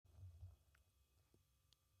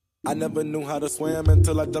I never knew how to swim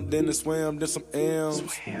until I jumped in and swam. Did some M's.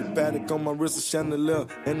 Paddock on my wrist, a chandelier,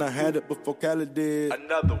 and I had it before Cali did.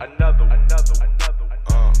 Another.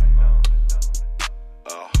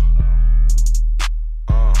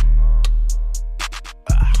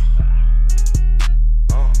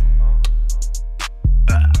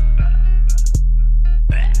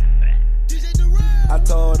 I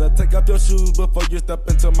told her, take up your shoes before you step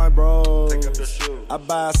into my bros. Take up your shoes. I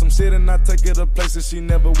buy some shit and I take her to places she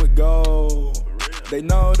never would go. They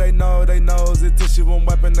know, it's tissue and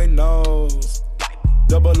wiping they nose.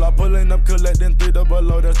 Double up, pulling up, collecting 3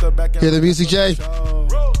 double O, that's the back end. Hear the music, Jay?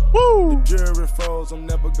 Woo! Froze, I'm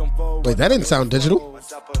never gonna fold. Wait, that didn't sound digital.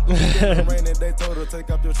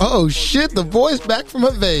 Oh shit, the boy's back from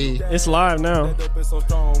Hawaii. It's live now.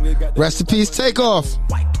 Rest in peace, Takeoff.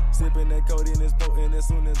 Sipping that codeine is potent. As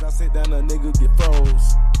soon as I sit down, a nigga get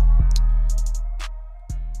froze.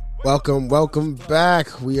 Welcome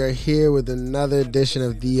back. We are here with another edition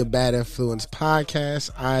of the Bad Influence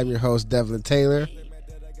podcast. I'm your host, Devlin Taylor.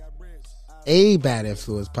 A Bad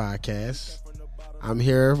Influence podcast. I'm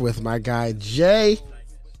here with my guy, Jay.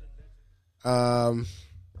 Flag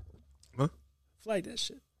that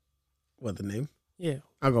shit. What, the name? Yeah.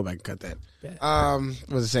 I'll go back and cut that. Bad.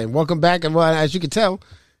 What's it saying? Welcome back. And well, as you can tell,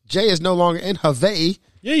 Jay is no longer in Hawaii.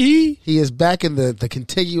 Yeah. He is back in the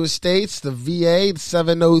contiguous states, the VA, the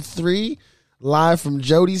 703, live from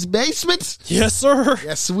Jody's basement. Yes, sir.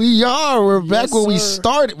 Yes, we are. We're back Yes, where we sir.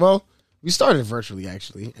 started. Well, we started virtually,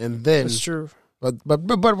 actually, and then That's true. But we're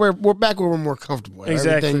back where we're more comfortable.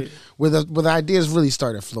 Exactly. Everything where the ideas really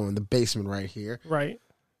started flowing. The basement right here. Right.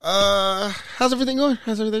 How's everything going?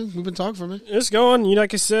 How's everything? We've been talking for a minute. It's going.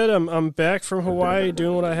 Like I said, I'm back from Hawaii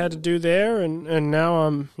doing what I had to do there, and now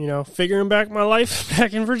I'm figuring back my life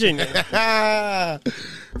back in Virginia.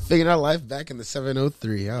 Figuring out life back in the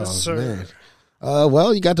 703. Oh, Yes, sir. man.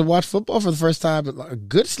 Well, you got to watch football for the first time. A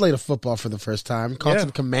good slate of football for the first time. Caught some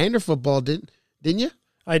Commander football, didn't you?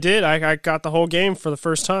 I did. I got the whole game for the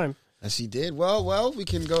first time. Yes, he did. Well, we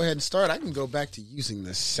can go ahead and start. I can go back to using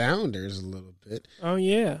the sounders a little bit. Oh,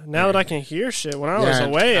 yeah. Now that I can hear shit. When I was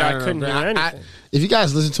away, I couldn't hear anything. If you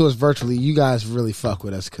guys listen to us virtually, you guys really fuck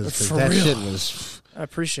with us because For that real. shit was... I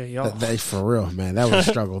appreciate y'all. For real, man. That was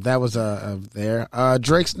a struggle. That was there.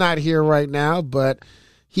 Drake's not here right now, but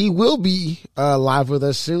he will be live with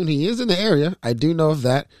us soon. He is in the area. I do know of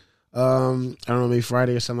that. I don't know, maybe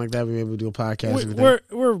Friday or something like that. We maybe do a podcast.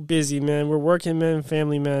 We're busy, man. We're working men,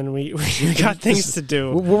 family men. We got things to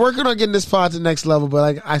do. We're working on getting this pod to the next level, but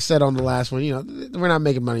like I said on the last one, we're not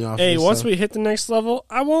making money off. Hey, this, once so. we hit the next level,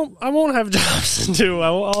 I won't have jobs to do.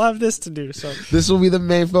 I'll have this to do. So this will be the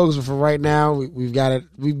main focus. But for right now, we've got it.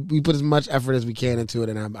 We put as much effort as we can into it,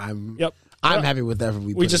 and I'm happy with the effort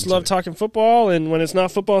we put. We just love talking football, and when it's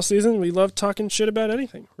not football season, we love talking shit about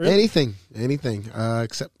anything. Really. Anything.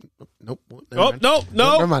 Except nope.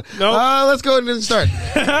 Never mind. No. Let's go ahead and start.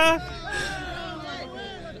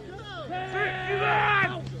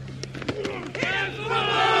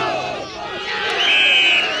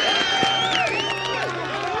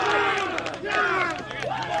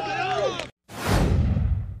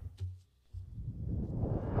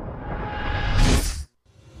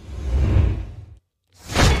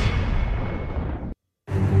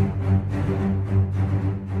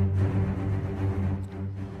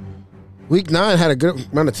 Week 9 had a good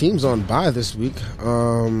amount of teams on bye this week.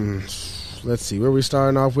 Let's see, where are we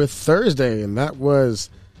starting off with? Thursday, and that was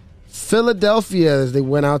Philadelphia as they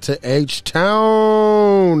went out to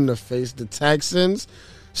H-Town to face the Texans.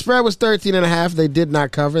 Spread was 13.5. They did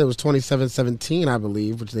not cover. It was 27-17, I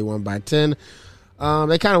believe, which they won by 10.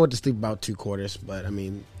 They kind of went to sleep about 2 quarters, but, I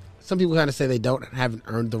mean, some people kind of say they haven't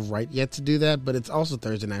earned the right yet to do that, but it's also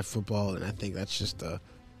Thursday Night Football, and I think that's just a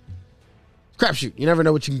crapshoot. You never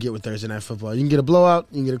know what you can get with Thursday Night Football. You can get a blowout,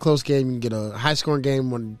 you can get a close game, you can get a high-scoring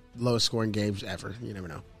game, one of the lowest-scoring games ever. You never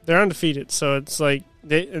know. They're undefeated, so it's like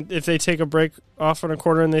if they take a break off on a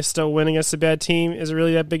quarter and they still win against a bad team, is it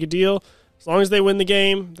really that big a deal? As long as they win the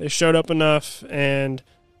game, they showed up enough, and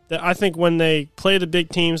I think when they play the big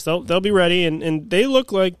teams, they'll be ready, and they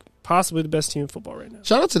look like possibly the best team in football right now.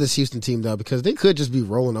 Shout out to this Houston team, though, because they could just be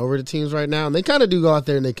rolling over the teams right now, and they kind of do go out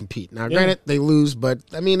there and they compete. Now, granted, they lose, but,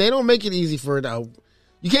 I mean, they don't make it easy for it.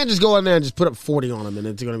 You can't just go in there and just put up 40 on them, and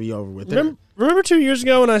it's going to be over with. Remember 2 years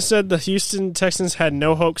ago when I said the Houston Texans had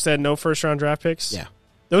no hope because they had no first-round draft picks? Yeah.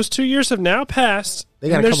 Those 2 years have now passed,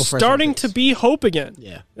 and they're starting to be hope again.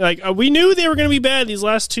 Yeah. Like, we knew they were going to be bad these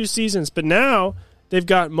last 2 seasons, but now they've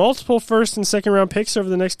got multiple first- and second-round picks over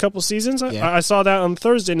the next couple seasons. Yeah. I saw that on the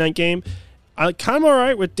Thursday night game. I'm kind of all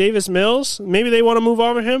right with Davis Mills. Maybe they want to move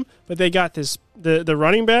on with him, but they got the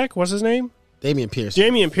running back. What's his name? Damian Pierce.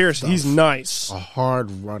 He's nice. A hard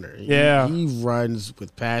runner. Yeah. He runs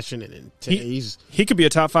with passion and intent. He could be a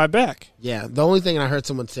top 5 back. Yeah. The only thing, and I heard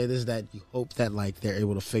someone say this, is that you hope that like they're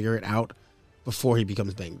able to figure it out before he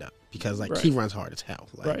becomes banged up. Because like he runs hard as hell.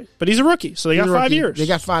 Like, right. But he's a rookie, so they got 5 years. They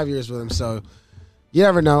got 5 years with him, so you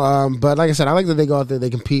never know. But like I said, I like that they go out there, they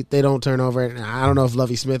compete, they don't turn over. And I don't know if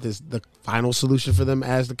Lovie Smith is the final solution for them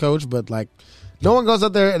as the coach, but like no one goes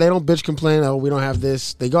out there, they don't bitch complain, oh, we don't have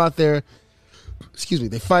this. They go out there,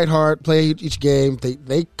 they fight hard, play each game.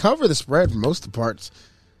 They cover the spread for most of the parts.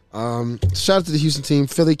 Shout out to the Houston team.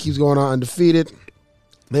 Philly keeps going on undefeated.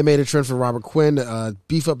 They made a trend for Robert Quinn to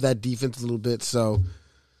beef up that defense a little bit. So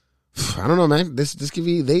I don't know, man. This could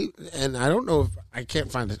be and I don't know if I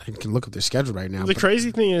can't find it. I can look up their schedule right now. The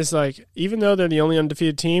crazy thing is, like, even though they're the only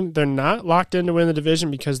undefeated team, they're not locked in to win the division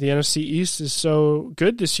because the NFC East is so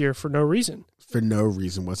good this year for no reason. For no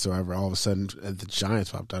reason whatsoever. All of a sudden, the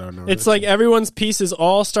Giants popped out. I don't know. It's like everyone's pieces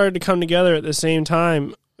all started to come together at the same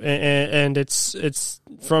time, and it's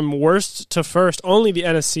from worst to first. Only the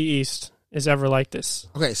NFC East is ever like this.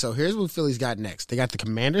 Okay, so here's what Philly's got next. They got the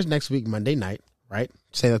Commanders next week, Monday night, right?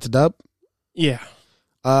 Say that's a dub? Yeah.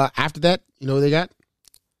 After that, you know what they got?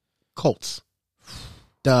 Colts.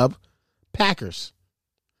 Dub. Packers.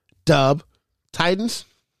 Dub. Titans.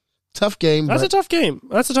 Tough game. That's a tough game.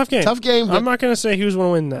 Tough game. I'm not going to say who's going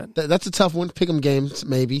to win that. That's a tough one. Pick 'em games,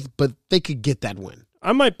 maybe, but they could get that win.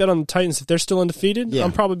 I might bet on the Titans if they're still undefeated. Yeah.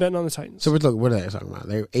 I'm probably betting on the Titans. So look, what are they talking about?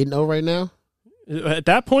 They're 8-0 right now? At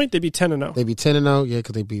that point, they'd be 10-0. They'd be 10-0, yeah,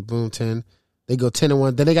 because they beat 10. They go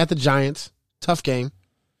 10-1. Then they got the Giants. Tough game.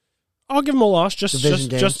 I'll give them a loss just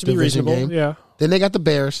to be reasonable. Game. Yeah. Then they got the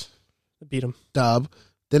Bears. They beat them. Dub.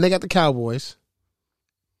 Then they got the Cowboys.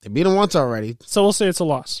 They beat them once already. So we'll say it's a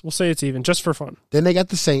loss. We'll say it's even, just for fun. Then they got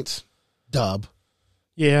the Saints. Dub.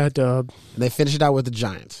 Yeah, dub. And they finish it out with the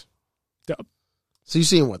Giants. Dub. So you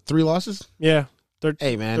seeing what, 3 losses? Yeah.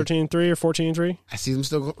 Hey, man. 13-3 or 14-3. I see them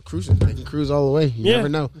still cruising. They can cruise all the way. You never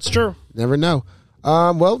know. It's true. Never know.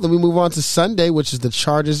 Well, then we move on to Sunday, which is the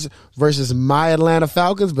Chargers versus my Atlanta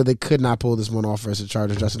Falcons, but they could not pull this one off versus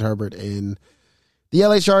Chargers. Justin Herbert and the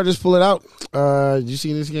LA Chargers pull it out. Did you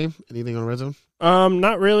see this game? Anything on Red Zone?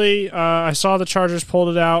 Not really. I saw the Chargers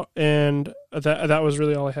pulled it out, and that was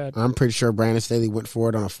really all I had. I'm pretty sure Brandon Staley went for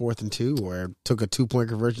it on a 4th and 2, or took a 2-point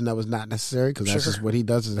conversion that was not necessary because that's just what he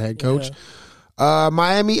does as a head coach. Yeah.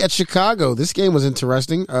 Miami at Chicago. This game was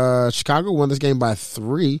interesting. Chicago won this game by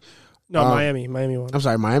 3. No, Miami won. I'm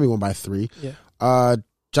sorry, Miami won by 3. Yeah.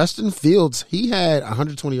 Justin Fields, he had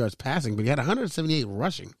 120 yards passing, but he had 178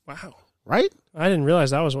 rushing. Wow. Right? I didn't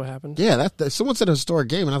realize that was what happened. Yeah, someone said a historic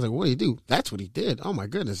game, and I was like, what did he do? That's what he did. Oh, my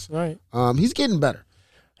goodness. Right. He's getting better.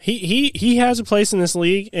 He has a place in this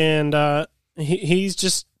league, and he's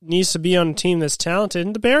just needs to be on a team that's talented.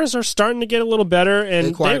 And the Bears are starting to get a little better. And they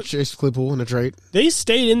acquired Chase Claypool in a trade. They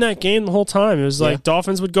stayed in that game the whole time. It was like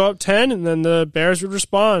Dolphins would go up 10, and then the Bears would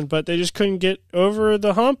respond, but they just couldn't get over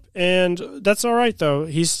the hump. And that's all right, though.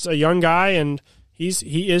 He's a young guy, and he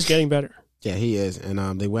is getting better. Yeah, he is.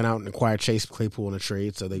 And they went out and acquired Chase Claypool in a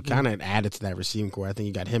trade, so they kind of added to that receiving core. I think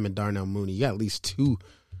you got him and Darnell Mooney. You got at least 2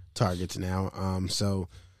 targets now. So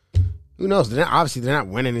who knows? They're not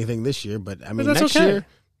winning anything this year, but I mean, next year,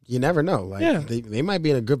 you never know. Like they might be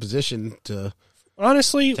in a good position to.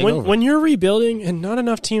 Honestly, when you're rebuilding, and not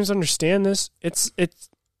enough teams understand this, it's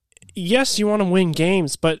yes, you want to win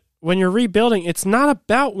games, but when you're rebuilding, it's not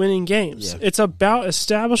about winning games. Yeah. It's about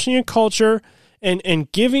establishing a culture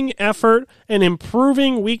and giving effort and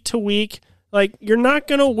improving week to week. Like, you're not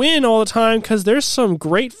going to win all the time because there's some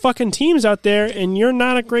great fucking teams out there, and you're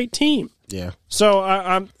not a great team. Yeah. So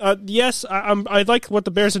I like what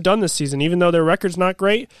the Bears have done this season, even though their record's not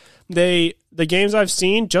great. The games I've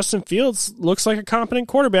seen, Justin Fields looks like a competent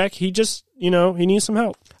quarterback. He just, he needs some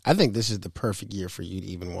help. I think this is the perfect year for you to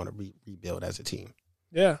even want to rebuild as a team.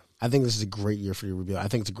 Yeah. I think this is a great year for you to rebuild. I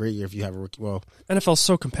think it's a great year if you have a rookie. Well, NFL's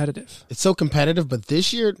so competitive. It's so competitive, but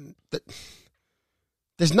this year,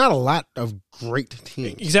 there's not a lot of great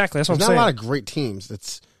teams. Exactly, that's what I'm saying. There's not a lot of great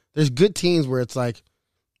teams. There's good teams where it's like,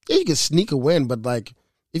 yeah, you can sneak a win, but like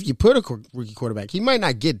if you put a rookie quarterback, he might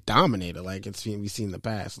not get dominated like we've seen in the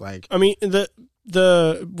past. Like, I mean,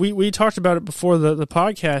 we talked about it before the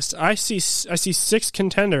podcast. I see 6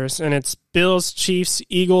 contenders, and it's Bills, Chiefs,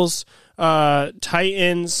 Eagles,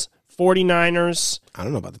 Titans, 49ers. I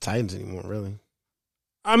don't know about the Titans anymore, really.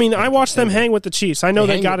 I mean, I watched them hang with the Chiefs. I know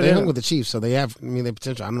they got it in. They hang with the Chiefs, so they have. I mean, they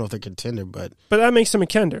potential. I don't know if they're contender, but that makes them a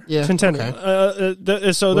contender. Yeah, contender.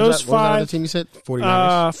 Okay. So those 5. What was the other team you said?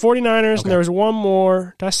 49ers. 49ers, okay. And there was one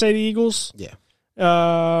more. Did I say the Eagles? Yeah.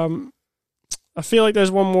 I feel like there's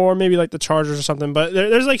one more, maybe like the Chargers or something. But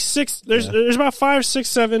there's like six. There's about 5, 6,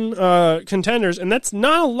 7 contenders, and that's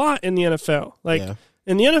not a lot in the NFL. Like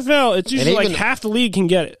in the NFL, it's usually like half the league can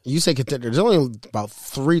get it. You say contenders. There's only about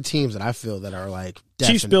 3 teams that I feel that are like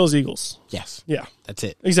definite. Chiefs, Bills, Eagles. Yes. Yeah. That's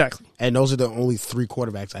it. Exactly. And those are the only 3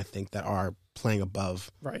 quarterbacks I think that are playing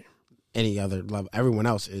above any other level. Everyone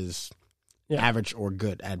else is average or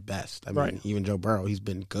good at best. I mean, even Joe Burrow, he's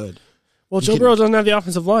been good. Well, Joe Burrow doesn't have the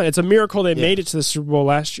offensive line. It's a miracle they made it to the Super Bowl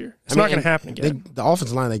last year. It's not going to happen again. The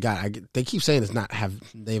offensive line they got, they keep saying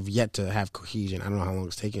they've yet to have cohesion. I don't know how long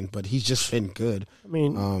it's taken, but he's just been good. I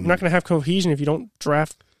mean, you're not going to have cohesion if you don't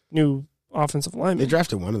draft new offensive linemen. They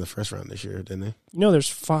drafted one in the first round this year, didn't they? You know, there's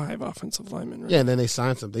 5 offensive linemen. Right? Yeah, and then they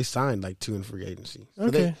signed some. They signed like 2 in free agency.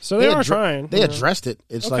 So they are trying. They addressed it.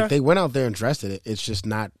 It's like they went out there and addressed it. It's just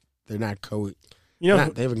not. They're not they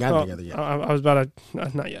haven't gotten together yet. I was about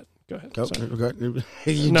to not yet. Go ahead. Go.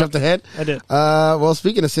 You jumped ahead? I did. Well,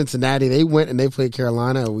 speaking of Cincinnati, they went and they played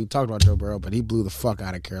Carolina. We talked about Joe Burrow, but he blew the fuck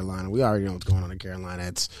out of Carolina. We already know what's going on in Carolina.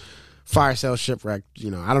 It's fire sale shipwreck. You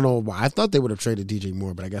know, I don't know why. I thought they would have traded DJ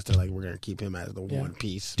Moore, but I guess they're like, we're going to keep him as the one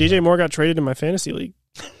piece. DJ Moore got traded in my fantasy league.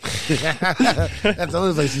 That's the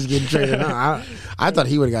only place he's getting traded. No, I thought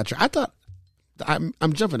he would have got traded. I thought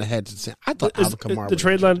I'm jumping ahead to say I thought Alvin Kamara. The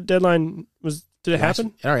trade deadline was. Did it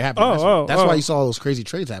happen? It already happened last week. That's why you saw all those crazy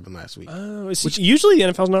trades happen last week. Which usually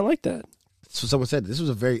the NFL's not like that. So someone said this was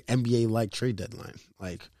a very NBA-like trade deadline.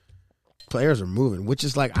 Like, players are moving, which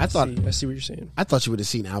is like, I see what you're saying. I thought you would have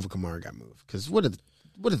seen Alvin Kamara got moved. Because what did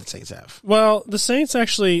the Saints have? Well, the Saints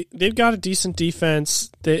actually, they've got a decent defense.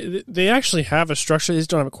 They actually have a structure. They just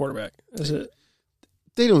don't have a quarterback. That's it.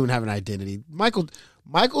 They don't even have an identity. Michael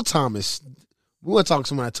Thomas... We want to talk to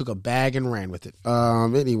someone that took a bag and ran with it.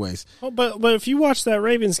 Anyways. Oh, but if you watch that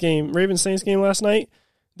Ravens-Saints game last night,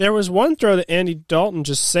 there was one throw that Andy Dalton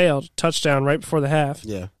just sailed, touchdown right before the half.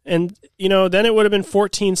 Yeah. And, then it would have been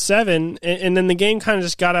 14-7, and then the game kind of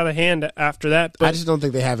just got out of hand after that. But I just don't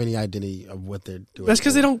think they have any identity of what they're doing. That's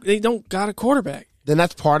because they don't got a quarterback. Then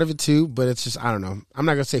that's part of it too, but it's just, I don't know. I'm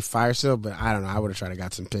not going to say fire sale, but I don't know. I would have tried to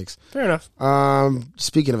got some picks. Fair enough.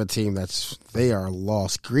 Speaking of a team they are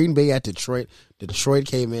lost. Green Bay at Detroit. Detroit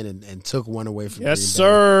came in and took one away from Green Bay. Yes,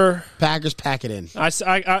 sir. Packers pack it in.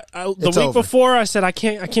 The week before, I said I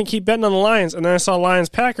can't keep betting on the Lions, and then I saw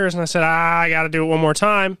Lions-Packers, and I said, I got to do it one more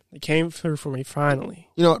time. They came through for me finally.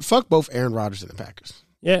 You know what? Fuck both Aaron Rodgers and the Packers.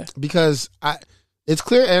 Yeah. Because it's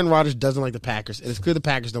clear Aaron Rodgers doesn't like the Packers, and it's clear the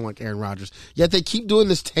Packers don't like Aaron Rodgers. Yet they keep doing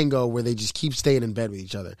this tango where they just keep staying in bed with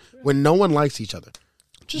each other when no one likes each other.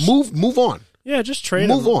 Just move on. Yeah, just trade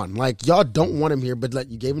him. Move on. Like, y'all don't want him here, but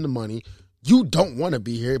you gave him the money. You don't want to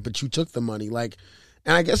be here, but you took the money. Like,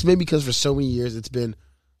 and I guess maybe because for so many years it's been,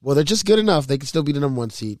 well, they're just good enough. They can still be the number 1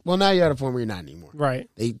 seed. Well, now you're at a point where you're not anymore. Right.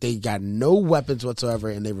 They got no weapons whatsoever,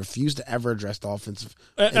 and they refuse to ever address the offensive.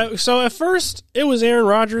 So at first, it was Aaron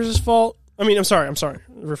Rodgers' fault. I'm sorry.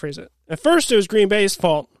 Rephrase it. At first, it was Green Bay's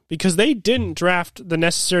fault because they didn't draft the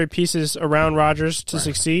necessary pieces around Rodgers to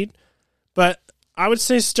succeed. But I would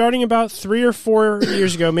say starting about 3 or 4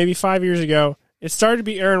 years ago, maybe 5 years ago, it started to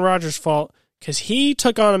be Aaron Rodgers' fault because he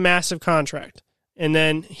took on a massive contract. And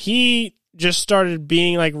then he just started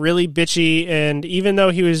being like really bitchy. And even though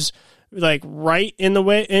he was like right in the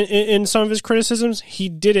way in some of his criticisms, he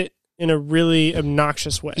did it in a really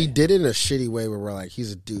obnoxious way. He did it in a shitty way where we're like,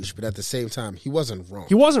 he's a douche, but at the same time, he wasn't wrong.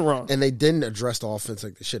 He wasn't wrong. And they didn't address the offense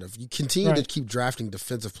like they should have. You continue to keep drafting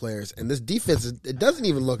defensive players, and this defense, it doesn't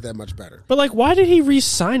even look that much better. But, like, why did he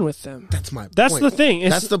re-sign with them? That's my point. That's the thing.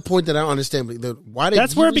 That's the point that I don't understand. Why did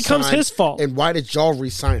that's where it becomes his fault. And why did y'all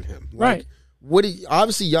re-sign him? Like, right.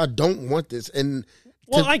 Obviously, y'all don't want this, and...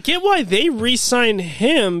 Well, I get why they re-signed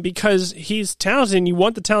him because he's talented and you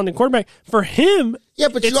want the talented quarterback. For him,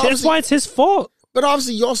 that's why it's his fault. But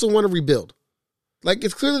obviously, you also want to rebuild. Like,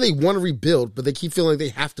 it's clear that they want to rebuild, but they keep feeling like they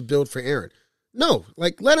have to build for Aaron. No,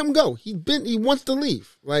 like, let him go. He wants to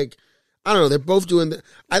leave. Like, I don't know. They're both doing that.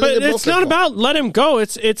 But it's not about let him go.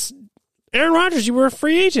 It's Aaron Rodgers. You were a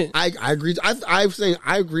free agent. I agree. I'm saying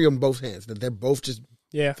I agree on both hands that they're both just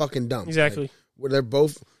fucking dumb. Exactly. Like, where they're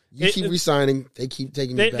both. You keep resigning. They keep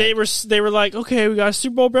taking you back. They were like, okay, we got a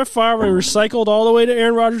Super Bowl Brett Favre. We recycled all the way to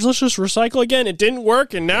Aaron Rodgers. Let's just recycle again. It didn't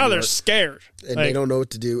work, and now they're scared. And they don't know what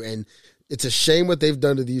to do. And it's a shame what they've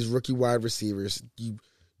done to these rookie wide receivers.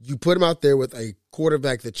 You put them out there with a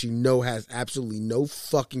quarterback that you know has absolutely no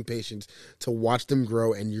fucking patience to watch them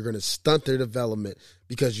grow, and you're going to stunt their development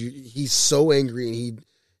because he's so angry, and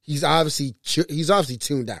he's obviously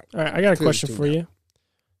tuned out. All right, I got a question for you.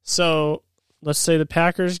 So... let's say the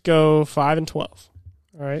Packers go 5-12. All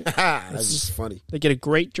right, that's just funny. They get a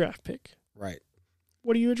great draft pick. Right.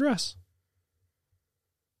 What do you address?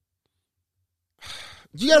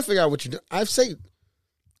 You got to figure out what you do. I say,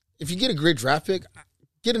 if you get a great draft pick,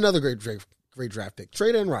 get another great draft pick.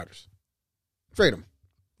 Trade Aaron Rodgers. Trade him.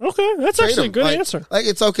 Okay, that's Trade actually him. a good answer. Like,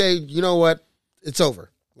 it's okay. You know what? It's over.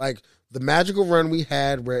 Like, the magical run we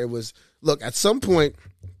had where it was, look, at some point,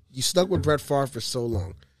 you stuck with Brett Favre for so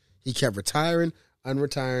long. He kept retiring,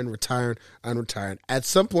 unretiring. At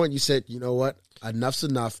some point, you said, you know what? Enough's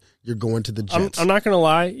enough. You're going to the Jets. I'm not going to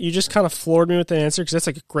lie. You just kind of floored me with the answer because that's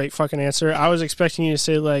like a great fucking answer. I was expecting you to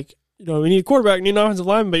say, like, you know, we need a quarterback, we need an offensive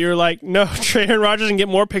lineman, but you're like, no, trade Aaron Rodgers and get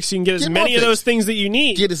more picks so you can get as many of those things that you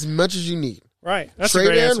need. Get as much as you need. Right. That's Trade a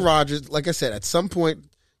great Aaron answer. Rodgers. Like I said, at some point,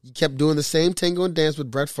 you kept doing the same tango and dance with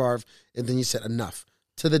Brett Favre, and then you said, enough.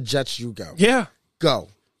 To the Jets you go. Yeah. Go.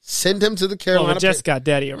 Send him to the Carolina. Well, the Jets got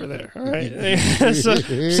daddy over there. All right.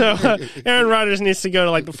 so Aaron Rodgers needs to go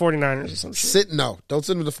to like the 49ers or some shit. No, don't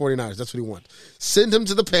send him to the 49ers. That's what he wants. Send him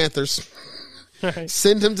to the Panthers. Right.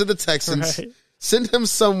 Send him to the Texans. Right. Send him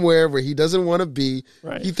somewhere where he doesn't want to be.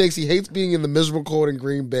 Right. He thinks he hates being in the miserable cold in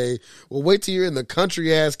Green Bay. Well, wait till you're in the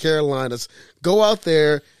country-ass Carolinas. Go out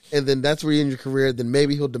there, and then that's where you end your career. Then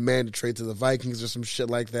maybe he'll demand a trade to the Vikings or some shit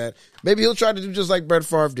like that. Maybe he'll try to do just like Brett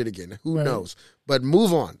Favre did again. Who knows? But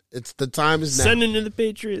move on. The time is now. Send him to the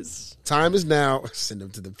Patriots. Time is now. Send him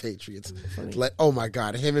to the Patriots. Like, oh my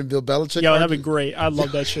God, him and Bill Belichick. Yo, that'd be great. I'd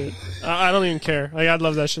love that shit. I don't even care. Like, I'd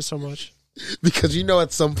love that shit so much. Because you know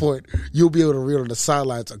at some point you'll be able to read on the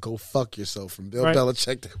sidelines or go fuck yourself from Bill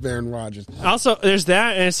Belichick to Aaron Rodgers. Also, there's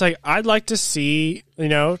that, and it's like I'd like to see, you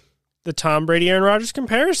know, the Tom Brady Aaron Rodgers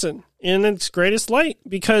comparison in its greatest light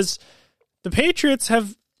because the Patriots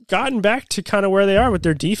have gotten back to kind of where they are with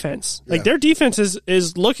their defense. Like their defense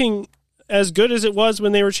is looking as good as it was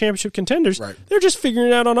when they were championship contenders. Right. They're just figuring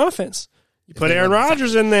it out on offense. You put Aaron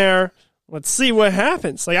Rodgers in there, let's see what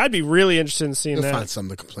happens. Like I'd be really interested in seeing He'll that. find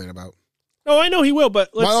something to complain about. Oh, I know he will, but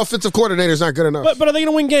My offensive coordinator is not good enough. But are they going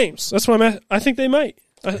to win games? That's what I'm at. I think they might.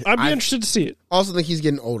 I'd be interested to see it. Also think he's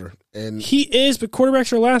getting older. And He is, but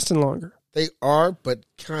quarterbacks are lasting longer. they are, but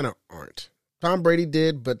kind of aren't. Tom Brady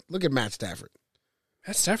did, but look at Matt Stafford.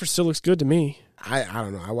 Matt Stafford still looks good to me. I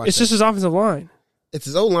don't know. I watched It's just his offensive line. It's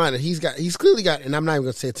his own line, and he's clearly got, and I'm not even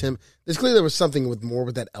going to say it's him. There's clearly there was something with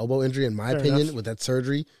that elbow injury, in my opinion, enough. with that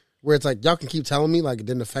surgery, where it's like, y'all can keep telling me like it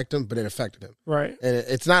didn't affect him, but it affected him. Right. And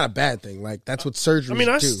it's not a bad thing. Like, that's what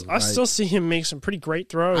surgeries do. I still see him make some pretty great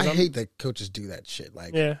throws. I hate that coaches do that shit.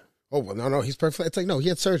 Like, Yeah. oh, well, no, he's perfect. It's like, no, he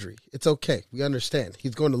had surgery. It's okay. We understand.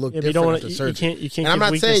 He's going to look Yeah, but different you after don't surgery. you can't And I'm give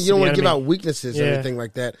not weakness saying you don't to want the to give enemy. out weaknesses or Yeah. anything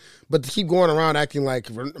like that, but to keep going around acting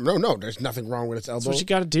like, no, there's nothing wrong with his elbow. That's what you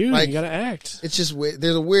got to do. Like, You got to act. It's just weird.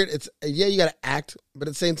 There's a weird. You got to act, but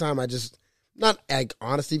at the same time, I just not act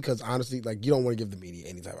honesty because honestly, like you don't want to give the media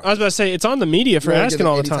any type of. I was about to say it's on the media for asking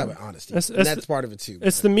all the time. Type of honesty. That's part of it too.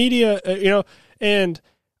 It's the media, and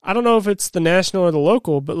I don't know if it's the national or the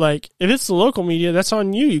local, but like if it's the local media, that's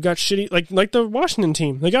on you. You got shitty, like the Washington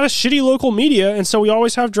team. They got a shitty local media, and so we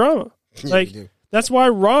always have drama. Yeah, like we do. that's why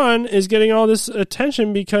Ron is getting all this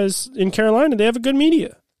attention because in Carolina they have a good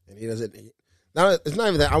media. And he doesn't. Now it's not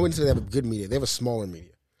even that. I wouldn't say they have a good media. They have a smaller media.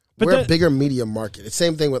 But We're a bigger media market. It's the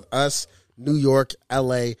same thing with us. New York,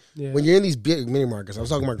 L.A. Yeah. When you're in these big mini markets, I was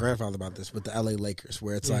talking to my grandfather about this with the L.A. Lakers,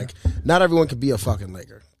 where it's like not everyone could be a fucking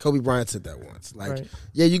Laker. Kobe Bryant said that once. Like,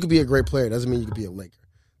 yeah, you could be a great player. Doesn't mean you could be a Laker.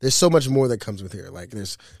 There's so much more that comes with here. Like,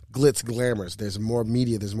 there's glitz, glamours. There's more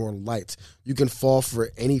media. There's more lights. You can fall for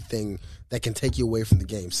anything that can take you away from the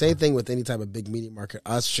game. Same thing with any type of big media market.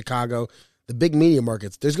 Us, Chicago, the big media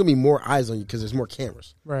markets. There's going to be more eyes on you because there's more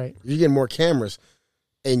cameras. Right. If you get more cameras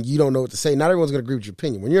and you don't know what to say, not everyone's going to agree with your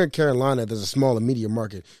opinion. When you're in Carolina, there's a smaller media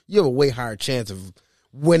market. You have a way higher chance of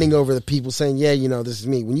winning over the people saying, yeah, this is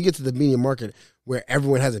me. When you get to the media market where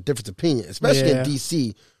everyone has a different opinion, especially in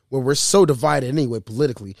D.C., where we're so divided anyway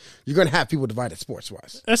politically, you're going to have people divided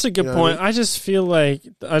sports-wise. That's a good point. I just feel like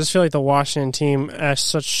the Washington team asks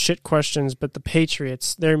such shit questions, but the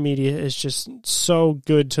Patriots, their media is just so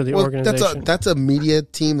good to the organization. That's a media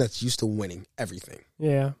team that's used to winning everything.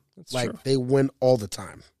 Yeah, that's like true. They win all the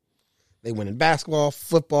time. They win in basketball,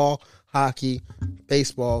 football, hockey,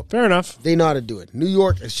 baseball. Fair enough. They know how to do it. New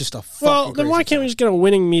York is just a fucking Well, then why crazy can't we just get a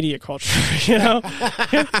winning media culture?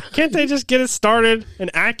 Can't they just get it started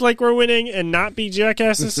and act like we're winning and not be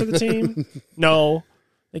jackasses to the team? No,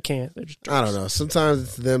 they can't. They're just I don't know. Sometimes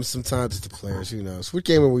it's them, sometimes it's the players. Who knows? What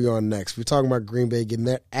game are we on next? We're talking about Green Bay getting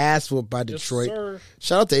their ass whooped by Detroit. Sir.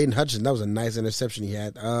 Shout out to Aiden Hutchinson. That was a nice interception he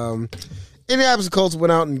had. Indianapolis Colts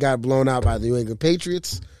went out and got blown out by the New England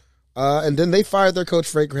Patriots. And then they fired their coach,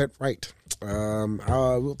 Frank Wright.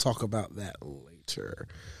 We'll talk about that later.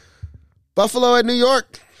 Buffalo at New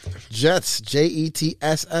York. Jets,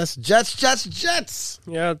 Jetss, Jets.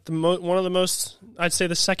 Yeah, one of the most, I'd say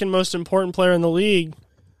the second most important player in the league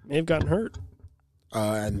may have gotten hurt.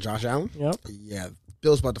 And Josh Allen? Yep. Yeah,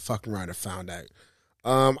 Bill's about to fucking around and found out.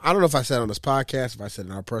 I don't know if I said on this podcast, if I said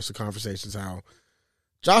in our personal conversations, how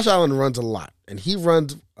Josh Allen runs a lot, and he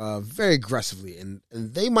runs very aggressively, and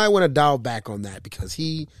they might want to dial back on that because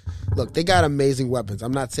they got amazing weapons.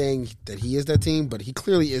 I'm not saying that he is that team, but he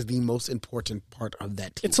clearly is the most important part of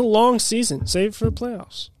that team. It's a long season. Save it for the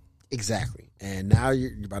playoffs. Exactly. And now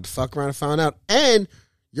you're about to fuck around and find out, and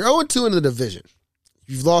you're 0-2 in the division.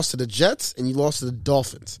 You've lost to the Jets, and you lost to the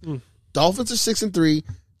Dolphins. Dolphins are 6-3,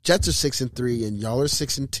 Jets are 6-3, and y'all are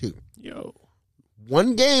 6-2. Yo.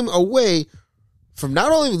 One game away from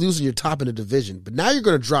not only losing your top in the division, but now you're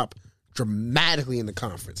going to drop dramatically in the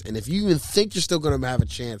conference. And if you even think you're still going to have a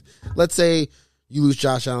chance, let's say you lose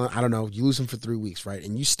Josh Allen, I don't know, you lose him for 3 weeks, right?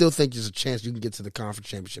 And you still think there's a chance you can get to the conference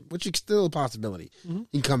championship, which is still a possibility. You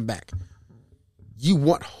can come back. You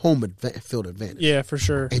want home field advantage. Yeah, for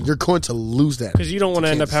sure. And you're going to lose that. Because you don't want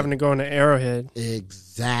to end up having to go into Arrowhead.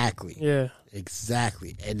 Exactly. Yeah.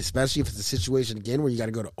 Exactly. And especially if it's a situation, again, where you got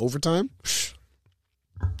to go to overtime.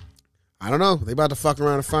 I don't know. They about to fuck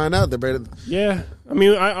around and find out. They're better. Yeah. I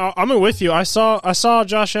mean, I'm with you. I saw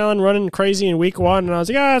Josh Allen running crazy in week 1, and I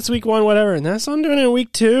was like, it's week 1, whatever. And that's what I'm doing in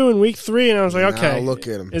week 2 and week 3, and I was like, okay. Now look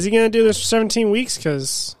at him. Is he going to do this for 17 weeks?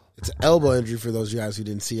 Because it's an elbow injury for those guys who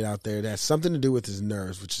didn't see it out there. That has something to do with his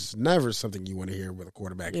nerves, which is never something you want to hear with a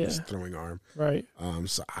quarterback in his throwing arm. Right.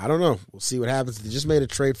 So I don't know. We'll see what happens. They just made a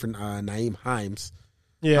trade for Naeem Hines.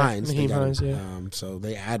 Yeah, Naeem Hines, yeah. So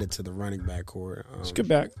they added to the running back core. It's a good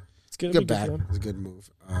back. Good back. It's a good move.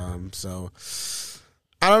 So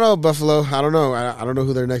I don't know, Buffalo. I don't know. I don't know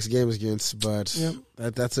who their next game is against, but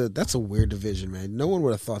that's a weird division, man. No one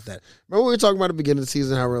would have thought that. Remember we were talking about at the beginning of the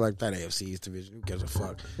season how we're like that AFC East division. Who gives a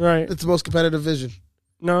fuck? Right. It's the most competitive division.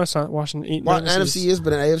 No, it's not. Washington. NFC is,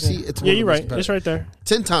 but in AFC, it's you're right. It's right there.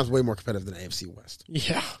 10 times way more competitive than AFC West.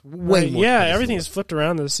 Yeah, way more. Yeah, everything's flipped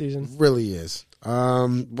around this season. Really is.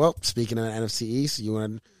 Well, speaking of the NFC East,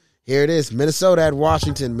 here it is. Minnesota at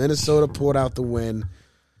Washington. Minnesota pulled out the win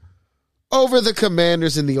over the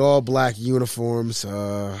Commanders in the all-black uniforms. They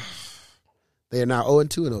are now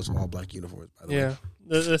 0-2 in those all-black uniforms, by the way. Yeah.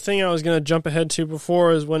 The thing I was going to jump ahead to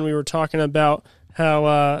before is when we were talking about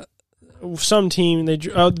how some team, the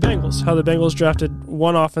Bengals, how the Bengals drafted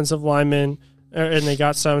one offensive lineman and they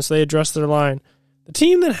got some, so they addressed their line. The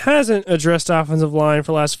team that hasn't addressed offensive line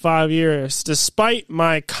for the last 5 years, despite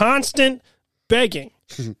my constant begging,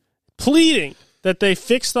 pleading that they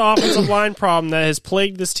fix the offensive line problem that has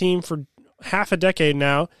plagued this team for half a decade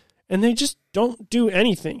now, and they just don't do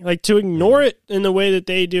anything. Like, to ignore it in the way that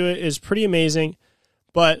they do it is pretty amazing,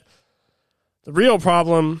 but the real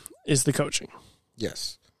problem is the coaching.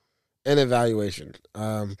 Yes, and evaluation.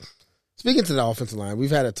 Speaking to the offensive line, we've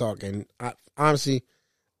had a talk, and honestly,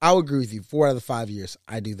 I would agree with you. 4 out of the 5 years,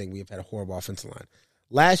 I do think we've had a horrible offensive line.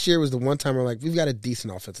 Last year was the one time we're like, we've got a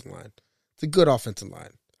decent offensive line. It's a good offensive line.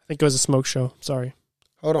 I think it was a smoke show. Sorry.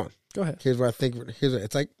 Hold on. Go ahead. Here's what I think.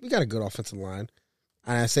 It's like, we got a good offensive line.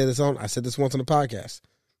 And I said this once on the podcast.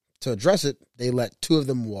 To address it, they let 2 of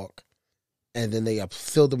them walk, and then they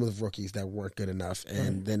filled them with rookies that weren't good enough,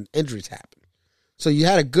 and then injuries happened. So you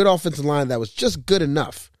had a good offensive line that was just good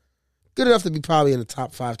enough. Good enough to be probably in the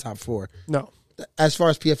top 5, top 4. No. As far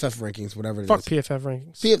as PFF rankings, whatever it Fuck is. PFF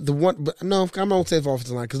rankings. I'm not say for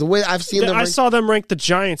offensive line, because the way I've seen them I saw them rank the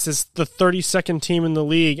Giants as the 32nd team in the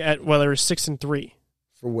league at, well, they were 6-3.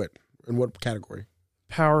 For what? In what category?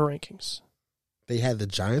 Power rankings. They had the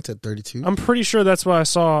Giants at 32? I'm pretty sure that's what I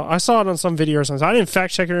saw. I saw it on some video or something. I didn't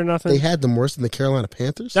fact check it or nothing. They had them worse than the Carolina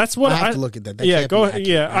Panthers? That's what I have to look at that. Go ahead.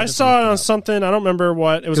 Yeah, I saw it on something. I don't remember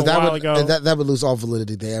what. It was a while ago. That would lose all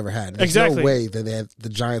validity they ever had. There's exactly. no way that the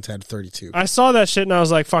Giants had 32. I saw that shit and I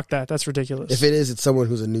was like, fuck that. That's ridiculous. If it is, it's someone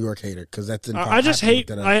who's a New York hater, because that's I just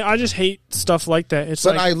hate stuff like that. It's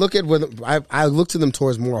but I look at I look to them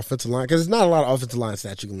towards more offensive line, because there's not a lot of offensive line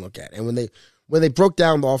stats you can look at. And when they broke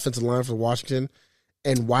down the offensive line for Washington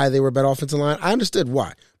and why they were a better offensive line, I understood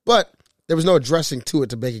why. But there was no addressing to it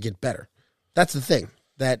to make it get better. That's the thing,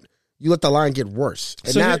 that you let the line get worse.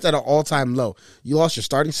 And now it's at an all-time low. You lost your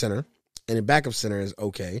starting center, and your backup center is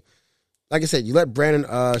okay. Like I said, you let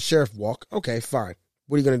Brandon Sheriff walk. Okay, fine.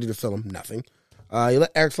 What are you going to do to fill him? Nothing. You let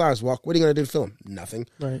Eric Flowers walk. What are you going to do to fill him? Nothing.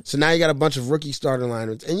 Right. So now you got a bunch of rookie starting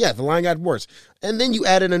liners. And, yeah, the line got worse. And then you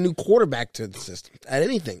added a new quarterback to the system. Add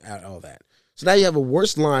anything out of all that. So now you have a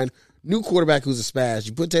worse line. New quarterback who's a spaz.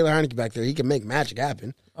 You put Taylor Heineke back there, he can make magic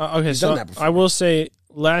happen. Okay, He's so done that before. I will say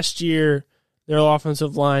last year their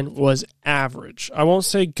offensive line was average. I won't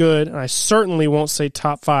say good, and I certainly won't say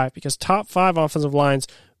top 5, because top 5 offensive lines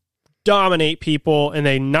dominate people and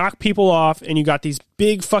they knock people off, and you got these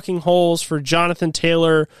big fucking holes for Jonathan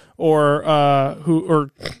Taylor or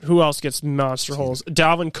who else gets monster holes?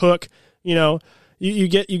 Dalvin Cook. You know, you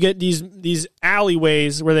get these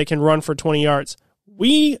alleyways where they can run for 20 yards.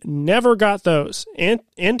 We never got those.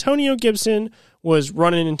 Antonio Gibson was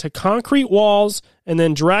running into concrete walls and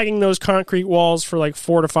then dragging those concrete walls for like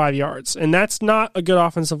 4 to 5 yards, and that's not a good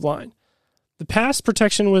offensive line. The pass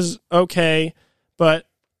protection was okay, but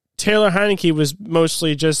Taylor Heineke was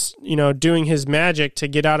mostly just, doing his magic to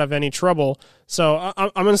get out of any trouble. So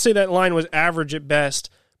I'm going to say that line was average at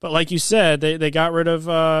best. But like you said, they got rid of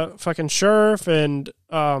fucking Scherf and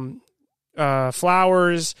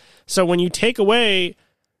Flowers. So when you take away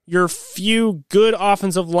your few good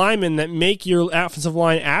offensive linemen that make your offensive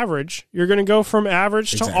line average, you're going to go from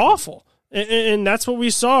average to awful. And that's what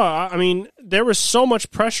we saw. I mean, there was so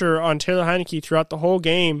much pressure on Taylor Heineke throughout the whole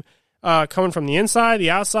game. Coming from the inside, the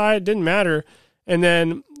outside, it didn't matter. And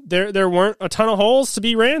then there weren't a ton of holes to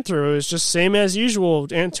be ran through. It was just same as usual.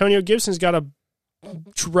 Antonio Gibson's got to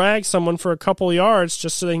drag someone for a couple of yards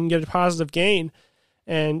just so they can get a positive gain.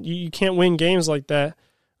 And you can't win games like that.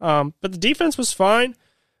 But the defense was fine.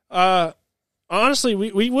 Honestly,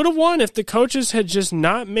 we would have won if the coaches had just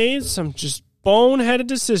not made some just boneheaded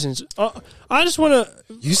decisions. I just want to...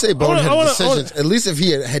 You say boneheaded decisions. At least if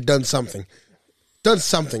he had done something.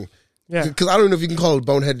 Yeah, because I don't know if you can call it a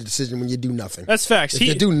boneheaded decision when you do nothing. That's facts. If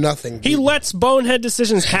you do nothing. He lets bonehead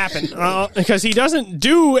decisions happen because he doesn't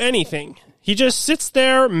do anything. He just sits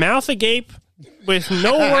there, mouth agape, with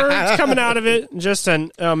no words coming out of it, just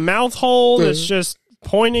a mouth hole that's just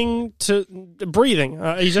pointing to breathing.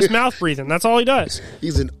 He's just mouth breathing. That's all he does.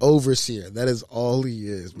 He's an overseer. That is all he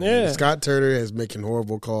is, man. Yeah. Scott Turner is making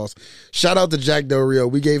horrible calls. Shout out to Jack Del Rio.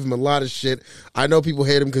 We gave him a lot of shit. I know people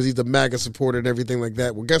hate him because he's a MAGA supporter and everything like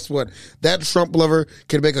that. Well, guess what? That Trump lover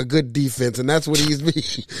can make a good defense, and that's what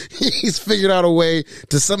he's figured out a way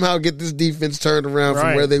to somehow get this defense turned around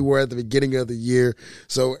from where they were at the beginning of the year.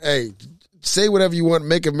 So, hey, say whatever you want,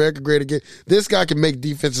 make America great again. This guy can make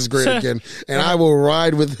defenses great again, and I will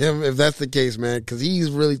ride with him if that's the case, man, because he's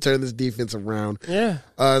really turned this defense around. Yeah.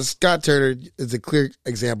 Scott Turner is a clear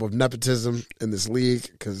example of nepotism in this league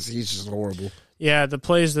because he's just horrible. Yeah, the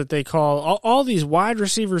plays that they call, all these wide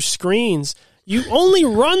receiver screens, you only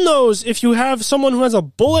run those if you have someone who has a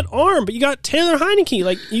bullet arm, but you got Taylor Heineke.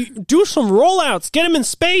 Like, you do some rollouts, get him in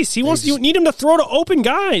space. You need him to throw to open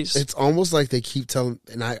guys. It's almost like they keep telling,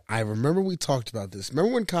 and I remember we talked about this.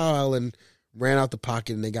 Remember when Kyle Allen ran out the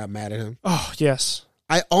pocket and they got mad at him? Oh, yes.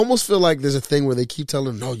 I almost feel like there's a thing where they keep telling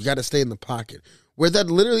him, no, you got to stay in the pocket. Where that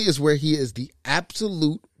literally is where he is the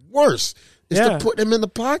absolute worst. Is to put him in the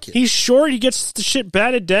pocket. He's short. He gets the shit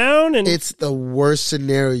batted down, and it's the worst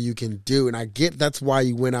scenario you can do. And I get that's why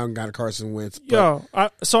you went out and got a Carson Wentz.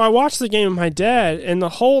 So I watched the game with my dad, and the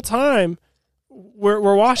whole time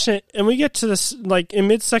we're watching it, and we get to this like in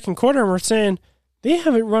mid-second quarter, and we're saying they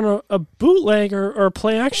haven't run a bootleg or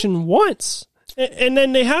play action once, and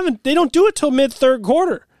then they don't do it till mid-third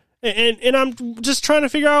quarter, and I'm just trying to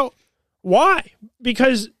figure out why,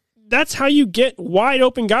 because that's how you get wide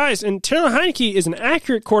open guys. And Taylor Heineke is an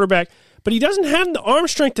accurate quarterback, but he doesn't have the arm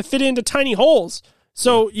strength to fit into tiny holes.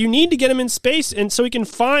 So you need to get him in space, and so he can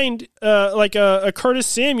find like a Curtis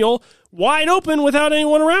Samuel wide open without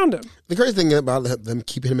anyone around him. The crazy thing about them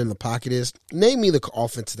keeping him in the pocket is, name me the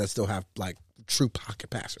offenses that still have like true pocket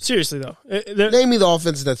passers. Seriously though, name me the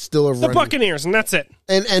offenses that still are running. The Buccaneers, and that's it.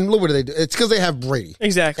 And look what do they do. It's because they have Brady,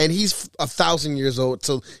 exactly, and he's 1,000 years old.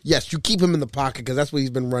 So yes, you keep him in the pocket because that's what he's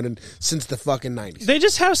been running since the fucking 90s. They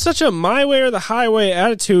just have such a my way or the highway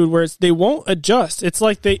attitude where they won't adjust. It's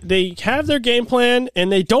like they have their game plan and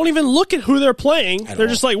they don't even look at who they're playing. They're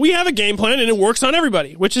just like, we have a game plan and it works on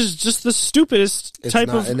everybody, which is just the stupidest type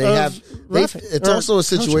of. And it's also a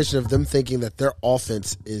situation of them thinking that their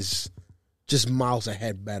offense is just miles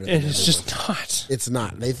ahead better than it's just not. It's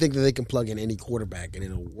not. They think that they can plug in any quarterback and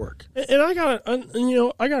it'll work. And I got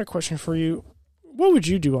a question for you. What would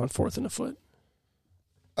you do on 4th and a foot?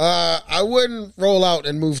 I wouldn't roll out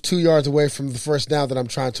and move 2 yards away from the first down that I'm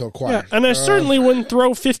trying to acquire. Yeah, and I certainly wouldn't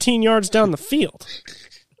throw 15 yards down the field.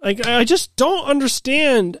 Like, I just don't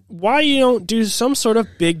understand why you don't do some sort of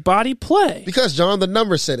big body play. Because, John, the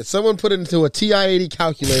number said it. Someone put it into a TI-80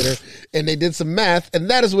 calculator, and they did some math, and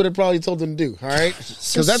that is what it probably told them to do, all right?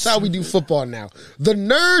 Because that's how we do football now. The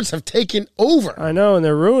nerds have taken over. I know, and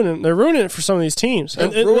they're ruining it for some of these teams. They're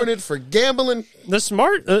ruining it for gambling. The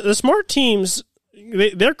smart teams,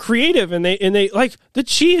 they're creative and they like the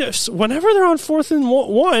Chiefs. Whenever they're on 4th and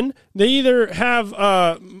 1, they either have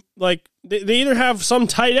they either have some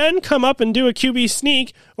tight end come up and do a QB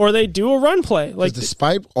sneak, or they do a run play. Like,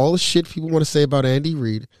 despite all the shit people want to say about Andy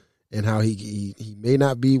Reid and how he may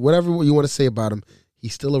not be whatever you want to say about him,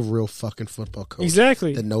 he's still a real fucking football coach.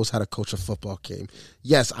 Exactly. That knows how to coach a football game.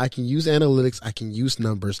 Yes, I can use analytics, I can use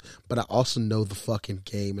numbers, but I also know the fucking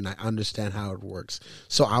game and I understand how it works.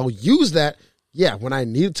 So I'll use that, when I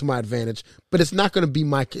need it to my advantage, but it's not going to be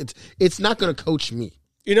it's not going to coach me.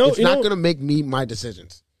 It's not going to make me my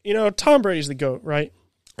decisions. Tom Brady's the GOAT, right?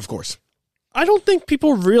 Of course. I don't think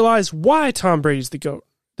people realize why Tom Brady's the GOAT.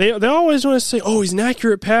 They always want to say, oh, he's an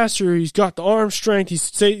accurate passer. He's got the arm strength.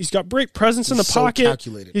 He's got great presence in the pocket.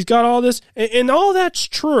 Calculated. He's got all this. And all that's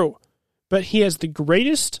true. But he has the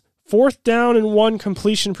greatest 4th down and 1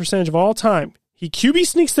 completion percentage of all time. He QB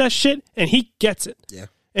sneaks that shit, and he gets it. Yeah.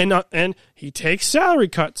 And he takes salary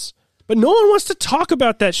cuts. But no one wants to talk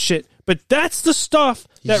about that shit. But that's the stuff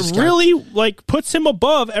that really puts him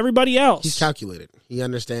above everybody else. He's calculated. He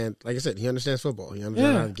understands, like I said, he understands football. He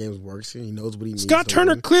understands how the game works. He knows what he needs. Scott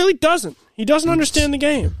Turner clearly doesn't. He doesn't understand the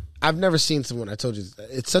game. I've never seen someone, I told you,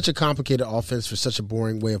 it's such a complicated offense for such a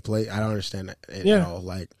boring way of play. I don't understand that at all.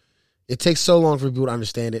 Like, it takes so long for people to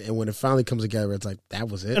understand it, and when it finally comes together, it's like, that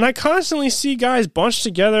was it. And I constantly see guys bunched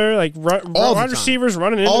together, like wide receivers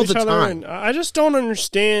running into each other, and I just don't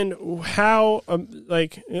understand how,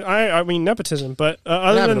 I mean, nepotism, but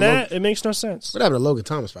other than that, it makes no sense. What happened to Logan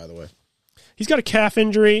Thomas, by the way? He's got a calf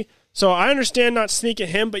injury, so I understand not sneaking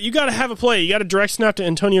him, but you got to have a play. You got to direct snap to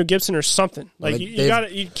Antonio Gibson or something. Like,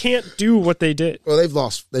 you can't do what they did. Well, they've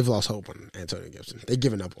lost hope on Antonio Gibson. They've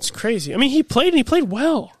given up on him. It's crazy. I mean, he played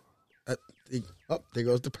well. There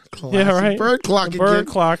goes the bird clock. Yeah, right. Bird clock the again. Bird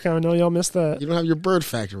clock. I know y'all missed that. You don't have your bird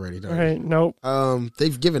factor ready, don't you? Right, nope.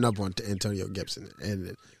 They've given up on Antonio Gibson.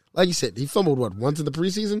 And like you said, he fumbled, once in the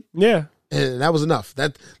preseason? Yeah. And that was enough.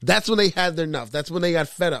 That's when they had their enough. That's when they got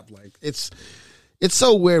fed up. Like, it's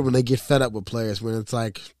so weird when they get fed up with players when it's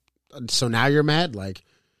like, so now you're mad? Like,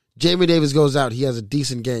 Jamie Davis goes out, he has a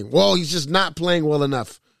decent game. Well, he's just not playing well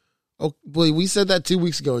enough. Oh, boy, we said that 2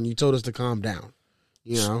 weeks ago and you told us to calm down.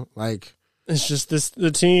 It's just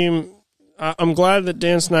the team. I'm glad that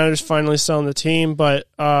Dan Snyder's finally selling the team, but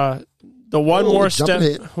the one more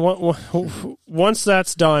step. Once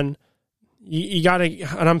that's done, you got to.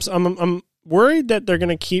 And I'm worried that they're going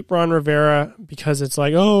to keep Ron Rivera because it's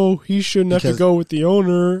like, oh, he shouldn't have to go with the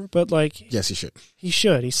owner. But yes, he should. He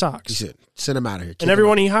should. He sucks. He should send him out of here. And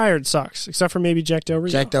everyone he hired sucks, except for maybe Jack Del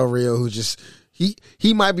Rio. Jack Del Rio, who just.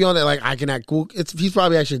 He might be on that, I can act cool. He's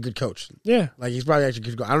probably actually a good coach. Yeah. He's probably actually a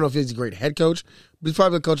good coach. I don't know if he's a great head coach, but he's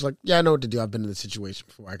probably a coach I know what to do. I've been in this situation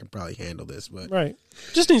before. I can probably handle this. But right.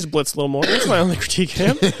 Just needs to blitz a little more. That's my only critique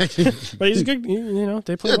of him. But he's a good,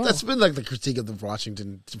 they play well. That's been the critique of the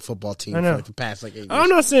Washington football team for the past 8 years. I'm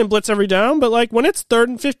not saying blitz every down, but when it's 3rd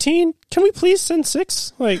and 15, can we please send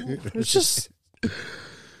 6? It's just...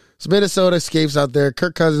 So Minnesota escapes out there.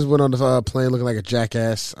 Kirk Cousins went on the plane looking like a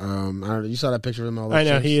jackass. I don't know. You saw that picture of him all the I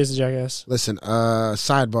know, he is a jackass. Listen,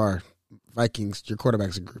 sidebar, Vikings, your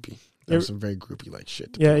quarterback's a groupie. That was some very groupie-like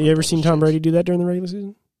shit. Yeah, you ever seen Tom Brady do that during the regular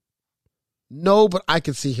season? No, but I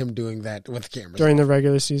could see him doing that with the cameras during the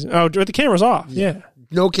regular season. Oh, with the cameras off, yeah.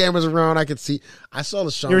 No cameras around. I could see. I saw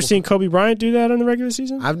the Sean. You ever seen Kobe Bryant do that in the regular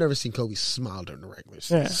season? I've never seen Kobe smile during the regular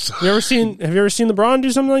season. Yeah. Have you ever seen LeBron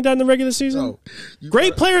do something like that in the regular season? No.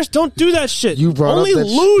 Great players don't do that shit. Only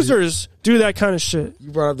losers do that kind of shit.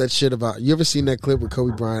 You brought up that shit about. You ever seen that clip with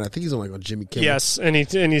Kobe Bryant? I think he's on Jimmy Kimmel. Yes, and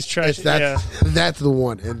he's trash. That's the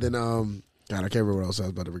one. And then God, I can't remember what else I was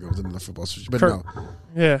about to bring up. It was another football switch. But Kirk. No.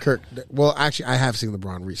 Yeah. Kirk. Well, actually, I have seen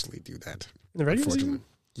LeBron recently do that. In the regular season?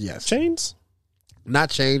 Yes. Chains?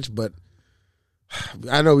 Not changed, but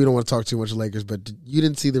I know we don't want to talk too much of Lakers, but you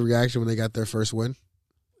didn't see the reaction when they got their first win?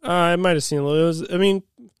 I might have seen a little.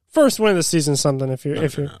 First win of the season is something if you're...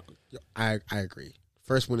 No. I agree.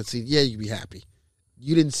 First win of the season, yeah, you'd be happy.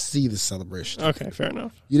 You didn't see the celebration. Okay, fair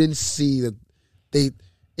enough. You didn't see that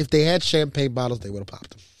if they had champagne bottles, they would have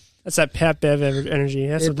popped them. That's that Pat Bev energy.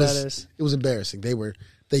 That's what that is. It was embarrassing.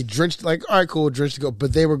 They drenched, all right, cool, drenched to go,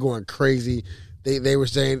 but they were going crazy. They were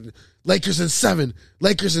saying, Lakers in 7.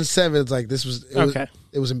 Lakers in 7. It's this was...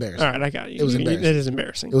 It was embarrassing. All right, I got you. It was embarrassing. It is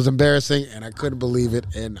embarrassing. It was embarrassing, and I couldn't believe it.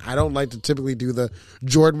 And I don't like to typically do the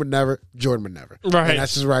Jordan would never. Right. And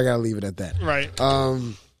that's just where I got to leave it at that. Right.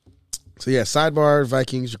 So, yeah, sidebar,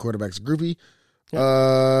 Vikings, your quarterback's a groupie. Yep.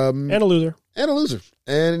 And a loser.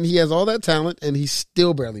 And he has all that talent, and he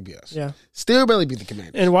still barely beat us. Yeah. Still barely beat the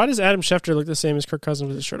Commanders. And why does Adam Schefter look the same as Kirk Cousins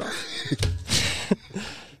with his shirt off?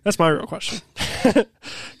 That's my real question.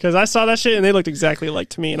 Because I saw that shit and they looked exactly alike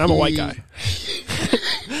to me, and I'm a white guy.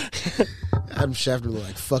 Adam Schefter looked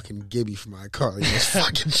like fucking Gibby from iCarly.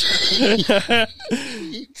 Fucking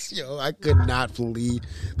yo, I could not believe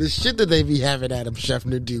the shit that they be having Adam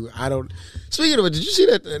Schefter do. I don't. Speaking of it, did you see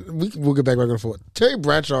that? We'll get back on forward. Terry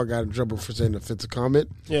Bradshaw got in trouble for saying an offensive comment.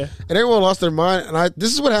 Yeah, and everyone lost their mind. And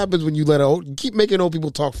this is what happens when you you keep making old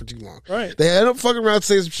people talk for too long. Right? They end up fucking around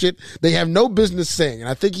saying some shit they have no business saying. And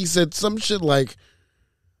I think he said some shit like.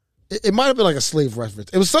 It might have been like a slave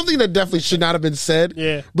reference. It was something that definitely should not have been said.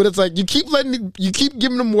 Yeah. But it's like you keep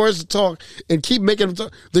giving them words to talk and keep making them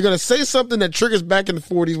talk. They're gonna say something that triggers back in the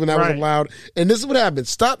 40s when that was allowed. And this is what happens.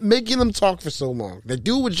 Stop making them talk for so long. They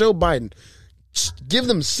do it with Joe Biden. Just give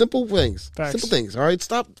them simple things. Facts. Simple things. All right.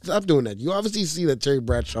 Stop doing that. You obviously see that Terry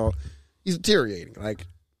Bradshaw, he's deteriorating. Like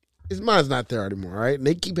his mind's not there anymore. All right. And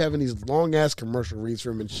they keep having these long ass commercial reads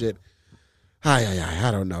for him and shit.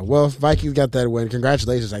 I don't know. Well, Vikings got that win.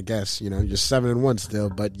 Congratulations, I guess. You know, you're 7-1 still,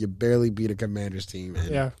 but you barely beat a Commanders team.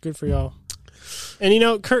 And yeah, good for y'all. And you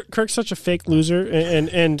know, Kirk's such a fake loser.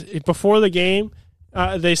 And before the game,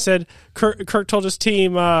 they said Kirk told his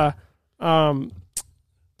team,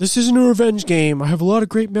 "This isn't a revenge game. I have a lot of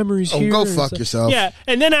great memories here." Go fuck yourself. Yeah,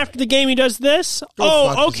 and then after the game, he does this. Go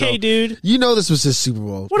fuck okay, yourself. dude. You know this was his Super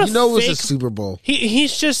Bowl. It was his Super Bowl.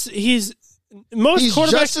 Most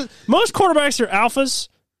quarterbacks are alphas.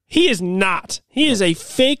 He is not. He is a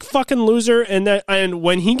fake fucking loser. And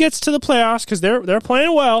when he gets to the playoffs, because they're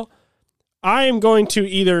playing well, I am going to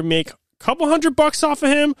either make a couple $100 off of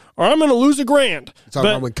him, or I'm going to lose $1,000. Talking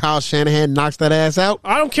about when Kyle Shanahan knocks that ass out.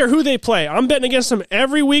 I don't care who they play. I'm betting against them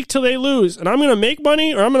every week till they lose, and I'm going to make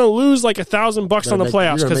money, or I'm going to lose like $1,000 on the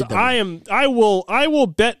playoffs, because I will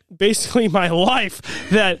bet basically my life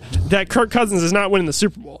that Kirk Cousins is not winning the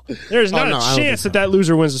Super Bowl. There's not a chance that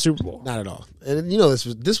loser wins the Super Bowl. Not at all. And you know this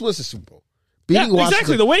was the Super Bowl. Yeah,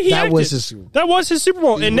 exactly. The way he acted. Was his Super Bowl. That was his Super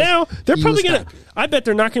Bowl. And now they're probably going to, I bet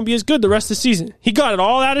they're not going to be as good the rest of the season. He got it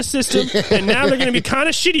all out of his system, and now they're going to be kind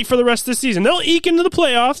of shitty for the rest of the season. They'll eke into the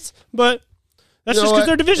playoffs, but that's just because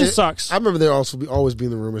their division sucks. I remember there always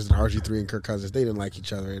being the rumors that RG3 and Kirk Cousins, they didn't like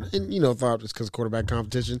each other. And you know, thought it's because of quarterback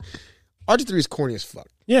competition. RG3 is corny as fuck.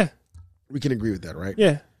 Yeah. We can agree with that, right?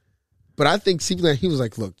 Yeah. But I think CeeDee, he was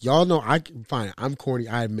like, look, y'all know I'm corny.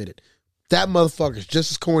 I admit it. That motherfucker's just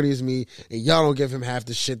as corny as me, and y'all don't give him half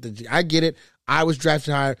the shit that I get it. I was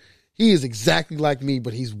drafted higher. He is exactly like me,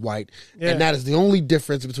 but he's white. Yeah. And that is the only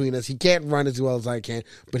difference between us. He can't run as well as I can,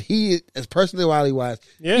 but he, as personality-wise,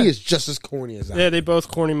 he is just as corny as I am. Yeah, they both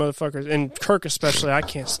corny motherfuckers. And Kirk especially, I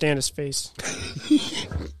can't stand his face.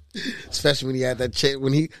 Especially when he had that shit,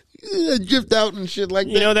 when he dripped out and shit like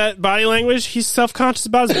that. You know that body language? He's self-conscious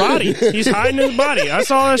about his body. He's hiding his body. I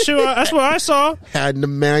saw that shit. That's what I saw. Hiding the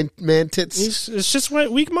man tits. It's just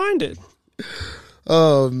weak-minded.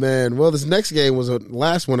 Oh, man. Well, this next game was a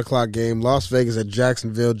last 1 o'clock game. Las Vegas at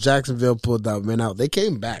Jacksonville. Jacksonville pulled that man out. They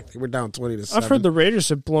came back. They were down 20-7. I've heard the Raiders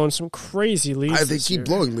have blown some crazy leads. They keep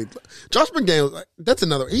blowing leads. Josh McDaniels, that's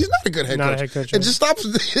another. He's not a good head coach. And just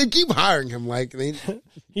stops. They keep hiring him.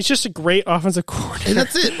 He's just a great offensive coordinator. And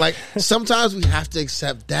that's it. Like, sometimes we have to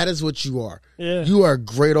accept that is what you are. Yeah. You are a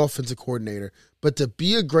great offensive coordinator. But to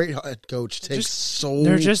be a great head coach takes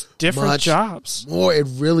they're just different jobs. More, it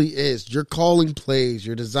really is. You're calling plays.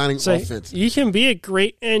 You're designing offense. You can be a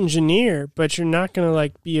great engineer, but you're not going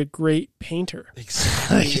to be a great painter.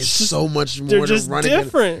 Exactly. It's so much more. They're just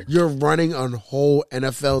different. You're running a whole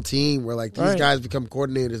NFL team where these guys become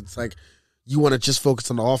coordinators. It's like you want to just focus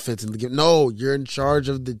on the offense and you're in charge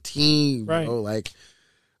of the team. Right.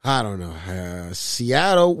 I don't know.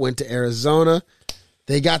 Seattle went to Arizona.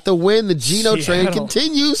 They got the win. The Geno train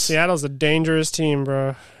continues. Seattle's a dangerous team,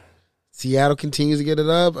 bro. Seattle continues to get it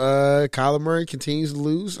up. Kyler Murray continues to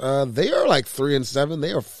lose. They are 3-7.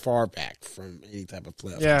 They are far back from any type of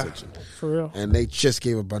playoff contention. For real. And they just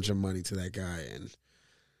gave a bunch of money to that guy. And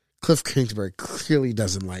Cliff Kingsbury clearly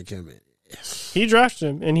doesn't like him. He drafted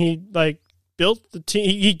him, and he built the team.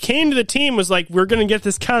 He came to the team, was like, we're going to get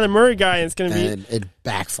this Kyler Murray guy, and it's going to be. And it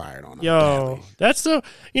backfired on him. Badly. That's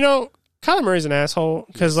Kyler Murray's an asshole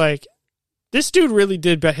because, this dude really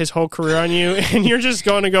did bet his whole career on you, and you're just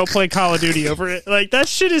going to go play Call of Duty over it. That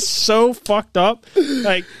shit is so fucked up.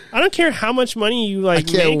 I don't care how much money you make or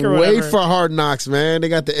whatever. I can't wait for Hard Knocks, man. They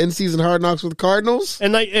got the in-season Hard Knocks with the Cardinals.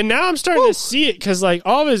 And now I'm starting to see it because,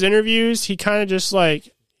 all of his interviews, he kind of just,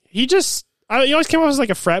 he always came off as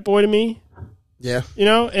a frat boy to me. Yeah.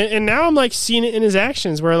 And now I'm, seeing it in his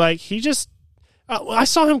actions where, he just... I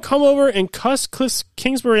saw him come over and cuss Cliff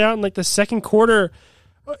Kingsbury out in the second quarter,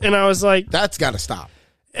 and I was like, "That's got to stop."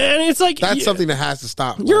 And it's like that's something that has to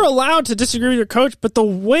stop. You're allowed to disagree with your coach, but the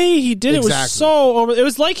way he did it was so over. It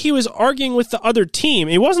was like he was arguing with the other team.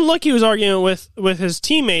 It wasn't like he was arguing with his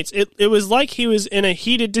teammates. It was like he was in a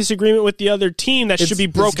heated disagreement with the other team that should be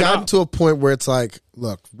broken up. It's gotten to a point where it's like,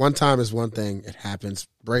 look, one time is one thing. It happens.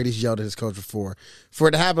 Brady's yelled at his coach before. For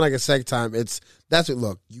it to happen like a second time,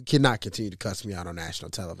 look, you cannot continue to cuss me out on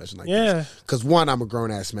national television like this. Because one, I'm a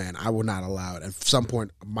grown-ass man. I will not allow it. At some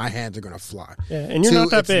point, my hands are going to fly. Yeah, and you're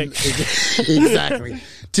not that big. Exactly.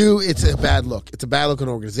 Two, it's a bad look. It's a bad look on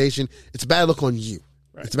the organization. It's a bad look on you.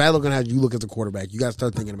 Right. It's a bad look on how you look as a quarterback. You got to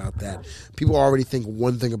start thinking about that. People already think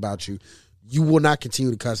one thing about you. You will not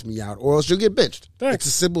continue to cuss me out, or else you'll get benched. Thanks. It's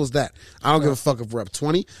as simple as that. I don't give a fuck if we're up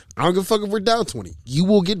 20. I don't give a fuck if we're down 20. You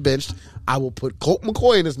will get benched. I will put Colt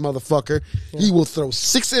McCoy in this motherfucker. Yeah. He will throw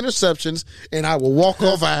 6 interceptions, and I will walk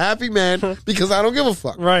off a happy man because I don't give a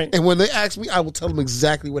fuck. Right. And when they ask me, I will tell them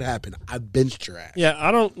exactly what happened. I benched your ass. Yeah,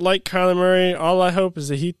 I don't like Kyler Murray. All I hope is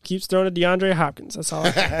that he keeps throwing to DeAndre Hopkins. That's all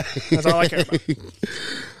I care. That's all I care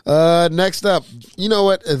about. Next up, you know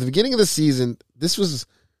what? At the beginning of the season,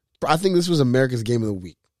 I think this was America's game of the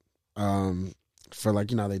week. For like,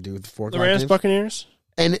 they do with the 4 o'clock Rams games. Buccaneers?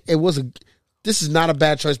 And this is not a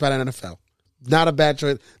bad choice by the NFL. Not a bad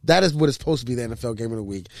choice. That is what is supposed to be the NFL game of the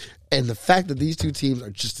week. And the fact that these two teams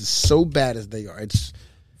are just so bad as they are, it's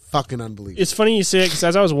fucking unbelievable. It's funny you say it because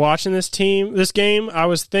as I was watching this game, I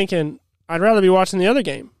was thinking I'd rather be watching the other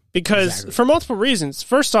game because for multiple reasons.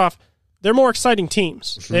 First off, they're more exciting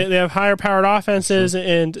teams. Mm-hmm. They have higher powered offenses,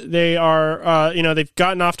 and they are, they've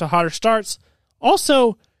gotten off to hotter starts.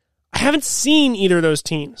 Also, I haven't seen either of those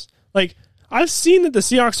teams. Like, I've seen that the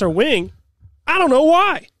Seahawks are winning. I don't know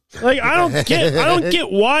why. Like, I don't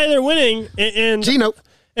get why they're winning. And Gino.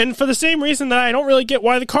 And for the same reason that I don't really get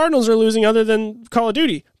why the Cardinals are losing, other than Call of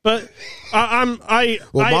Duty. But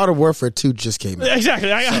Modern Warfare 2 just came out. Exactly.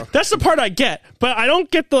 That's the part I get, but I don't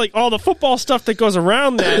get all the football stuff that goes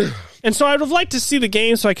around that. And so I would have liked to see the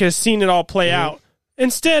game so I could have seen it all play out.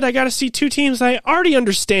 Instead, I got to see two teams I already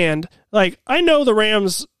understand. Like, I know the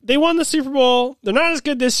Rams, they won the Super Bowl. They're not as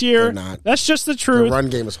good this year. They're not. That's just the truth. The run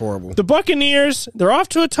game is horrible. The Buccaneers, they're off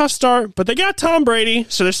to a tough start, but they got Tom Brady,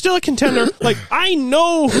 so they're still a contender. Like, I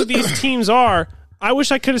know who these teams are. I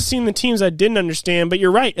wish I could have seen the teams I didn't understand, but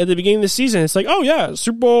you're right. At the beginning of the season, it's like, oh, yeah,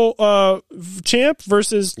 Super Bowl champ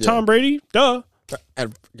versus Tom Brady. Duh. At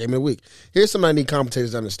game of the week. Here's something I need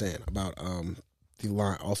commentators to understand about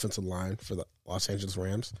the offensive line for the Los Angeles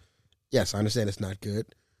Rams. Yes, I understand it's not good.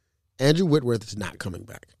 Andrew Whitworth is not coming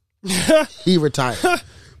back. He retired.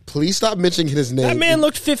 Please stop mentioning his name. That man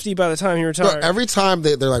looked 50 by the time he retired. No, every time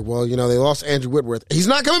they're like, well, they lost Andrew Whitworth. He's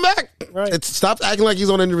not coming back. Right. Stop acting like he's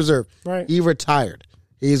on injured reserve. Right. He retired.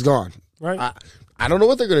 He's gone. Right. I don't know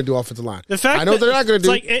what they're going to do offensive line. The fact I know they're not going to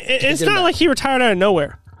do. It's not like he retired out of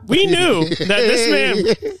nowhere. We knew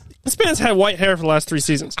that this man's had white hair for the last 3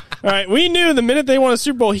 seasons. All right, we knew the minute they won a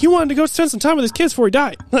Super Bowl, he wanted to go spend some time with his kids before he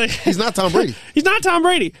died. He's not Tom Brady. He's not Tom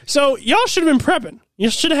Brady. So y'all should have been prepping. You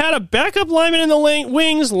should have had a backup lineman in the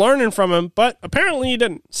wings learning from him, but apparently you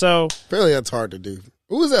didn't. So apparently that's hard to do.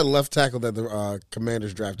 Who was that left tackle that the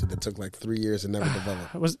Commanders drafted that took like 3 years and never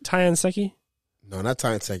developed? Was it Tyan Secchi? No, not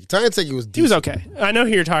Tyan Secchi. Tyan Secchi was decent. He was okay. I know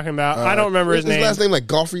who you're talking about. I don't remember his name. His last name like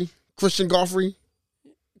Goffrey? Christian Goffrey?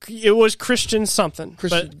 It was Christian something.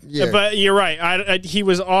 But you're right. He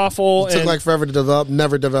was awful. It took like forever to develop.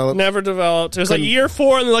 Never developed. It was like year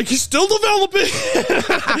 4, and they're like, he's still developing.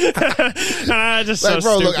 Just like, so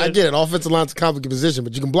bro, stupid. look, I get it. Offensive line's a complicated position,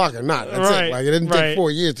 but you can block it or not. That's it. Like, it didn't take 4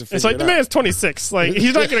 years to figure it out. It's like the man's 26. Like,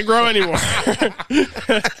 he's not going to grow anymore.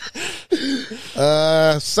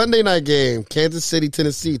 Sunday night game, Kansas City,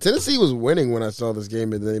 Tennessee. Tennessee was winning when I saw this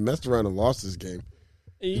game, and then they messed around and lost this game.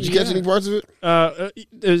 Did you catch any parts of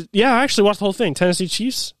it? Yeah, I actually watched the whole thing. Tennessee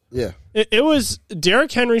Chiefs. Yeah. It was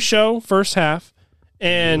Derrick Henry's show first half,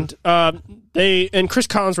 and Chris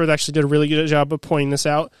Collinsworth actually did a really good job of pointing this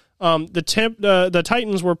out. The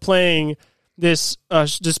Titans were playing this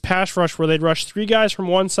pass rush where they'd rush 3 guys from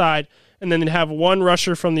one side, and then they'd have 1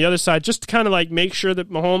 rusher from the other side just to kind of like make sure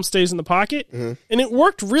that Mahomes stays in the pocket. Mm-hmm. And it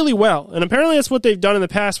worked really well. And apparently that's what they've done in the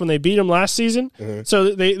past when they beat him last season. Mm-hmm.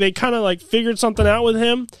 So they kind of like figured something out with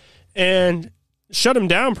him and shut him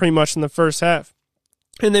down pretty much in the first half.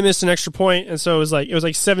 And they missed an extra point, and so it was like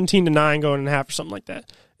 17-9 going in half or something like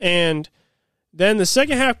that. And then the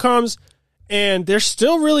second half comes, and they're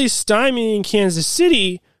still really stymieing Kansas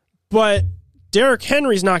City, but Derrick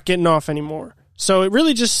Henry's not getting off anymore. So it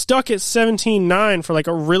really just stuck at 17-9 for like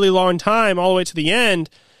a really long time, all the way to the end.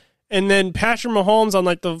 And then Patrick Mahomes on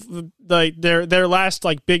like their last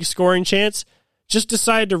like big scoring chance just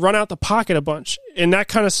decided to run out the pocket a bunch, and that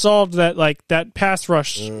kind of solved that pass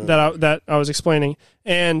rush that I was explaining.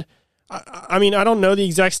 And I mean, I don't know the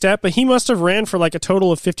exact stat, but he must have ran for like a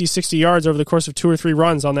total of 50, 60 yards over the course of 2 or 3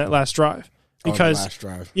 runs on that last drive. Because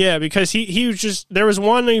because he was just, there was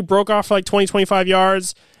one that he broke off for like 20, 25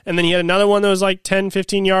 yards, and then he had another one that was like 10,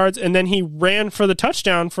 15 yards, and then he ran for the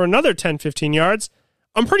touchdown for another 10, 15 yards.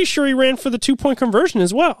 I'm pretty sure he ran for the 2-point conversion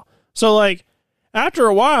as well. So like, after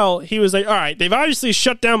a while, he was like, all right, they've obviously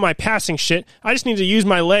shut down my passing shit. I just need to use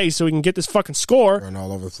my legs so we can get this fucking score. Run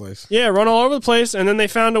all over the place. Yeah, run all over the place, and then they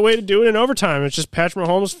found a way to do it in overtime. It's just Patrick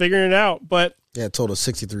Mahomes figuring it out. But yeah, total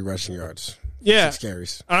 63 rushing yards. Yeah. 6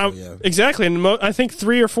 carries. Exactly. And I think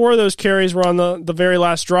 3 or 4 of those carries were on the very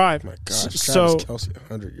last drive. Oh my gosh. Travis Kelce,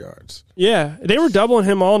 100 yards. Yeah. They were doubling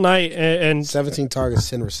him all night. And 17 targets,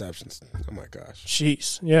 10 receptions. Oh my gosh.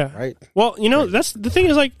 Jeez. Yeah. Right? Well, that's the thing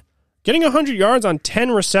is like, getting 100 yards on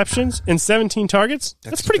 10 receptions and 17 targets,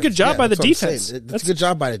 that's a pretty good job by the defense. That's a good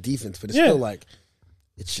job by the defense, but it's still like,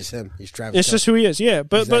 it's just him. He's Travis It's Kelce. just who he is, yeah.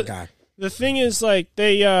 But that guy. The thing is, like,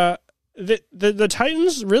 the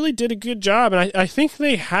Titans really did a good job, and I think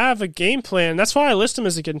they have a game plan. That's why I list him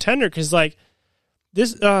as a contender, because, like,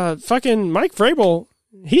 this fucking Mike Vrabel,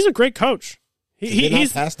 he's a great coach. He's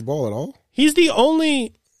not pass the ball at all? He's the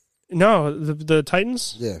only... No, the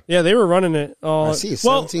Titans? Yeah, they were running it all. I see,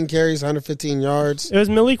 17 carries, 115 yards. It was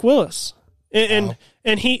Malik Willis. And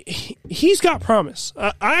he's got promise.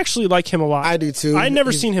 I actually like him a lot. I do too. I'd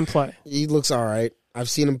never seen him play. He looks all right. I've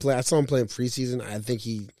seen him play. I saw him play in preseason. I think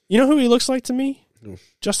he... You know who he looks like to me?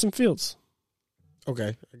 Justin Fields.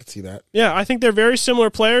 Okay, I can see that. Yeah, I think they're very similar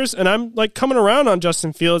players, and I'm like coming around on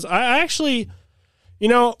Justin Fields. I actually,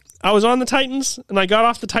 I was on the Titans, and I got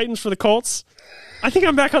off the Titans for the Colts. I think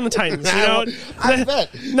I'm back on the Titans. I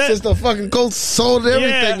bet. Since the fucking Colts sold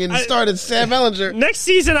everything and started Sam Ehlinger. Next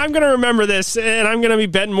season, I'm going to remember this, and I'm going to be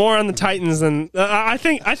betting more on the Titans. And I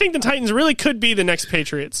think the Titans really could be the next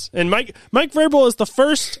Patriots. And Mike Vrabel is the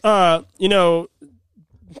first,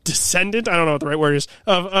 descendant. I don't know what the right word is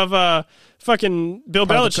of fucking Bill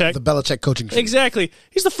Belichick. The Belichick coaching tree. Exactly.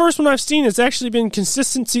 He's the first one I've seen that's actually been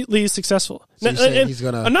consistently successful. So he's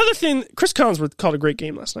gonna... Another thing, Chris Collinsworth called a great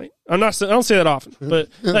game last night. I don't say that often, but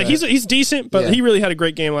like he's decent, but he really had a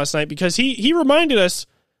great game last night because he reminded us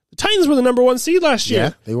the Titans were the number 1 seed last year.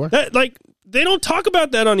 Yeah, they were. They don't talk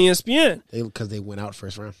about that on ESPN. Because they went out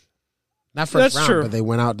first round. Not first round, true. But they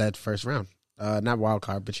went out that first round. Not wild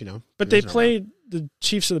card, but But they played the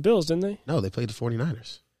Chiefs of the Bills, didn't they? No, they played the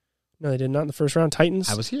 49ers. No, they did not in the first round. Titans?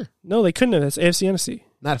 I was here. No, they couldn't have. That's AFC NFC.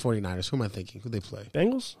 Not 49ers. Who am I thinking? Who they play?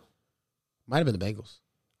 Bengals? Might have been the Bengals.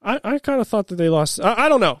 I kind of thought that they lost. I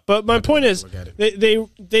don't know. But my point is,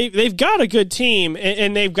 they've got a good team,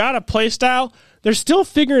 and they've got a play style. They're still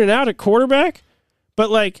figuring it out at quarterback. But,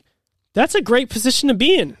 like, that's a great position to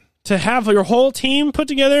be in. To have your whole team put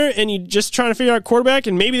together, and you just trying to figure out quarterback,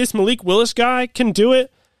 and maybe this Malik Willis guy can do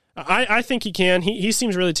it. I think he can. He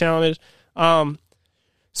seems really talented.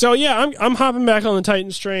 So yeah, I'm hopping back on the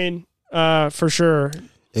Titans train for sure.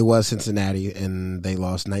 It was Cincinnati, and they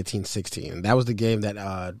lost 19-16. That was the game that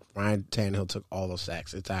Ryan Tannehill took all those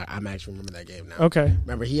sacks. I'm actually remember that game now. Okay.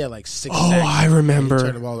 Remember, he had like 6 sacks. Oh, I remember. He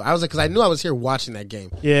turned the ball over. I was like, because I knew I was here watching that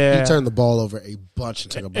game. Yeah. He turned the ball over a bunch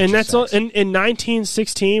and took a bunch and of that's sacks. all. In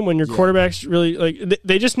 19-16, when your quarterback's really like,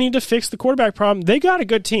 they just need to fix the quarterback problem. They got a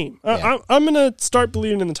good team. I'm gonna start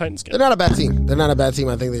believing in the Titans again. They're not a bad team.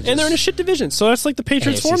 I think they just, and they're in a shit division, so that's like the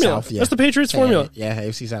Patriots formula. South, yeah. That's the Patriots formula. Yeah,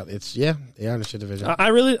 AFC South. They are in a shit division. I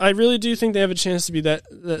really do think they have a chance to be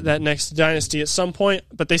that next dynasty at some point,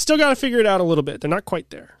 but they still got to figure it out a little bit. They're not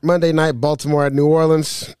quite there. Monday night, Baltimore at New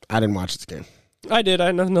Orleans. I didn't watch this game. I did. I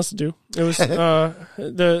had nothing else to do. It was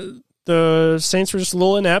the Saints were just a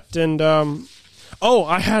little inept, and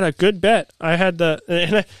I had a good bet.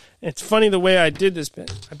 It's funny the way I did this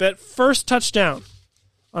bet. I bet first touchdown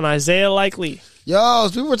on Isaiah Likely. Yo,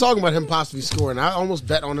 people were talking about him possibly scoring. I almost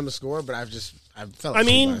bet on him to score, but I fell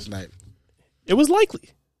asleep last night. It was likely.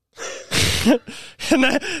 And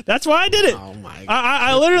that's why I did it. Oh my god!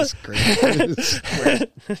 I literally.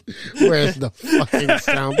 Where's the fucking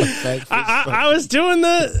sound effect? I was doing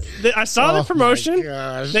I saw the promotion.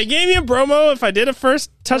 They gave me a promo if I did a first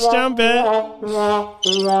touchdown bet. Oh,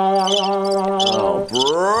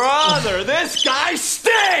 brother, this guy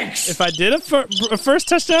stinks. If I did a first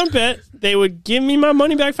touchdown bet, they would give me my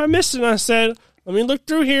money back if I missed it. And I said, "Let me look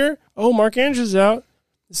through here. Oh, Mark Andrews out.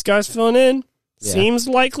 This guy's filling in. Yeah. Seems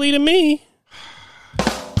likely to me."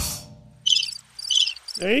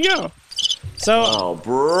 There you go. So,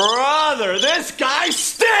 brother, this guy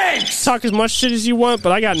stinks! Talk as much shit as you want,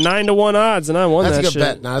 but I got 9-1 odds, and I won that shit. That's a good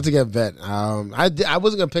bet. No, that's a good bet. I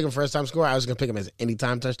wasn't going to pick him first-time score. I was going to pick him as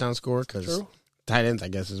anytime touchdown score because tight ends, I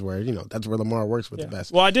guess, is where, that's where Lamar works with the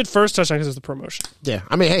best. Well, I did first touchdown because it's the promotion. Yeah.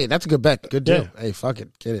 I mean, hey, that's a good bet. Good deal. Yeah. Hey, fuck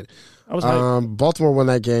it. Get it. I was hyped. Baltimore won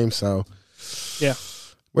that game, so. Yeah.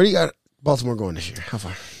 Where do you got Baltimore going this year? How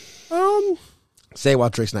far? Say it while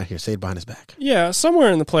Drake's not here. Say it behind his back. Yeah,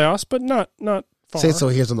 somewhere in the playoffs, but not far. Say it so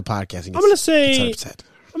he hears on the podcast. I'm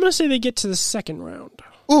gonna say they get to the second round.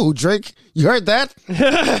 Ooh, Drake, you heard that?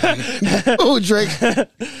 Ooh, Drake,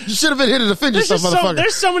 you should have been here to defend yourself, motherfucker.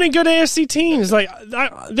 There's so many good AFC teams. Like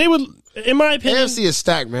they would, in my opinion, AFC is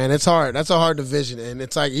stacked, man. It's hard. That's a hard division, and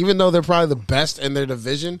it's like even though they're probably the best in their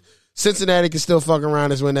division, Cincinnati can still fuck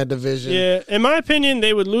around and win that division. Yeah, in my opinion,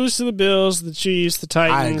 they would lose to the Bills, the Chiefs, the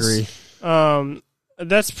Titans. I agree.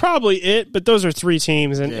 That's probably it, but those are three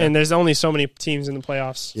teams, and there's only so many teams in the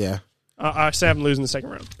playoffs. Yeah. I say I'm losing the second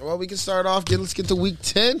round. Well, we can start off. Let's get to week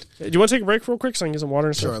 10. Do you want to take a break real quick so I can get some water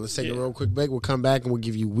and stuff? Sure, let's take a real quick break. We'll come back and we'll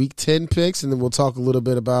give you week 10 picks, and then we'll talk a little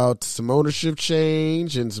bit about some ownership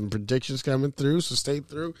change and some predictions coming through, so stay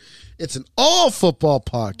through. It's an all-football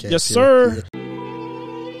podcast. Yes, sir.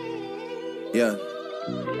 Yeah.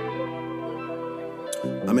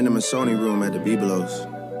 I'm in the Masoni room at the Bibelos.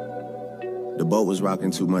 The boat was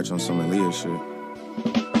rocking too much on some Aaliyah shit.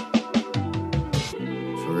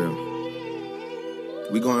 For real.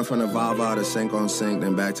 We going from the Vava to Sink on Sink,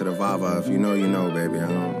 then back to the Vava. If you know, you know, baby. I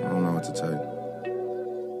don't know what to tell you.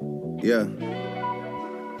 Yeah.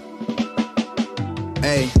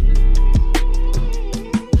 Hey.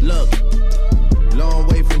 Look. Long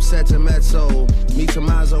way from set to mezzo. Me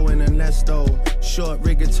Tommaso and Ernesto. Short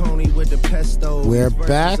rigatoni with the pesto. We're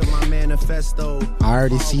back. I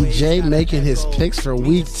already see Jay making his picks for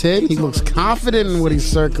week 10. He looks confident in what he's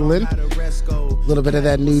circling. A little bit of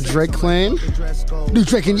that new Drake claim. New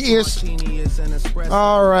Drake in your ears.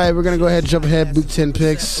 All right, we're going to go ahead and jump ahead. Week 10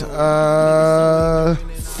 picks.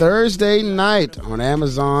 Thursday night on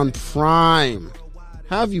Amazon Prime.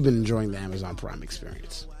 How have you been enjoying the Amazon Prime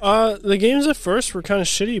experience? The games at first were kind of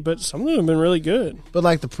shitty, but some of them have been really good. But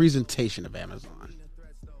like the presentation of Amazon.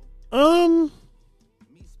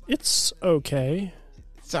 It's okay.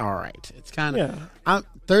 It's all right. It's kind of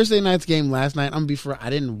Thursday night's game last night. I'm gonna be for I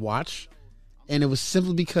didn't watch, and it was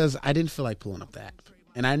simply because I didn't feel like pulling up the app.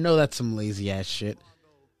 And I know that's some lazy ass shit.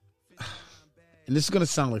 And this is gonna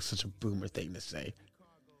sound like such a boomer thing to say.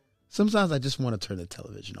 Sometimes I just want to turn the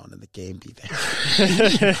television on and the game be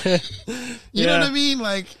there. You know what I mean?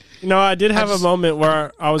 Like, I did have a moment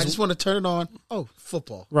where I just want to turn it on. Oh,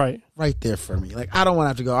 football. Right there for me. Like, I don't want to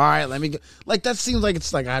have to go, all right, let me go. Like, that seems like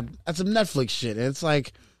it's like that's some Netflix shit. And it's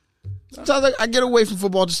like, sometimes like I get away from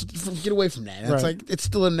football, get away from that. And it's like, it's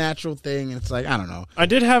still a natural thing. And it's like, I don't know. I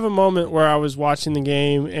did have a moment where I was watching the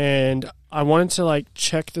game and I wanted to like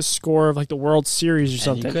check the score of like the World Series or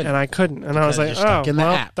something, and I couldn't. And I was like, "Oh,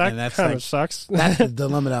 that kind of sucks." That's the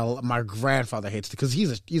dilemma that my grandfather hates because he's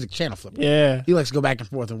a channel flipper. Yeah, he likes to go back and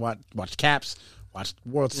forth and watch Caps, watch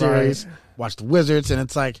World Series, watch the Wizards, and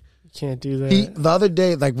it's like you can't do that. The other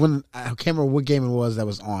day, like when I can't remember what game it was that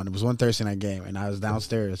was on. It was one Thursday night game, and I was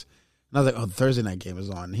downstairs, and I was like, "Oh, the Thursday night game is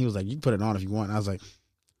on." And he was like, "You can put it on if you want." And I was like,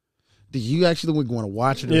 do you actually want to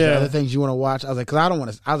watch it? Or there other things you want to watch? I was like, because I don't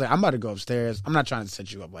want to. I was like, I'm about to go upstairs. I'm not trying to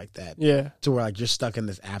set you up like that. Yeah. To where like you're stuck in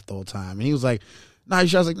this app the whole time. And he was like, nah. I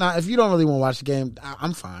was like, nah. If you don't really want to watch the game,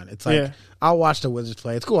 I'm fine. It's like I'll watch the Wizards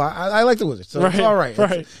play. It's cool. I like the Wizards, so it's all right.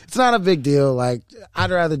 It's not a big deal. Like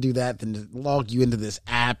I'd rather do that than to log you into this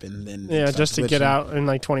app and then just to get out in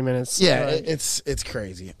like 20 minutes. Yeah, it's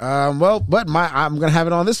crazy. Well, but I'm gonna have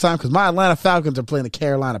it on this time because my Atlanta Falcons are playing the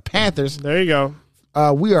Carolina Panthers. There you go.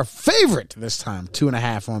 We are favorite this time,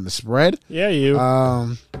 2.5 on the spread. Yeah, you. Who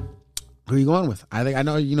are you going with? I think I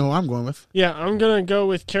know you know who I'm going with. Yeah, I'm going to go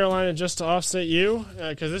with Carolina just to offset you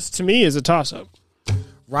because this, to me, is a toss-up.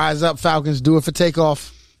 Rise up, Falcons. Do it for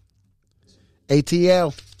Takeoff.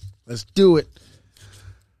 ATL. Let's do it.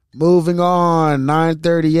 Moving on,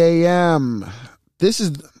 9:30 a.m. This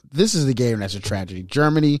is the game that's a tragedy.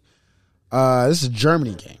 Germany. This is a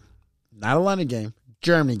Germany game. Not a London game.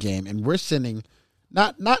 Germany game. And we're sending...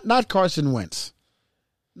 Not Carson Wentz.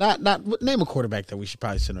 Not name a quarterback that we should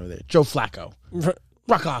probably send over there. Joe Flacco.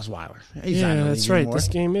 Brock Osweiler. He's not that's right. Anymore. This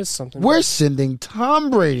game is something. We're sending Tom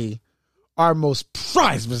Brady, our most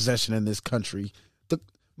prized possession in this country.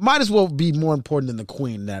 Might as well be more important than the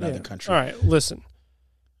queen in that other country. All right, listen.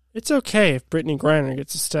 It's okay if Brittany Griner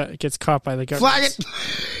gets caught by the government. Flag it.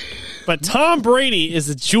 But Tom Brady is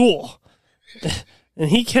a jewel. And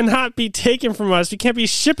he cannot be taken from us. We can't be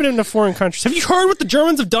shipping him to foreign countries. Have you heard what the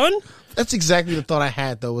Germans have done? That's exactly the thought I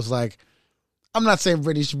had, though, was like, I'm not saying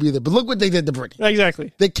Brittany should be there, but look what they did to Brittany.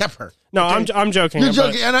 Exactly. They kept her. No, okay? I'm joking. You're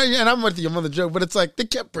joking, and I'm with your mother joke, but it's like, they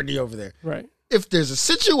kept Brittany over there. Right. If there's a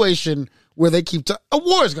situation where they keep a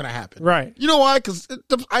war is going to happen. Right. You know why? Because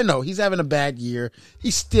I know he's having a bad year.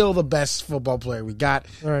 He's still the best football player we got.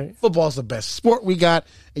 Right. Football's the best sport we got,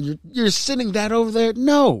 and you're sending that over there?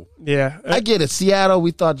 No. Yeah. I get it. Seattle,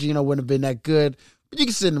 we thought Geno wouldn't have been that good, but you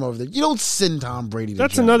can send him over there. You don't send Tom Brady to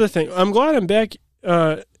That's Germany. another thing. I'm glad I'm back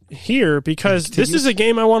here because this is a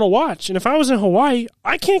game I want to watch. And if I was in Hawaii,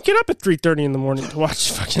 I can't get up at 3:30 in the morning to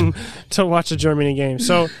watch a Germany game.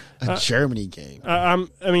 So a Germany game. I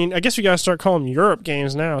mean, I guess we got to start calling them Europe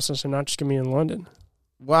games now since they're not just going to be in London.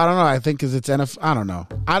 Well, I don't know. I think because it's NFL. I don't know.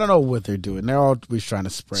 I don't know what they're doing. They're always trying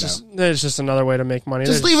to spread out. It's just another way to make money.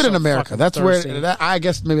 Just leave it in America. That's thirsty. where. I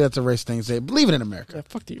guess maybe that's a race thing to say. But leave it in America. Yeah,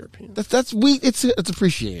 fuck the Europeans. It's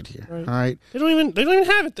appreciated here. Right. All right. They don't even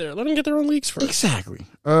have it there. Let them get their own leagues first. Exactly.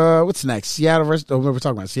 What's next? Seattle versus. Oh, we're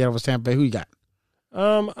talking about Seattle versus Tampa Bay. Who you got?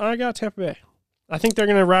 I got Tampa Bay. I think they're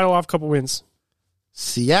going to rattle off a couple wins.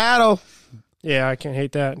 Seattle. Yeah, I can't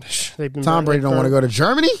hate that. They've been Tom Brady don't want to go to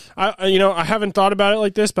Germany. I haven't thought about it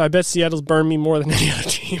like this, but I bet Seattle's burned me more than any other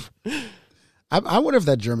team. I wonder if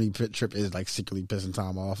that Germany trip is like secretly pissing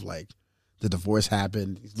Tom off. Like the divorce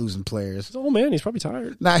happened, he's losing players. He's an old man. He's probably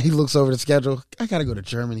tired. Now he looks over the schedule. I got to go to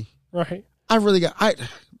Germany. Right.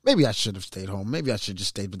 Maybe I should have stayed home. Maybe I should just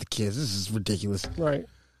stayed with the kids. This is ridiculous. Right.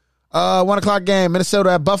 1 o'clock game,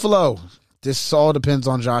 Minnesota at Buffalo. This all depends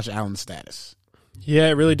on Josh Allen's status. Yeah,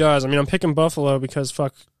 it really does. I mean, I'm picking Buffalo because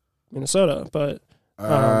fuck Minnesota, but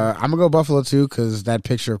I'm gonna go Buffalo too because that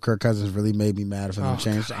picture of Kirk Cousins really made me mad if it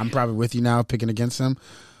changed. God. I'm probably with you now, picking against him.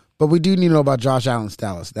 But we do need to know about Josh Allen's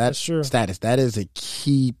status. That's true. Status. That is a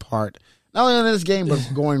key part, not only in this game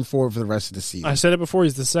but going forward for the rest of the season. I said it before.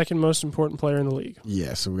 He's the second most important player in the league.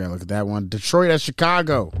 Yeah, so we gotta look at that one. Detroit at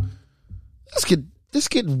Chicago. This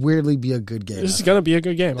could weirdly be a good game. This is gonna be a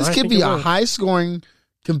good game. This could be a high scoring,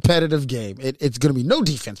 competitive game. It's going to be no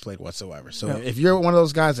defense played whatsoever. So if you're one of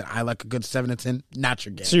those guys that I like a good 7-10, not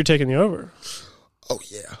your game. So you're taking the over? Oh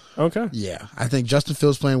yeah. Okay. Yeah, I think Justin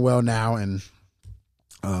Fields playing well now, and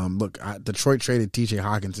Detroit traded T.J.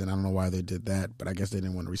 Hawkinson. I don't know why they did that, but I guess they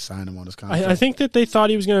didn't want to re-sign him on his contract. I think that they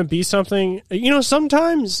thought he was going to be something.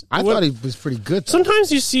 Sometimes I thought he was pretty good. Though.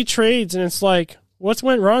 Sometimes you see trades and it's like, what's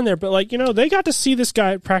went wrong there? But they got to see this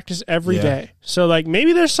guy practice every day. So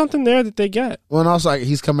maybe there's something there that they get. Well, and also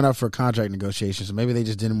he's coming up for contract negotiations, so maybe they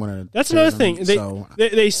just didn't want to. That's another thing.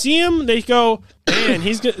 They see him, they go, man,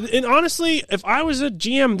 he's good. And honestly, if I was a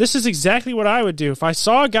GM, this is exactly what I would do. If I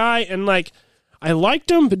saw a guy and I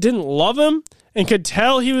liked him but didn't love him and could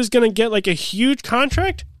tell he was going to get a huge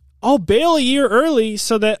contract, I'll bail a year early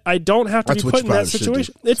so that I don't have to be put in that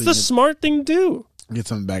situation. It's the smart thing to do. Get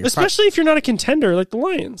something back. Especially if you're not a contender like the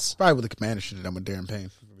Lions. Probably what the Commanders should have done with Darren Payne.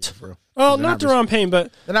 Well, not Daron Payne,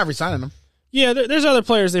 but... They're not re-signing him. Yeah, there's other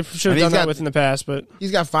players they should have done that with in the past, but...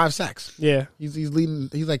 He's got 5 sacks. Yeah. He's leading...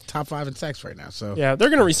 He's top 5 in sacks right now, so... Yeah, they're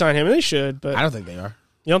going to re-sign him, and they should, but... I don't think they are.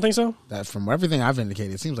 You don't think so? That from everything I've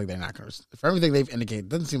indicated, it seems like they're not going to... For everything they've indicated, it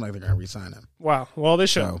doesn't seem like they're going to re-sign him. Wow. Well, they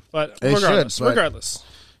should, but regardless. So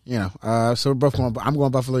we're both going... I'm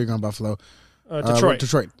going Buffalo, you're going Buffalo. Detroit.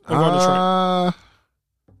 I'm going Detroit.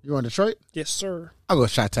 You going Detroit? Yes, sir. I'll go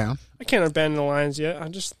Chi-Town. I can't abandon the Lions yet.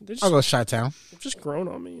 I'll go Chi-Town. They've just grown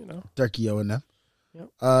on me, Dirkie O and them.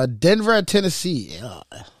 Yep. Denver at Tennessee. Yeah.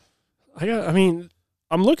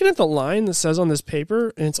 I'm looking at the line that says on this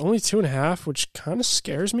paper, and it's only 2.5, which kind of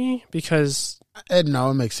scares me because... No,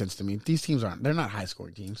 it makes sense to me. These teams they're not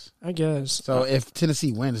high-scoring teams. I guess. So if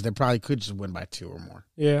Tennessee wins, they probably could just win by 2 or more.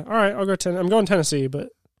 Yeah, all right, I'll go 10. I'm going Tennessee, but...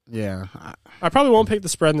 Yeah. I probably won't pick the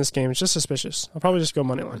spread in this game. It's just suspicious. I'll probably just go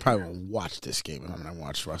money line. I probably won't watch this game if I'm going to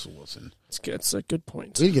watch Russell Wilson. It's good. It's a good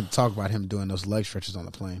point. We get to talk about him doing those leg stretches on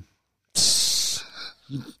the plane.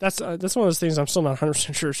 That's one of those things I'm still not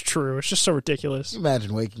 100% sure is true. It's just so ridiculous.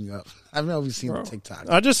 Imagine waking up. I've never seen the TikTok.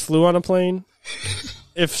 I just flew on a plane.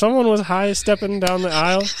 If someone was high stepping down the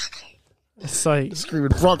aisle, it's like screaming,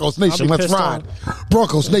 "Broncos Nation, let's ride!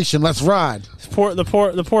 Broncos Nation, let's ride!"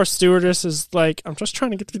 The poor stewardess is like, "I'm just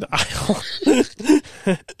trying to get through the aisle."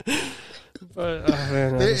 But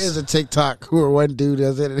there is a TikTok where one dude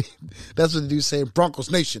does it, and that's what the dude's saying,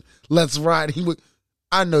 "Broncos Nation, let's ride."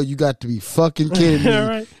 I know you got to be fucking kidding me.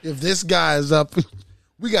 Right. If this guy is up,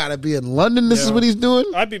 we got to be in London. This is what he's doing.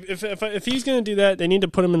 If he's gonna do that, they need to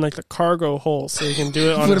put him in the cargo hole so he can do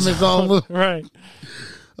it on his own. Right.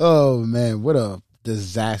 Oh man, what a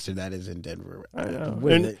disaster that is in Denver. I know.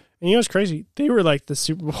 And you know what's crazy? They were the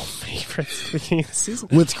Super Bowl favorites at the beginning of the season.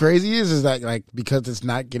 What's crazy is that because it's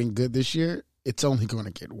not getting good this year, it's only going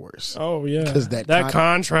to get worse. Oh, yeah. Because that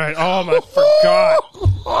contract. Oh, my forgot.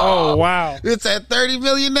 Oh, wow. It's at $30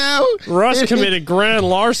 million now. Russ committed grand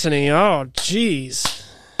larceny. Oh, jeez.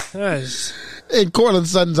 And Cortland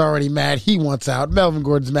Sutton's already mad. He wants out. Melvin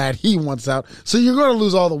Gordon's mad. He wants out. So you're going to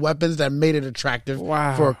lose all the weapons that made it attractive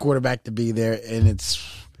for a quarterback to be there. And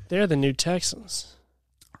they're the new Texans.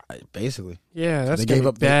 Basically. Yeah, that's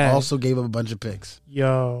bad. They also gave up a bunch of picks.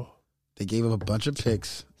 Yo. They gave up a bunch of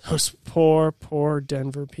picks. Those poor, poor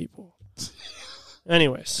Denver people.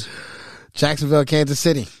 Anyways. Jacksonville, Kansas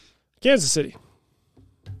City. Kansas City.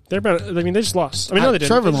 They're about. I mean, they just lost. I mean, no, they didn't.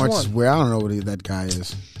 Trevor Lawrence is where I don't know what that guy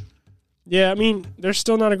is. Yeah, I mean, they're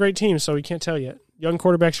still not a great team, so we can't tell yet. Young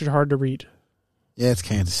quarterbacks are hard to read. Yeah, it's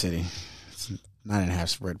Kansas City. It's 9.5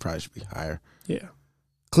 spread. Probably should be higher. Yeah.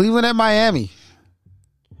 Cleveland at Miami.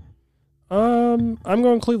 I'm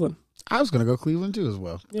going Cleveland. I was going to go Cleveland too as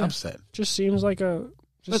well. Yeah. Upset. Seems like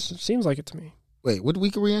it to me. Wait, what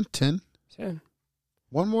week are we in? 10? 10.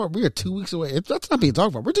 One more. We are 2 weeks away. That's not being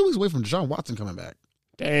talked about. We're 2 weeks away from Deshaun Watson coming back.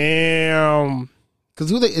 Damn.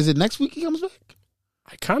 Because is it next week he comes back?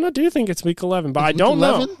 I kind of do think it's week 11, but I don't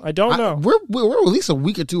know. I don't know. We're at least a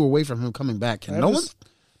week or two away from him coming back. And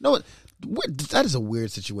that is a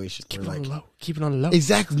weird situation. Keep it on the low.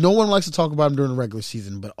 Exactly. No one likes to talk about him during the regular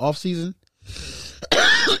season, but off season.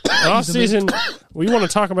 Off season, we want to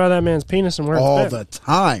talk about that man's penis and where it's all been. the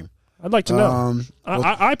time. I'd like to know.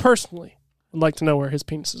 I personally would like to know where his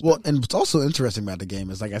penis is. Well, and what's also interesting about the game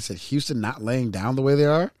is, like I said, Houston not laying down the way they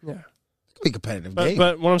are. Yeah, it could be a competitive game.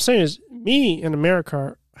 But what I'm saying is, me and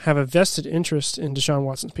America have a vested interest in Deshaun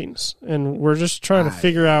Watson's penis, and we're just trying to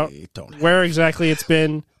figure out where exactly it's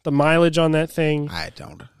been, the mileage on that thing. I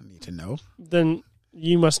don't need to know. Then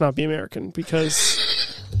you must not be American, because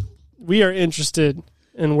we are interested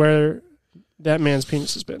in where that man's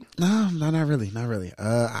penis has been. No, not really.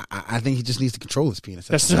 I think he just needs to control his penis.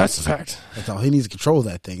 That's a fact. That's all. He needs to control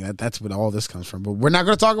that thing. That's what all this comes from. But we're not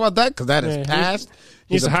going to talk about that because that is past.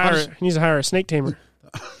 He needs to hire a snake tamer.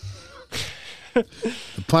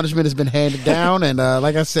 The punishment has been handed down, and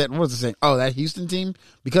like I said, what was I saying? Oh, that Houston team,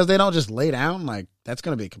 because they don't just lay down, like, that's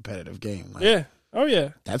going to be a competitive game. Like, yeah. Oh, yeah.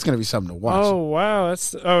 That's going to be something to watch. Oh, wow.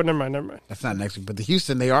 Never mind. That's not next week. But the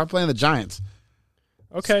Houston, they are playing the Giants.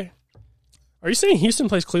 Okay. Are you saying Houston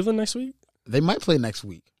plays Cleveland next week? They might play next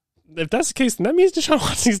week. If that's the case, then that means Deshaun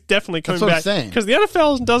Watson's definitely coming back. That's what I'm saying. Because the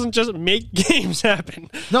NFL doesn't just make games happen.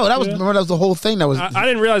 No, remember that was the whole thing. I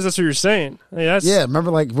didn't realize that's what you were saying.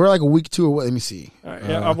 Remember, we're like a week 2 away. Let me see. All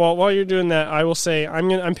right, well, while you're doing that, I will say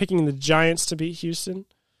I'm picking the Giants to beat Houston.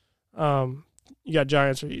 You got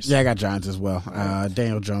Giants or Houston? Yeah, I got Giants as well.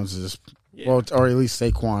 Daniel Jones is, or at least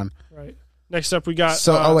Saquon. Right. Next up, we got.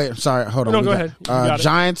 I'm sorry. Hold on. No, go ahead.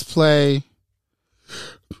 Giants play.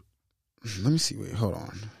 Let me see. Wait, hold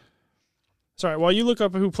on. Sorry, while you look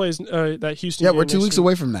up who plays that Houston. Yeah, we're 2 weeks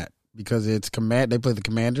away from that because it's They play the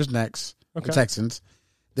Commanders next, the Texans,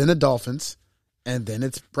 then the Dolphins, and then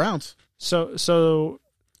it's Browns. So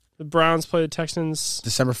the Browns play the Texans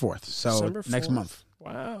December 4th. So next month.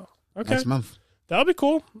 Wow. Okay. Next month. That'll be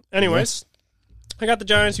cool. Anyways, I got the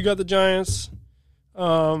Giants. You got the Giants.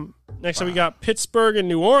 Next up, we got Pittsburgh and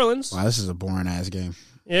New Orleans. Wow, this is a boring ass game.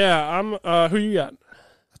 Yeah, I'm. Who you got?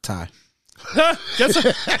 A tie. That'd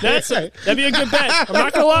be a good bet. I'm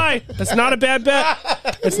not gonna lie. That's not a bad bet.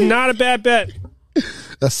 It's not a bad bet.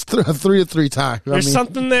 That's a 3-3 tie. There's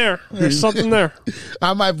something there. There's something there.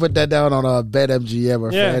 I might put that down on a BetMGM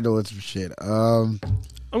or FanDuel and some shit. I'm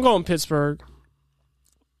going Pittsburgh.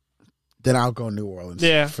 Then I'll go New Orleans.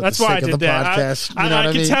 Yeah, that's why I did that.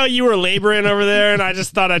 I could tell you were laboring over there, and I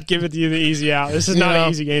just thought I'd give it to you the easy out. This is not an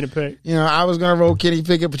easy game to pick. I was going to roll Kenny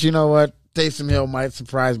Pickett, but you know what? Taysom Hill might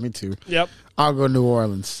surprise me too. Yep. I'll go New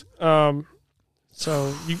Orleans. Oh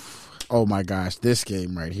my gosh, this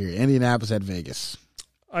game right here. Indianapolis at Vegas.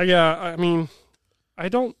 I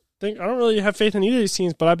don't really have faith in either of these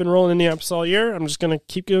teams, but I've been rolling Indianapolis all year. I'm just going to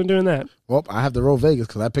keep doing that. Well, I have to roll Vegas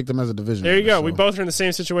because I picked them as a division. There you go. So. We both are in the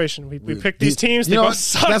same situation. We picked these teams. They both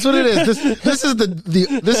suck. That's what it is. This is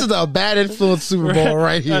the bad influence Super Bowl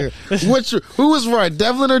right here. Who was right,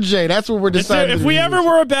 Devlin or Jay? That's what we're deciding. If we ever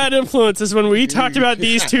were a bad influence, is when we talked about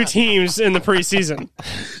these two teams in the preseason.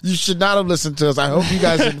 You should not have listened to us. I hope you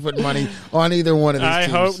guys didn't put money on either one of these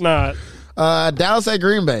teams. I hope not. Dallas at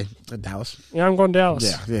Green Bay. Dallas. Yeah, I'm going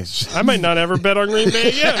Dallas. Yeah. I might not ever bet on Green Bay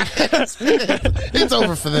again. It's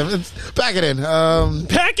over for them. Pack it in.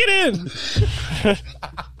 Pack it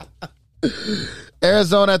in.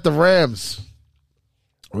 Arizona at the Rams.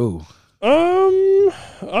 Ooh.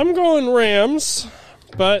 I'm going Rams,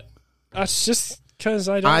 but that's just because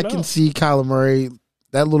I don't know. I can see Kyler Murray.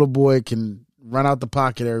 That little boy can run out the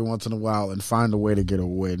pocket every once in a while and find a way to get a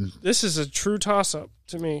win. This is a true toss-up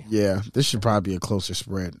to me. Yeah, this should probably be a closer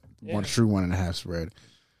spread. One true 1.5 spread.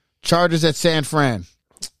 Chargers at San Fran.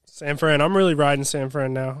 San Fran. I'm really riding San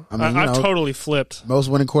Fran now. I've totally flipped. Most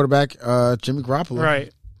winning quarterback, Jimmy Garoppolo.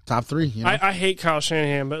 Right. Top 3. You know? I hate Kyle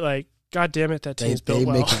Shanahan, but, like, God damn it, that team's built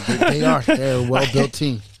well. They are. They're a well-built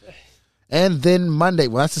team. And then Monday,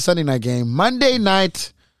 well, that's the Sunday night game. Monday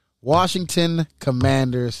night, Washington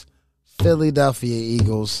Commanders, Philadelphia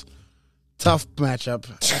Eagles. Tough matchup.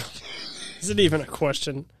 Is it even a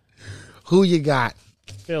question? Who you got?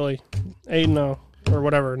 Philly. 8-0 or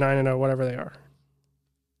whatever, 9-0, whatever they are.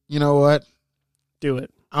 You know what? Do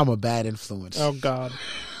it. I'm a bad influence. Oh, God.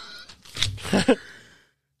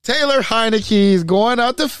 Taylor Heineke is going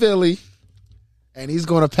out to Philly, and he's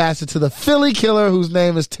going to pass it to the Philly killer, whose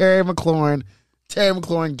name is Terry McLaurin. Terry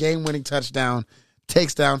McLaurin, game-winning touchdown,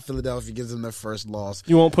 takes down Philadelphia, gives them their first loss.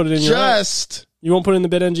 You won't put it in your app? You won't put it in the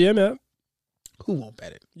BetMGM app? Who won't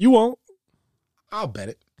bet it? You won't. I'll bet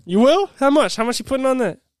it. You will? How much? How much you putting on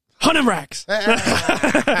that? 100 racks.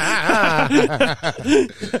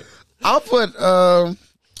 I'll put, I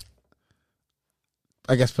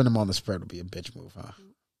guess putting them on the spread would be a bitch move, huh?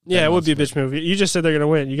 Yeah, it would be a bitch move. You just said they're going to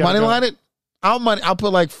win. You got money line it? I'll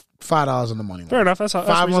put like $5 on the money line. Fair enough. That's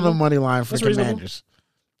 $5 on the money line for that's Commanders.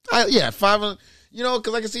 $5 on,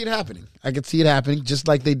 because I can see it happening. I can see it happening just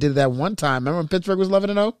like they did that one time. Remember when Pittsburgh was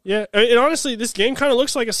 11-0? Yeah, and honestly, this game kind of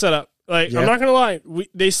looks like a setup. Like, I'm not going to lie.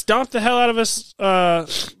 They stomped the hell out of us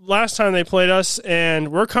last time they played us,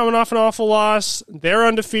 and we're coming off an awful loss. They're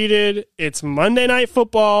undefeated. It's Monday Night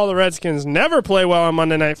Football. The Redskins never play well on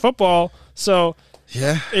Monday Night Football. So,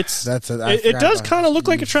 yeah, it does kind of look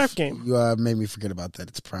like a trap game. You made me forget about that.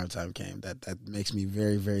 It's a primetime game. That makes me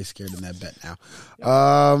very, very scared in that bet now.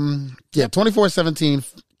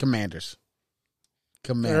 24-17 Commanders.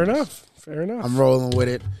 Fair enough. I'm rolling with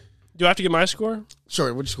it. Do I have to get my score?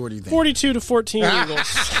 Sure. Which score do you think? 42-14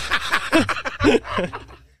 Eagles.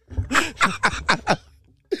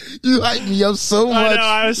 You hyped me up so much.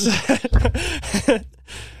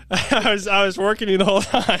 I was working you the whole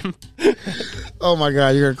time. Oh my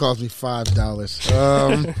God, you're gonna cost me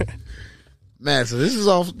 $5. Man, so this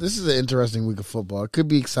is an interesting week of football. It could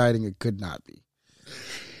be exciting, it could not be.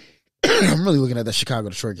 I'm really looking at the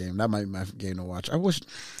Chicago-Detroit game. That might be my game to watch.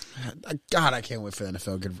 God, I can't wait for the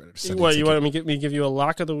NFL to get rid of What, you want me to give you a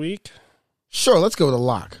lock of the week? Sure, let's go with a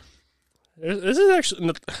lock. This is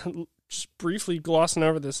actually, just briefly glossing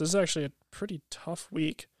over this is actually a pretty tough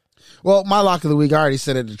week. Well, my lock of the week, I already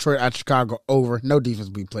said it, Detroit at Chicago over. No defense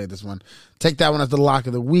we played this one. Take that one as the lock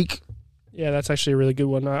of the week. Yeah, that's actually a really good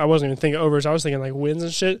one. I wasn't even thinking overs. I was thinking like wins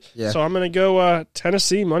and shit. Yeah. So I'm going to go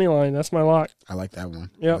Tennessee money line. That's my lock. I like that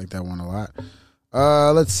one. Yep. I like that one a lot.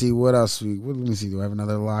 Let's see. What else? Let me see. Do I have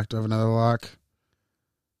another lock?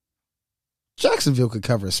 Jacksonville could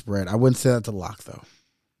cover a spread. I wouldn't say that's a lock, though.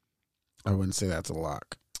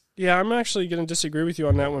 Yeah, I'm actually going to disagree with you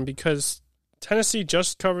on that one because Tennessee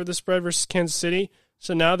just covered the spread versus Kansas City.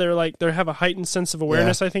 So now they have a heightened sense of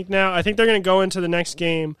awareness, I think, now. I think they're going to go into the next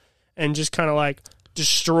game and just kind of like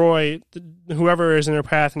destroy whoever is in their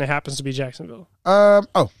path, and it happens to be Jacksonville. I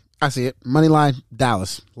see it. Moneyline,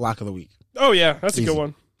 Dallas, lock of the week. Oh, yeah, that's Easy. a good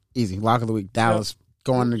one. Easy, lock of the week, Dallas.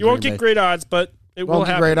 Going. You won't get great odds, but it will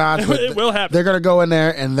happen. Great odds, it will happen. They're going to go in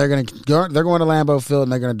there, and they're going to Lambeau Field,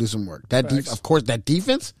 and they're going to do some work. Of course, that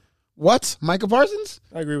defense. What? Micah Parsons?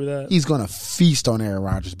 I agree with that. He's going to feast on Aaron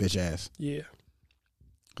Rodgers' bitch ass. Yeah.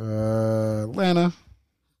 Atlanta.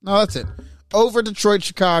 No, that's it. Over Detroit,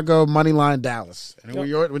 Chicago, money line, Dallas. And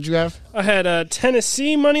what'd you have? I had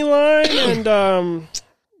Tennessee money line, and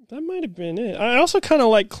that might have been it. I also kind of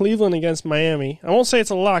like Cleveland against Miami. I won't say it's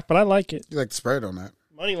a lock, but I like it. You like the spread on that?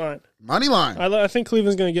 Money line. I think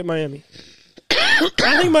Cleveland's going to get Miami.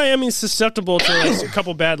 I think Miami's susceptible to like a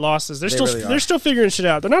couple bad losses. They're still figuring shit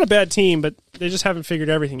out. They're not a bad team, but they just haven't figured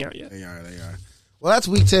everything out yet. They are. Well, that's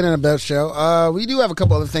week 10 in a bet show. We do have a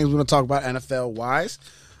couple other things we want to talk about NFL wise.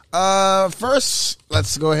 First,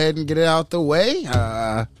 let's go ahead and get it out the way.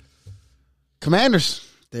 Commanders,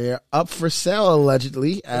 they're up for sale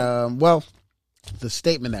allegedly. Well, the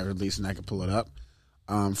statement that released, and I can pull it up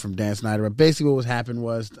from Dan Snyder. But basically, what was happened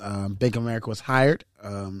was Bank of America was hired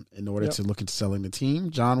in order to look into selling the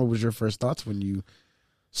team. John, what was your first thoughts when you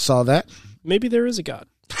saw that? Maybe there is a God.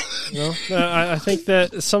 I think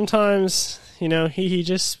that sometimes he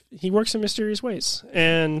works in mysterious ways,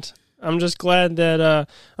 and I'm just glad that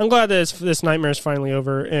this nightmare is finally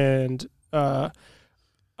over, and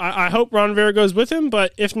I hope Ron Rivera goes with him.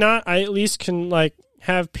 But if not, I at least can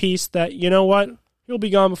have peace that he'll be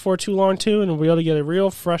gone before too long too, and we'll be able to get a real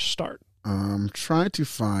fresh start. I'm trying to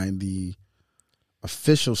find the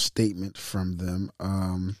official statement from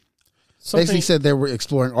them. Basically said they were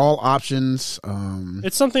exploring all options.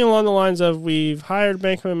 It's something along the lines of, we've hired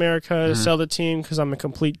Bank of America to sell the team because I'm a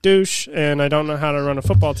complete douche and I don't know how to run a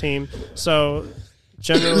football team. So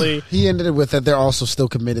generally... he ended it with that they're also still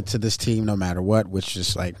committed to this team no matter what, which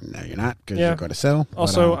is like, no, you're not, because you're going to sell.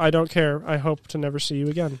 Also, I don't care. I hope to never see you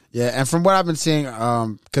again. Yeah, and from what I've been seeing,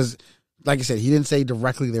 because like I said, he didn't say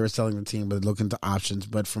directly they were selling the team, but looking to options.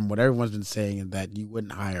 But from what everyone's been saying, is that you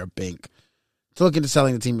wouldn't hire a bank to look into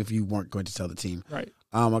selling the team if you weren't going to sell the team. Right.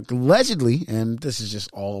 Allegedly, and this is just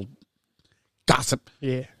all gossip,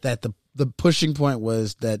 that the pushing point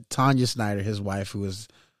was that Tanya Snyder, his wife, who was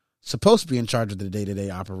supposed to be in charge of the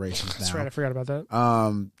day-to-day operations That's now. right, I forgot about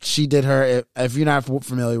that. She did her, if you're not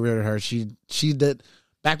familiar with her, she did,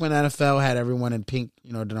 back when the NFL had everyone in pink,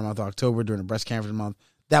 during the month of October, during the breast cancer month,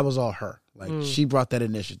 that was all her. Like, she brought that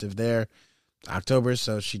initiative there, October,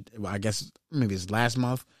 so I guess maybe it's last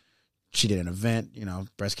month. She did an event,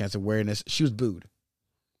 breast cancer awareness. She was booed.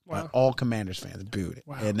 Wow. By all Commanders fans, booed.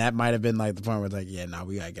 Wow. And that might have been like the point where it's like, yeah, no,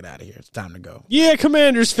 we got to get out of here. It's time to go. Yeah,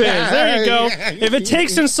 Commanders fans. There you go. If it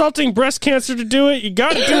takes insulting breast cancer to do it, you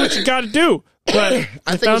got to do what you got to do. But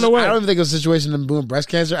I found a way. I don't even think it was a situation of booing breast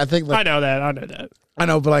cancer. I think I know that. I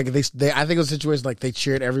know, but like I think it was a situation like they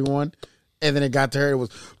cheered everyone, and then it got to her, it was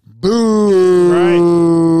boo.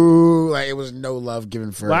 Right. Like it was no love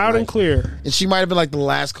given for her. Loud and clear. And she might have been like the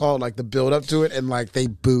last call, like the build up to it, and like they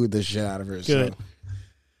booed the shit out of her. Good. So.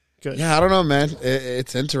 Good. Yeah, I don't know, man.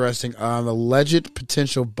 It's interesting. Alleged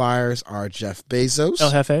potential buyers are Jeff Bezos,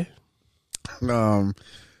 El Jefe,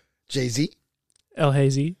 Jay-Z, El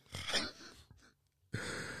Hazy,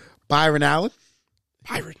 Byron Allen,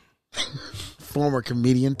 Byron, former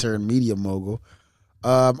comedian turned media mogul.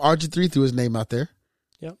 RG3 threw his name out there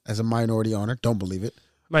as a minority owner. Don't believe it.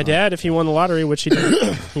 My dad, if he won the lottery, which he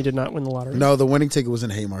did, he did not win the lottery. No, the winning ticket was in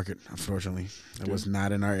Haymarket, unfortunately. It was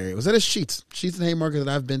not in our area. It was at a Sheetz and Haymarket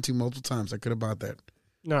that I've been to multiple times. I could have bought that.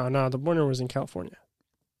 No, the winner was in California.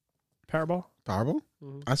 Powerball? Powerball?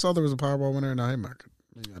 Mm-hmm. I saw there was a Powerball winner in the Haymarket.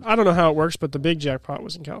 I don't know how it works, but the big jackpot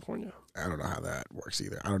was in California. I don't know how that works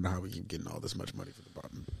either. I don't know how we keep getting all this much money for the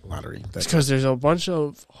lottery. It's because there's a bunch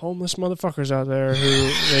of homeless motherfuckers out there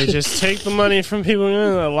who they just take the money from people in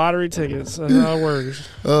the lottery tickets. That's how it works.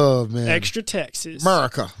 Oh, man. Extra taxes.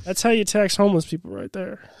 America. That's how you tax homeless people right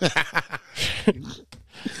there.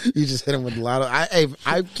 You just hit them with the lotto.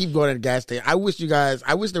 I keep going to the gas station. I wish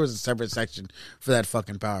there was a separate section for that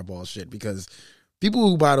fucking Powerball shit, because people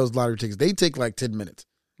who buy those lottery tickets, they take like 10 minutes.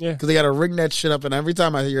 Yeah. Because they got to ring that shit up, and every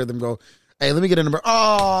time I hear them go, hey, let me get a number.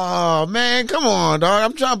 Oh, man, come on, dog.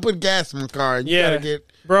 I'm trying to put gas in my car. You gotta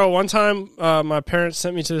get... Bro, one time my parents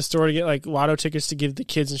sent me to the store to get like lotto tickets to give the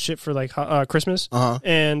kids and shit for like Christmas. Uh-huh.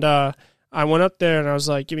 And I went up there and I was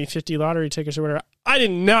like, give me 50 lottery tickets or whatever. I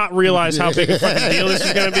did not realize how big a fucking deal this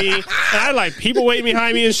was going to be. And I had like people waiting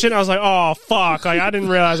behind me and shit. And I was like, oh, fuck. Like, I didn't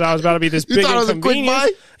realize I was about to be this big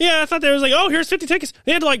inconvenience. Yeah, I thought they was like, oh, here's 50 tickets.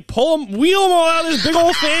 They had to like wheel them all out of this big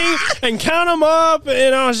old thing and count them up.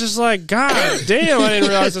 And I was just like, God damn, I didn't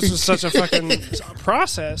realize this was such a fucking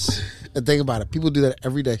process. And think about it. People do that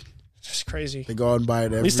every day. It's just crazy. They go out and buy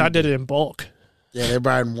it At least I did it in bulk. Yeah, they're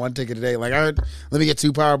buying one ticket a day. Like, I heard, let me get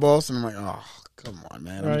 2 Powerballs. And I'm like, oh, come on,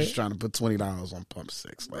 man. I'm just trying to put $20 on pump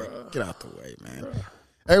 6. Like, get out the way, man.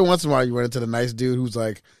 Every once in a while, you run into the nice dude who's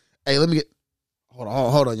like, hey, let me get... Hold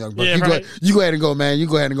on, young buck. Yeah, you go ahead and go, man. You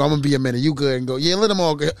go ahead and go. I'm going to be a minute. You go ahead and go. Yeah, let them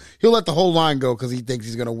all go. He'll let the whole line go because he thinks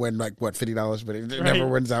he's going to win, like, what, $50, but it never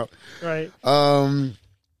wins out. Right.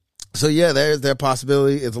 So, yeah, there's that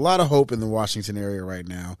possibility. There's a lot of hope in the Washington area right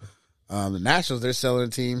now. The Nationals, they're selling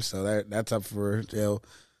a team, so that's up for,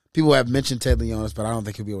 people have mentioned Ted Leonsis, but I don't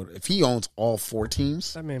think he'll be able to. If he owns all 4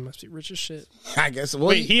 teams. That man must be rich as shit. I guess. Well,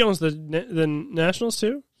 wait, he owns the Nationals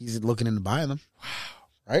too? He's looking into buying them. Wow.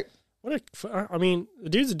 Right? I mean, the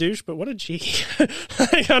dude's a douche, but what a G.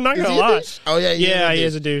 I'm not going to lie. Oh, yeah. He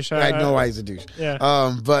is a douche. I know why he's a douche.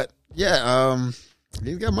 Yeah. But, yeah,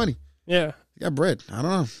 he's got money. Yeah. He got bread. I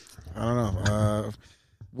don't know.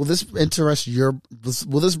 Will this interest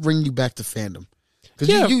will this bring you back to fandom?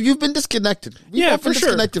 Because you've been disconnected. For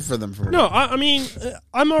disconnected for them. No, I mean,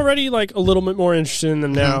 I'm already like a little bit more interested in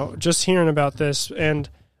them now, just hearing about this. And,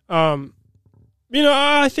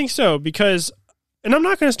 I think so because, and I'm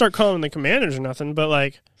not going to start calling them the Commanders or nothing, but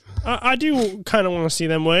like, I do kind of want to see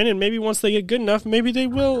them win. And maybe once they get good enough, maybe they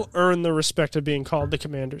will earn the respect of being called the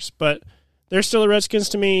Commanders. But they're still the Redskins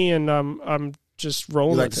to me, and I'm just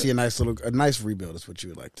rolling. You'd like to see a nice rebuild is what you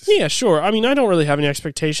would like to see. Yeah, sure. I mean, I don't really have any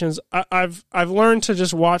expectations. I've learned to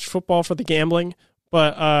just watch football for the gambling,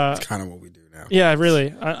 but it's kind of what we do. now. Yeah,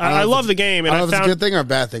 really. I love the game. And I don't know if it's a good thing or a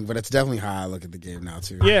bad thing, but it's definitely how I look at the game now,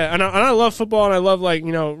 too. Yeah, and I love football, and I love, like,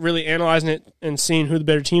 you know, really analyzing it and seeing who the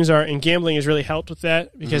better teams are. And gambling has really helped with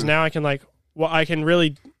that because now I can, like, I can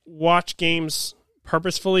really watch games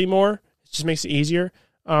purposefully more. It just makes it easier.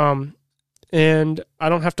 And I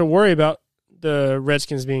don't have to worry about the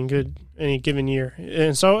Redskins being good any given year.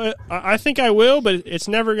 And so I think I will, but it's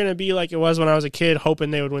never going to be like it was when I was a kid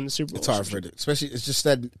hoping they would win the Super Bowl. It's hard for it. Especially, it's just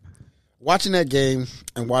that watching that game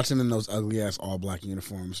and watching them in those ugly-ass all-black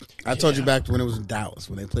uniforms. I told you back when it was in Dallas,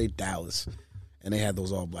 when they played Dallas, and they had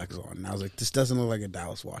those all-blacks on. And I was like, this doesn't look like a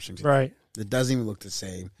Dallas-Washington. Right. It doesn't even look the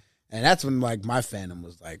same. And that's when, like, my fandom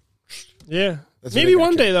was like... Yeah. Maybe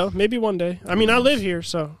one day, though. Maybe one day. I mean, I live here,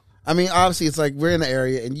 so... I mean, obviously, it's like we're in the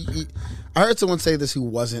area, and I heard someone say this who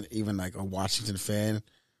wasn't even like a Washington fan,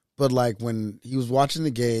 but like when he was watching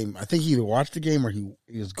the game, I think he either watched the game or he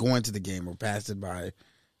was going to the game or passed it by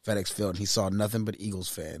FedEx Field, and he saw nothing but Eagles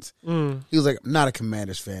fans. He was like, I'm not a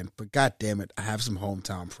Commanders fan, but God damn it, I have some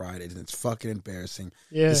hometown pride, and it's fucking embarrassing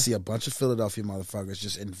to see a bunch of Philadelphia motherfuckers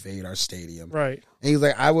just invade our stadium. Right. And he's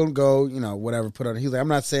like, I wouldn't go, you know, whatever, put on. He's like, I'm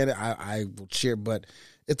not saying it, I will cheer, but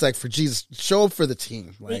it's like, for Jesus, show up for the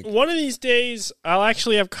team. Like, one of these days, I'll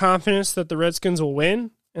actually have confidence that the Redskins will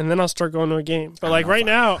win, and then I'll start going to a game. But like right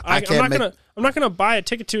now, I'm not gonna buy a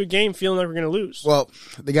ticket to a game feeling like we're gonna lose. Well,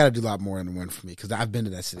 they got to do a lot more than win for me because I've been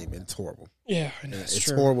to that city, man. It's horrible. Yeah, it's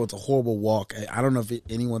true. Horrible. It's a horrible walk. I don't know if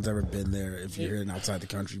anyone's ever been there. If you're here and outside the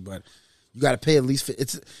country, but you got to pay at least.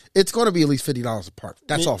 It's going to be at least $50 a park.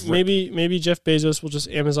 That's all. Maybe Jeff Bezos will just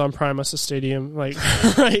Amazon Prime us a stadium, like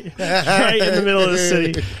right in the middle of the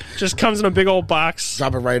city. Just comes in a big old box.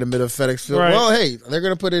 Drop it right in the middle of FedEx Field. Right. Well, hey, they're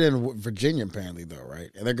going to put it in Virginia apparently, though,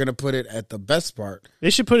 right? And they're going to put it at the best part. They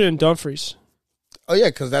should put it in Dumfries. Oh yeah,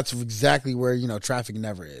 because that's exactly where traffic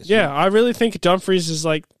never is. Yeah, I really think Dumfries is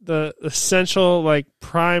like the essential like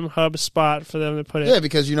prime hub spot for them to put it. Yeah,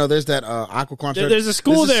 because there's that aqua concert. There's a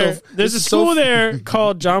school there. There's a school there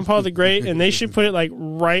called John Paul the Great, and they should put it like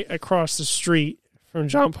right across the street from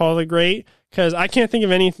John Paul the Great. Because I can't think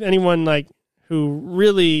of anyone like who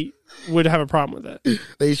really would have a problem with that.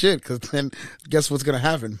 They should, because then guess what's going to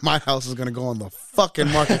happen? My house is going to go on the fucking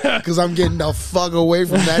market because I'm getting the fuck away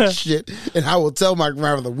from that shit. And I will tell my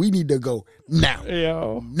grandmother, we need to go now.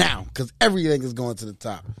 Yo. Now, because everything is going to the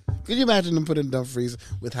top. Could you imagine them putting Dumfries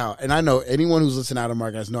with how, and I know anyone who's listening out of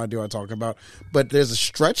market has no idea what I'm talking about, but there's a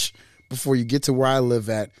stretch before you get to where I live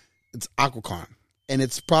at. It's AquaCon. And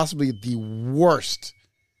it's possibly the worst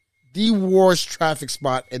traffic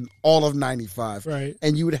spot in all of 95. Right.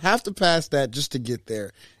 And you would have to pass that just to get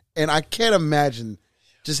there. And I can't imagine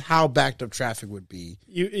just how backed up traffic would be.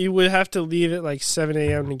 You would have to leave at like 7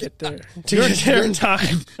 a.m. to get there. Get there in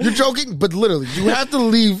time. You're joking, but literally, you have to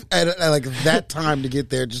leave at like that time to get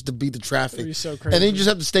there just to beat the traffic. It'd be so crazy. And then you just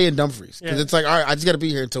have to stay in Dumfries. Because it's like, all right, I just got to be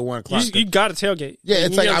here until 1 o'clock. You got to tailgate. Yeah,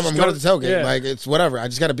 it's like, I'm going to the tailgate. Yeah. Like, it's whatever. I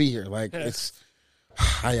just got to be here. Like, it's,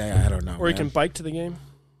 I don't know. Or you can bike to the game.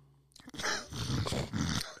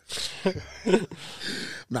 I'm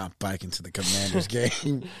not biking to the Commanders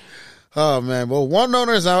game. Oh man, well, one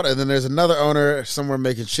owner is out, and then there's another owner somewhere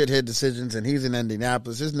making shithead decisions, and he's in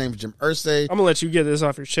Indianapolis. His name's Jim Irsay. I'm gonna let you get this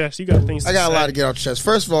off your chest. You got things. I got a lot to get off your chest.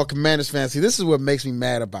 First of all, Commanders fans, see, this is what makes me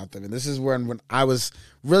mad about them, and this is when I was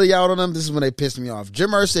really out on them. This is when they pissed me off. Jim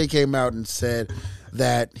Irsay came out and said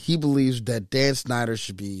that he believes that Dan Snyder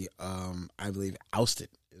should be, I believe, ousted.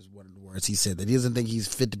 One of the words he said, that he doesn't think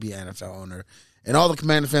he's fit to be an NFL owner. And all the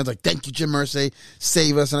Commander fans like, thank you, Jim Irsay,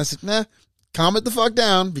 save us. And I said, nah, calm it the fuck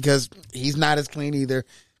down, because he's not as clean either.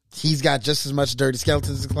 He's got just as much dirty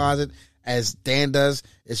skeletons in the closet as Dan does.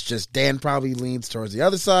 It's just Dan probably leans towards the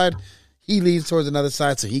other side. He leans towards another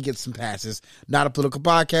side, so he gets some passes. Not a political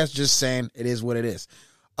podcast, just saying it is what it is.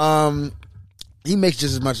 He makes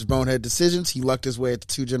just as much as bonehead decisions. He lucked his way at the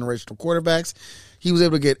 2 generational quarterbacks. He was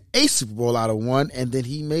able to get a Super Bowl out of one, and then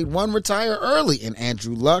he made one retire early in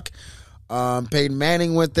Andrew Luck. Peyton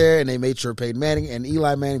Manning went there, and they made sure Peyton Manning and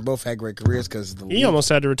Eli Manning both had great careers because he almost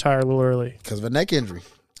had to retire a little early because of a neck injury.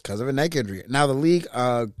 Now the league,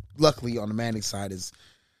 luckily on the Manning side, is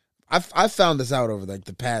I found this out over like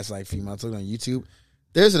the past few months looking on YouTube.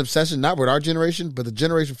 There's an obsession not with our generation, but the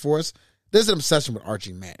generation for us. There's an obsession with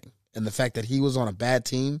Archie Manning and the fact that he was on a bad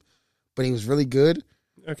team, but he was really good,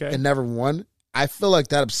 and never won. I feel like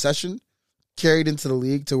that obsession carried into the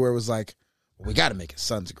league to where it was like, well, we got to make his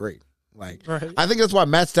sons great. Like, right. I think that's why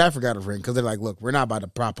Matt Stafford got a ring, because they're like, look, we're not about to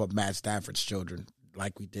prop up Matt Stafford's children.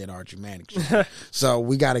 like we did Archie Manning. So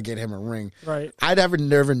we got to get him a ring. Right. I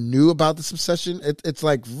never knew about this obsession. It's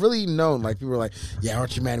like really known. Like people were like, yeah,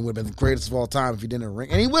 Archie Manning would have been the greatest of all time if he didn't have a ring.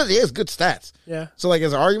 And he has good stats. Yeah. So like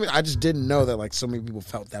as an argument, I just didn't know that like so many people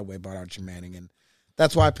felt that way about Archie Manning. And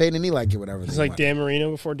that's why Peyton and Eli get whatever It's they like want. Dan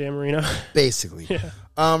Marino before Dan Marino. Basically. Yeah.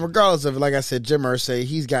 Regardless of it, like I said, Jim Irsay,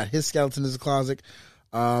 he's got his skeleton in his closet.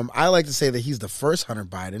 I like to say that he's the first Hunter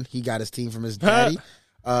Biden. He got his team from his daddy.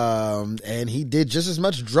 And he did just as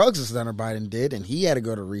much drugs as Hunter Biden did, and he had to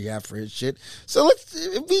go to rehab for his shit. So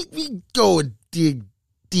we go and dig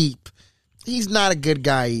deep. He's not a good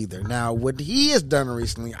guy either. Now, what he has done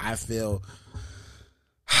recently, I feel,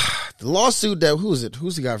 the lawsuit that who's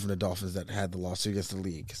the guy from the Dolphins that had the lawsuit against the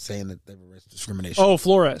league saying that they were discrimination? Oh,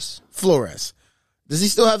 Flores. Does he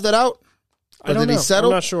still have that out? Or I don't did know. he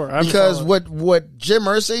settle? I'm not sure. Because what Jim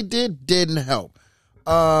Irsay didn't help.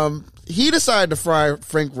 He decided to fry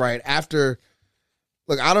Frank Wright after.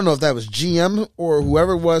 Look, I don't know if that was GM or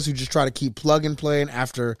whoever it was who just tried to keep plug and playing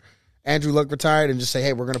after Andrew Luck retired and just say,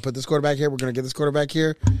 hey, we're going to put this quarterback here. We're going to get this quarterback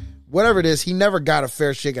here. Whatever it is, he never got a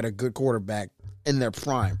fair shake at a good quarterback in their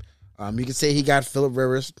prime. You can say he got Phillip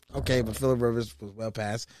Rivers. Okay, but Phillip Rivers was well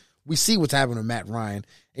past. We see what's happening with Matt Ryan.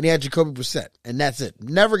 And he had Jacoby Brissett. And that's it.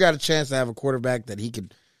 Never got a chance to have a quarterback that he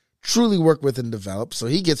could truly work with and develop. So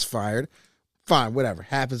he gets fired. Fine, whatever.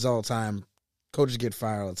 Happens all the time. Coaches get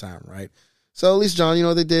fired all the time, right? So at least, John, you know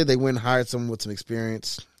what they did? They went and hired someone with some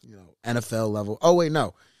experience, NFL level. Oh, wait,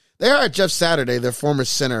 no. They hired Jeff Saturday, their former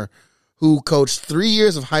center, who coached 3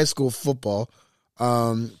 years of high school football.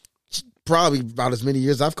 Probably about as many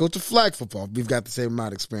years I've coached flag football. We've got the same amount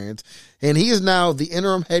of experience. And he is now the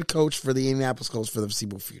interim head coach for the Indianapolis Colts for the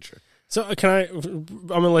foreseeable future. So I'm going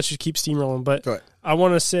to let you keep steamrolling, but Go ahead. I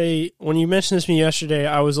want to say, when you mentioned this to me yesterday,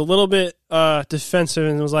 I was a little bit defensive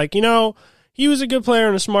and was like, he was a good player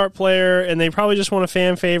and a smart player, and they probably just want a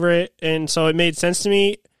fan favorite, and so it made sense to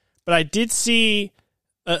me. But I did see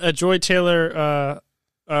a Joy Taylor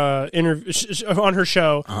interview on her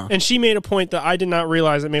show, and she made a point that I did not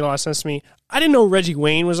realize that made a lot of sense to me. I didn't know Reggie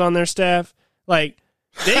Wayne was on their staff. Like,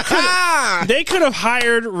 they could have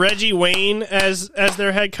hired Reggie Wayne as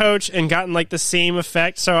their head coach and gotten like the same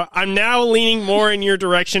effect. So I'm now leaning more in your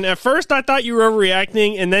direction. At first, I thought you were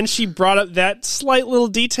overreacting, and then she brought up that slight little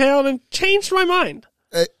detail and changed my mind.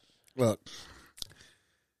 Look,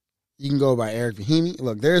 you can go by Eric Bieniemy.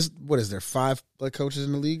 Look, there's 5 coaches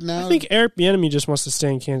in the league now? I think Eric Bieniemy just wants to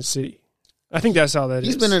stay in Kansas City. I think that's how that is.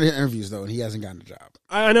 He's been in interviews though, and he hasn't gotten a job.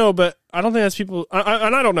 I know, but I don't think that's people.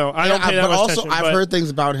 And I don't know. I don't pay that much attention. I've heard things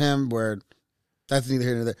about him where that's neither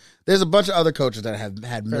here nor there. There's a bunch of other coaches that have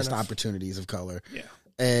had missed opportunities of color. Yeah,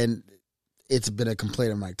 and it's been a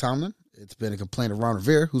complaint of Mike Tomlin. It's been a complaint of Ron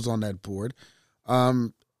Rivera, who's on that board.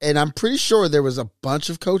 And I'm pretty sure there was a bunch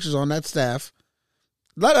of coaches on that staff.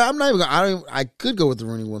 I'm not even. I could go with the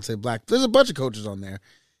Rooney one and say black. There's a bunch of coaches on there,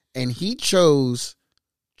 and he chose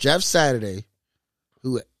Jeff Saturday,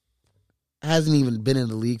 who hasn't even been in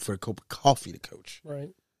the league for a cup of coffee to coach. Right.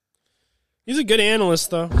 He's a good analyst,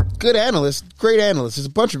 though. Good analyst. Great analyst. There's a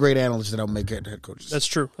bunch of great analysts that don't make head coaches. That's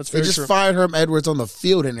true. That's they very just true. fired Herm Edwards on the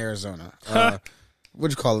field in Arizona.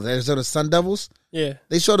 What'd you call it? Arizona Sun Devils? Yeah.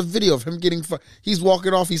 They showed a video of him getting he's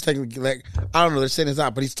walking off. He's taking, like, I don't know, they're saying it's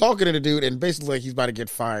out, but he's talking to the dude and basically like he's about to get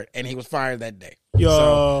fired, and he was fired that day. Yo.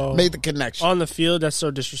 So, made the connection. On the field, that's so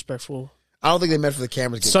disrespectful. I don't think they meant for the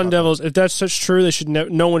cameras to get Sun Devils, if that's such true, they should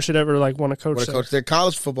no one should ever want to coach there. Their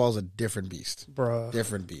college football is a different beast. Bruh.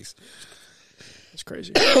 Different beast. It's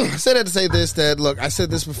crazy. I said that to say this, that, look, I said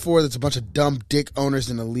this before, there's a bunch of dumb dick owners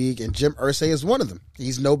in the league, and Jim Irsay is one of them.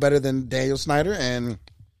 He's no better than Daniel Snyder, and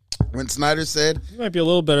when Snyder said... He might be a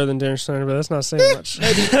little better than Daniel Snyder, but that's not saying much.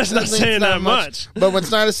 That's not saying that much. But when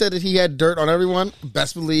Snyder said that he had dirt on everyone,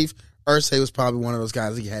 best believe Irsay was probably one of those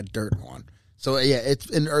guys he had dirt on. So, yeah, it's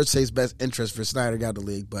in Irsay's best interest for Snyder to get out of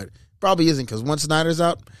the league, but probably isn't, because once Snyder's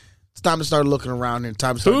out, it's time to start looking around and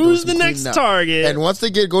time to start Who's the next target? And once they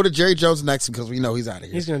go to Jerry Jones next, because we know he's out of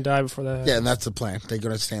here. He's going to die before that. Yeah, and that's the plan. They're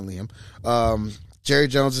going to Stanley him. Jerry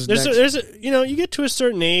Jones is next. You get to a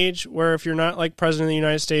certain age where if you're not like president of the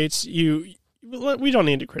United States, we don't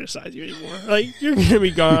need to criticize you anymore. Like, you're going to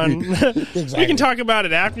be gone. Exactly. We can talk about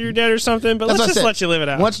it after you're dead or something, but let's just let you live it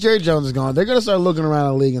out. Once Jerry Jones is gone, they're going to start looking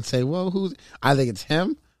around the league and say, well, I think it's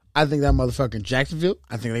him. I think that motherfucker in Jacksonville.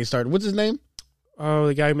 I think they started. What's his name? Oh,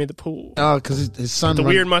 the guy who made the pool. Oh, because his son. The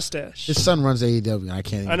weird mustache. His son runs AEW. And I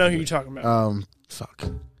can't. I know who you're talking about. Fuck.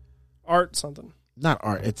 Art something. Not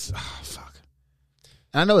Art. It's fuck.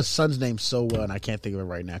 And I know his son's name so well, and I can't think of it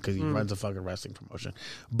right now because he runs a fucking wrestling promotion.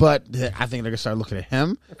 But I think they're gonna start looking at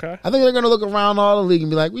him. Okay. I think they're gonna look around all the league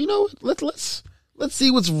and be like, well, you know what? Let's let's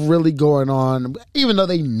see what's really going on, even though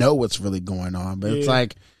they know what's really going on. But it's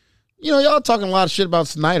like, y'all talking a lot of shit about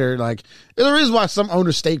Snyder. Like, there's a reason why some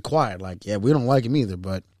owners stayed quiet. Like, yeah, we don't like him either,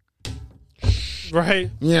 but. Right.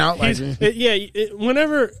 Whenever, have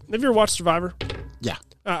you ever watched Survivor? Yeah.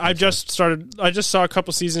 I just saw a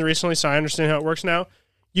couple seasons recently, so I understand how it works now.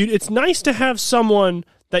 It's nice to have someone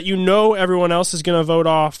that everyone else is going to vote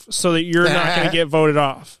off so that you're not going to get voted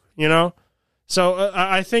off, So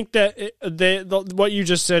I think that what you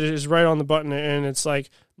just said is right on the button, and it's like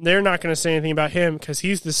they're not going to say anything about him because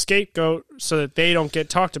he's the scapegoat so that they don't get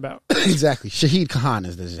talked about. Exactly. Shahid Khan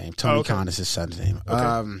is his name. Tony Khan is his son's name.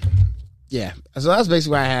 Okay. Yeah. So that's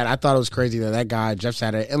basically what I had. I thought it was crazy that guy, Jeff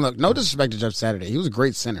Saturday, and look, no disrespect to Jeff Saturday. He was a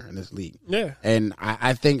great center in this league. Yeah. And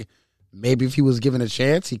I think maybe if he was given a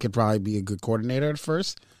chance, he could probably be a good coordinator at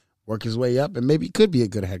first, work his way up, and maybe he could be a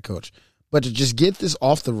good head coach. But to just get this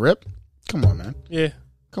off the rip, come on, man. Yeah.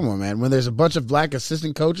 Come on, man. When there's a bunch of black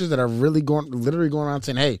assistant coaches that are literally going around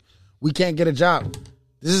saying, hey, we can't get a job.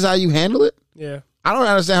 This is how you handle it? Yeah. I don't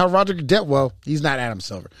understand how Roger Goodell, well, he's not Adam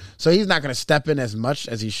Silver. So he's not going to step in as much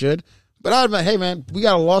as he should. But I'd be like, hey, man, we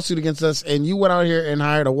got a lawsuit against us, and you went out here and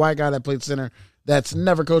hired a white guy that played center that's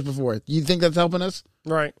never coached before. You think that's helping us?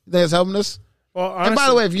 Right. You think it's helping us? Well, honestly, and by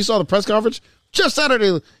the way, if you saw the press conference, Jeff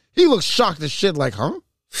Saturday, he looked shocked as shit, like, huh?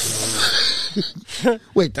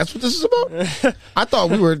 Wait, that's what this is about? I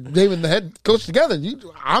thought we were naming the head coach together.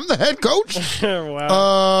 I'm the head coach? Wow.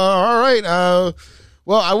 All right.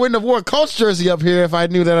 Well, I wouldn't have worn a Colts jersey up here if I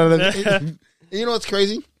knew that. You know what's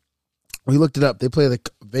crazy? We looked it up. They play the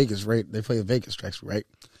Vegas, right? They play the Vegas tracks, right?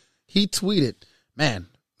 He tweeted, man,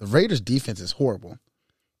 the Raiders defense is horrible,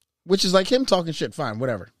 which is like him talking shit. Fine,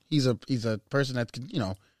 whatever. He's a person that's,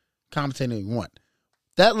 commentating you want.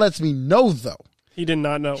 That lets me know, though. He did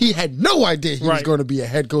not know. He had no idea he was going to be a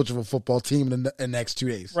head coach of a football team in the next 2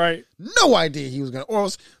 days. Right. No idea he was going to. Or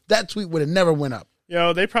else that tweet would have never went up.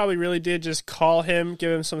 They probably really did just call him,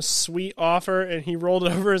 give him some sweet offer, and he rolled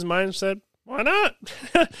it over his mind and said, why not?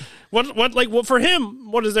 What for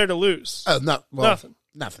him, what is there to lose?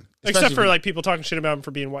 Nothing. Except for people talking shit about him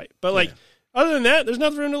for being white. But other than that, there's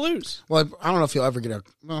nothing for him to lose. Well, I don't know if he'll ever get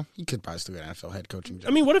he could probably still get an NFL head coaching job.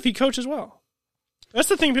 I mean, what if he coaches well? That's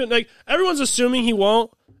the thing. Everyone's assuming he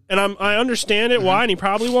won't, and I understand it why, and he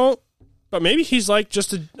probably won't. But maybe he's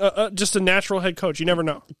just a natural head coach. You never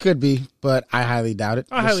know. Could be, but I highly doubt it.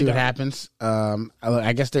 We'll see what happens.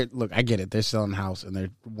 I guess I get it. They're selling the house and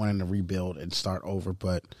they're wanting to rebuild and start over.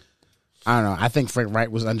 But I don't know. I think Frank Wright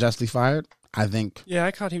was unjustly fired. I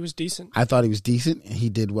thought he was decent. I thought he was decent, and he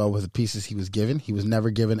did well with the pieces he was given. He was never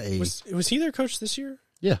given a. Was he their coach this year?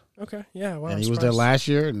 Yeah. Okay. Yeah. Wow. And he was there last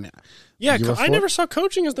year. And I never saw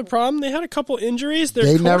coaching as the problem. They had a couple injuries.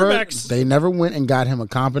 They never went and got him a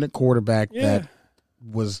competent quarterback that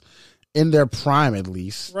was in their prime, at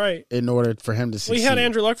least. Right. In order for him to succeed. Well, he had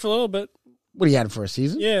Andrew Luck for a little bit. What, he had him for a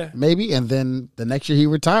season? Yeah. Maybe. And then the next year he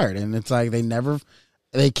retired. And it's like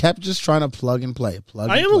they kept just trying to plug and play.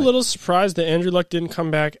 I am a little surprised that Andrew Luck didn't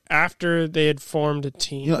come back after they had formed a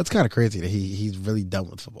team. It's kind of crazy that he's really done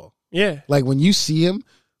with football. Yeah. Like when you see him,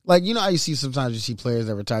 how you see sometimes you see players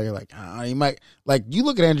that retire, you're like, he might, you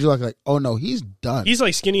look at Andrew Luck like, oh no, he's done. He's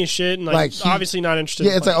skinny as shit and obviously not interested.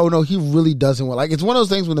 Yeah, it's like, oh no, he really doesn't want, it's one of those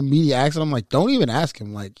things when the media asks him, I'm like, don't even ask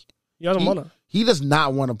him. He doesn't want to. He does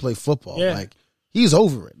not want to play football. Yeah. He's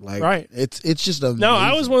over it. Right. It's just amazing. No,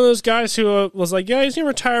 I was one of those guys who was like, yeah, he's going to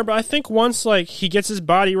retire, but I think once, he gets his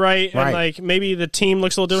body right and, maybe the team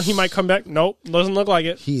looks a little different, he might come back. Nope, doesn't look like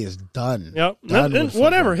it. He is done. Yep.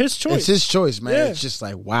 Whatever, his choice. It's his choice, man. Yeah. It's just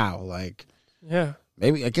wow. Yeah.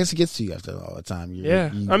 Maybe, I guess it gets to you after all the time.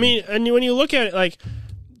 I mean, and when you look at it,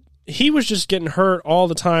 he was just getting hurt all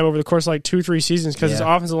the time over the course of 2-3 seasons because his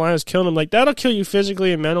offensive line was killing him. That'll kill you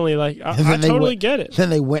physically and mentally. I totally get it.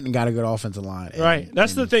 Then they went and got a good offensive line. Right.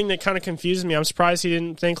 That's the thing that kind of confuses me. I'm surprised he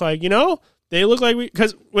didn't think they look like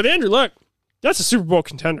because with Andrew Luck, that's a Super Bowl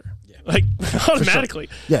contender. Yeah. Automatically.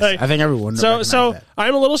 Sure. Yes, I think everyone. So that.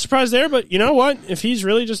 I'm a little surprised there, but you know what? If he's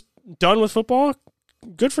really just done with football,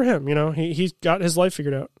 good for him. He's got his life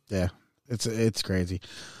figured out. Yeah. It's crazy.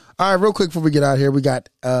 All right, real quick before we get out here, we got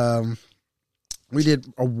we did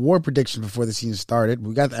award prediction before the season started.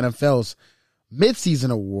 We got the NFL's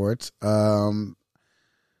midseason awards. So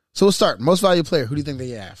we'll start. Most valuable player. Who do you think they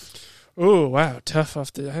have? Oh, wow, tough. I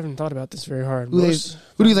haven't thought about this very hard. Who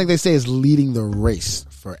do you think they say is leading the race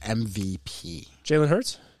for MVP? Jalen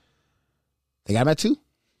Hurts. They got him at 2.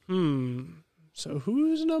 So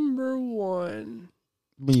who's number 1?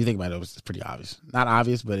 When you think about it, it's pretty obvious. Not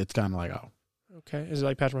obvious, but it's kind of like, oh. Okay. Is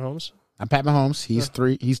it Patrick Mahomes? I'm Pat Mahomes. He's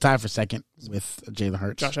 3. He's tied for second with Jalen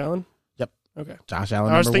Hurts. Josh Allen? Yep. Okay. Josh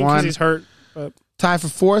Allen, I was number thinking 1. because he's hurt. But Tied for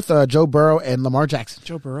fourth, Joe Burrow and Lamar Jackson.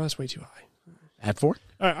 Joe Burrow is way too high. At 4?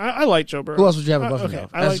 I like Joe Burrow. Who else would you have above okay, him?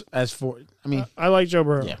 As 4? I mean, I like Joe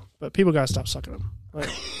Burrow. Yeah. But people got to stop sucking him. Like,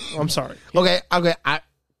 I'm sorry. okay.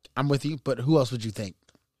 I'm with you, but who else would you think?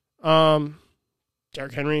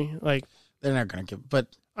 Derrick Henry. Like, they're not going to give, but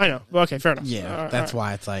I know. Okay, fair enough. yeah, that's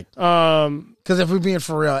why it's like, because if we're being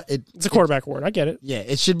for real, it's a quarterback award. I get it. Yeah,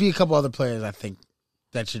 it should be a couple other players. I think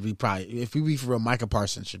that should be probably, if we be for real, Micah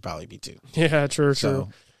Parsons should probably be 2. Yeah, true.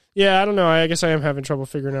 Yeah, I don't know. I guess I am having trouble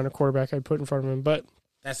figuring out a quarterback I'd put in front of him, but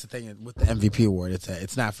that's the thing with the MVP award.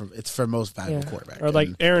 It's for most valuable quarterback, or like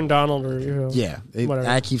Aaron Donald, or whatever.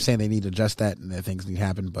 I keep saying they need to adjust that and that things need to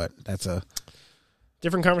happen, but that's a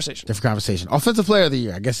different conversation. Offensive player of the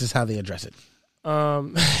year, I guess, is how they address it.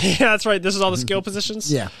 Yeah, that's right. This is all the skill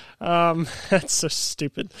positions. Yeah. That's so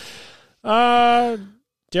stupid.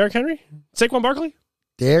 Derrick Henry, Saquon Barkley.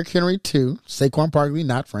 Derrick Henry 2, Saquon Barkley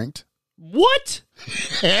not ranked. What?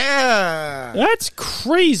 Yeah, that's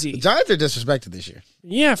crazy. The Giants are disrespected this year.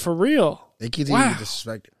 Yeah, for real. They continue to be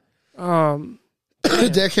disrespected.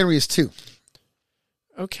 Derrick Henry is 2.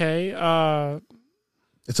 Okay.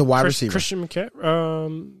 It's a wide receiver. Christian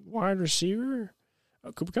McCaffrey, wide receiver.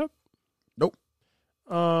 Cooper Kupp. Nope.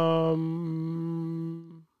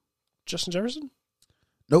 Justin Jefferson.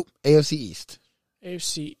 Nope. AFC East.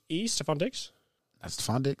 AFC East. Stephon Diggs. That's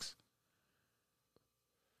Stephon Diggs.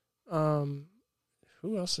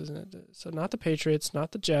 Who else is in it? So not the Patriots,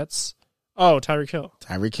 not the Jets. Oh, Tyreek Hill.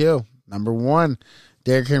 Tyreek Hill, number 1.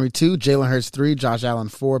 Derrick Henry 2, Jalen Hurts 3, Josh Allen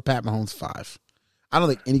 4, Pat Mahomes 5. I don't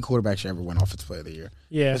think any quarterback should ever win Offensive Player of the Year.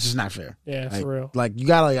 Yeah, it's just not fair. Yeah, like, for real. Like you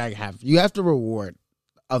gotta you have to reward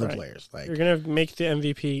other players. Like you're gonna make the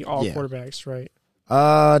MVP all quarterbacks, right?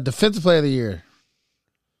 Defensive Player of the Year,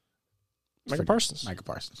 Micah Parsons.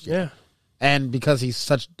 Yeah. And because he's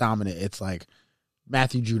such dominant, it's like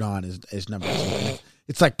Matthew Judon is number 2.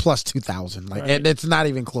 It's like plus 2,000. Like and it's not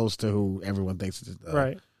even close to who everyone thinks it is.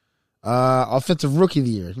 Right. Offensive Rookie of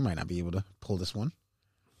the Year. You might not be able to pull this one.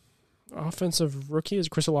 Offensive Rookie is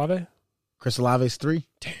Chris Olave. Chris Olave's 3.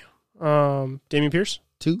 Damn. Damian Pierce.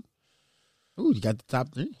 2. Ooh, you got the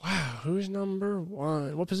top 3. Wow. Who's number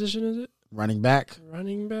 1? What position is it? Running back.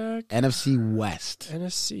 NFC West.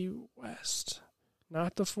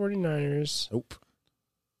 Not the 49ers. Nope.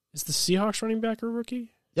 Is the Seahawks running back a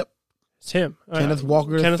rookie? Yep. It's him. Kenneth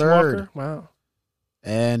Walker Kenneth III. Walker? Wow.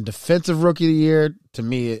 And Defensive Rookie of the Year, to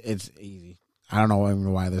me, it's easy. I don't know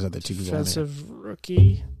even why there's other 2 people on there. Defensive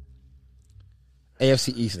Rookie.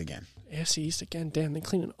 AFC East again. Damn, they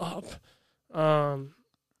clean it up.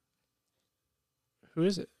 Who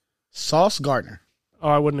is it? Sauce Gardner. Oh,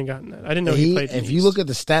 I wouldn't have gotten that. I didn't know he played. If you look at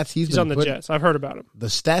the stats he's been on the Jets. I've heard about him. The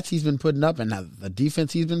stats he's been putting up and the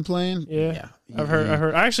defense he's been playing. Yeah. I've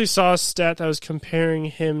heard. I actually saw a stat that was comparing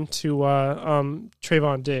him to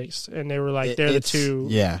Trayvon Diggs, and they were like, they're the 2.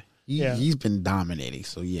 Yeah. He's been dominating.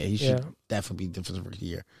 So, he should definitely be Defensive Rookie of the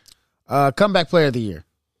Year. Comeback Player of the Year.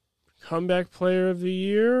 Comeback Player of the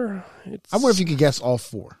Year. I wonder if you could guess all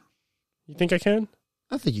 4. You think I can?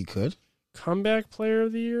 I think you could. Comeback Player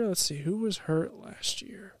of the Year. Let's see who was hurt last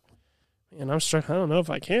year. Man, I'm struggling. I don't know if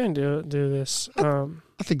I can do this. I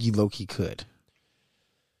think you low-key could.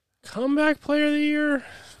 Comeback Player of the Year.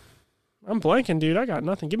 I'm blanking, dude. I got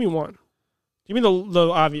nothing. Give me one. Give me the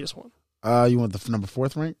obvious one. You want the number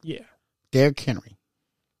 4th rank? Yeah. Derrick Henry.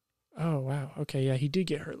 Oh wow. Okay. Yeah, he did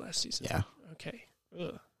get hurt last season. Yeah. Okay.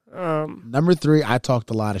 Ugh. Number 3, I talked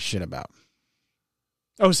a lot of shit about.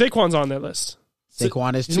 Oh, Saquon's on that list.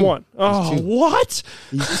 Saquon is 2. He's 1. Oh, 2. what?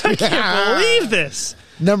 I can't believe this.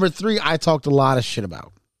 Number 3, I talked a lot of shit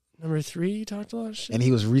about. Number 3, you talked a lot of shit. And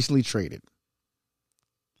he was recently traded.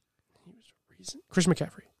 Christian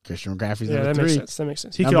McCaffrey. Christian McCaffrey's number 3. That makes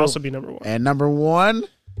sense. He could also be number 1. And number 1,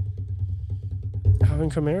 Alvin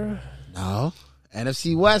Kamara. No.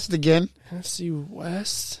 NFC West again. NFC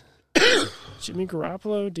West. Jimmy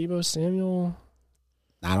Garoppolo, Deebo Samuel.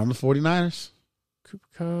 Not on the 49ers. Cooper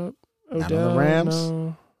Kupp. Odell. Not on the Rams.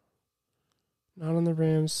 No. Not on the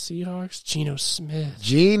Rams. Seahawks. Geno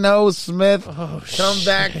Smith. Oh,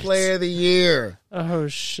 Comeback Player of the Year. Oh,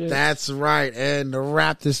 shit. That's right. And to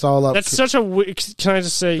wrap this all up. That's such a... Can I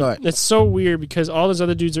just say, it's so weird because all those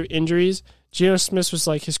other dudes are injuries. Geno Smith was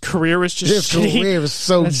like, his career was just shitty. His career was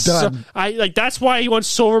so done. That's why he went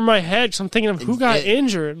so over my head because I'm thinking of who got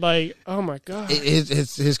injured. Like, oh my God.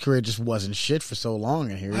 His career just wasn't shit for so long,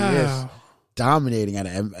 and here he is. Dominating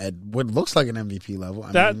at what looks like an MVP level.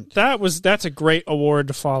 That's a great award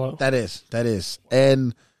to follow. That is.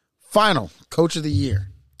 And final, Coach of the Year.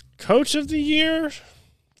 Coach of the Year?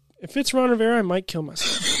 If it's Ron Rivera, I might kill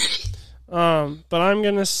myself. But I'm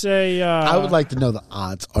going to say... I would like to know the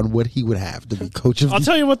odds on what he would have to be coach of I'll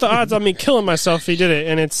tell you what the odds on me killing myself if he did it,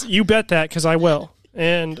 and it's you bet that because I will.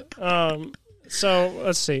 And so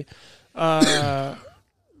let's see. You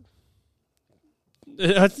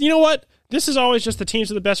know what? This is always just the teams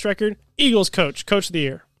with the best record. Eagles coach of the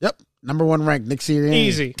year. Yep. Number 1 ranked, Nick Sirianni.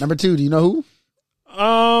 Easy. Number 2, do you know who?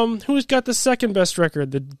 Who's got the second best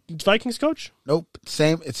record? The Vikings coach? Nope.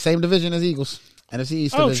 It's same division as Eagles. NFC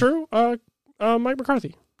East Oh, division. true. Mike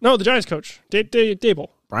McCarthy. No, the Giants coach. Dable.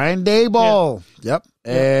 Brian Daboll. Yeah. Yep.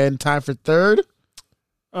 And time for third? Is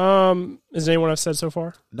there anyone I've said so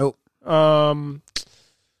far? Nope. Andy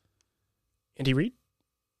Reid?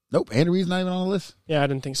 Nope. Andy Reid's not even on the list. Yeah, I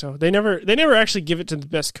didn't think so. They never actually give it to the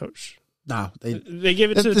best coach. No. They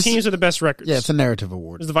give it to the teams with the best records. Yeah, it's a narrative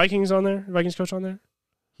award. Is the Vikings on there? Vikings coach on there?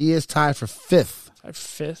 He is tied for 5th.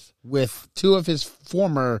 Fifth. With 2 of his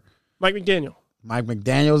former... Mike McDaniel. Mike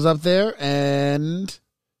McDaniel's up there, and...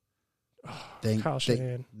 Kyle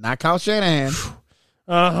Shanahan. Not Kyle Shanahan.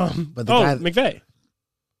 But the guy... McVay.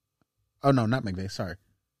 Oh, no, not McVay. Sorry.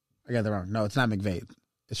 I got that wrong. No, it's not McVay.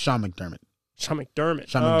 It's Sean McDermott. Sean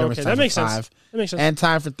McDermott's okay. That makes sense. That makes sense. And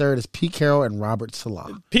tied for third is Pete Carroll and Robert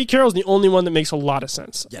Saleh. Pete Carroll's the only one that makes a lot of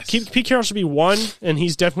sense. Yes. Pete Carroll should be 1, and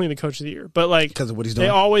he's definitely the coach of the year. But because of what he's doing, they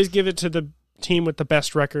always give it to the team with the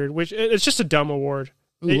best record, which it's just a dumb award.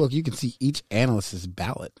 Ooh, look, you can see each analyst's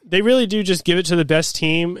ballot. They really do just give it to the best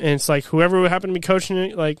team, and it's like whoever would happen to be coaching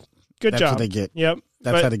it, good job. That's what they get. Yep.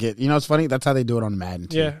 That's how they get. You know what's funny? That's how they do it on Madden,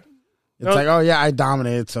 too. Yeah. It's like, oh, yeah, I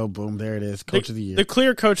dominated, so boom, there it is. Coach of the year. The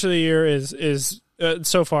clear coach of the year is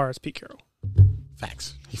so far, it's Pete Carroll.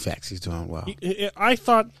 Facts. He's doing well. I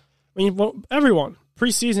thought, everyone,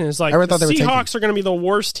 preseason is like, the Seahawks are going to be the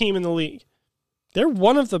worst team in the league. They're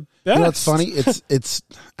one of the best. You know what's funny? It's.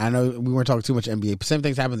 I know we weren't talking too much NBA, but same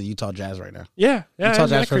thing's happening to the Utah Jazz right now. Yeah. Utah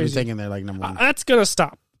Jazz probably thinking they're like number 1. That's going to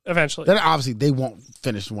stop eventually. Then obviously they won't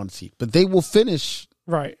finish 1 seed, but they will finish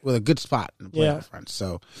right with a good spot in the playoff run.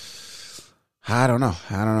 So I don't know.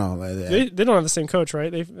 They don't have the same coach,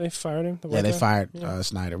 right? They fired him. They fired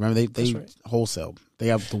Snyder. Remember they wholesaled. They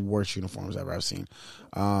have the worst uniforms I've seen.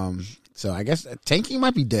 So I guess tanking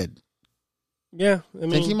might be dead. Yeah,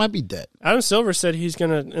 tanking might be dead. Adam Silver said he's going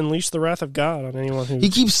to unleash the wrath of God on anyone who. He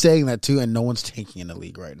keeps saying that too, and no one's tanking in the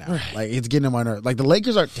league right now. Right. Like it's getting him on nerves. Like the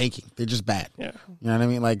Lakers aren't tanking; they're just bad. Yeah, you know what I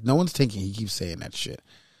mean. Like no one's tanking. He keeps saying that shit.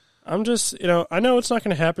 I'm just, I know it's not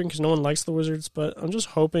going to happen because no one likes the Wizards, but I'm just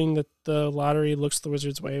hoping that the lottery looks the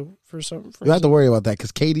Wizards' way for some. You don't have to worry about that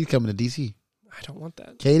because KD's coming to DC. I don't want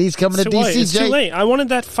that. KD's coming to DC. It's too late. I wanted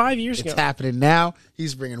that 5 years ago. It's happening now.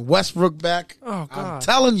 He's bringing Westbrook back. Oh, God. I'm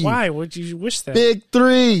telling you. Why would you wish that? Big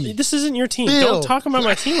 3. This isn't your team. Bill. Don't talk about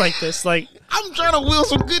my team like this. Like I'm trying to will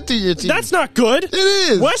some good to your team. That's not good. It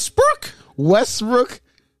is. Westbrook.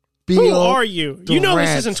 Beal, who are you? Durant, you know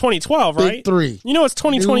this isn't 2012, right? Big 3. You know it's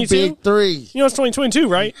 2022? Big 3. You know it's 2022,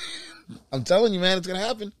 right? I'm telling you, man, it's going to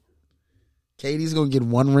happen. KD's going to get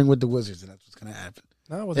 1 ring with the Wizards, and that's what's going to happen.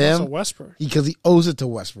 Not with Russell Westbrook. Because he owes it to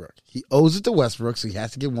Westbrook. So he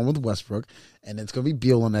has to get 1 with Westbrook, and it's going to be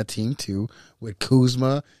Beal on that team, too, with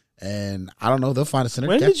Kuzma, and I don't know, they'll find a center.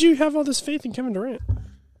 When did you have all this faith in Kevin Durant?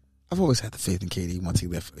 I've always had the faith in KD once he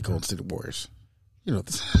left the Golden State Warriors. You know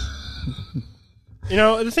this.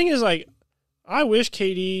 The thing is, I wish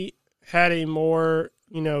KD had a more,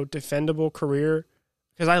 defendable career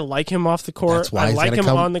because I like him off the court. I like him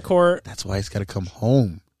on the court. That's why he's got to come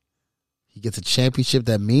home. He gets a championship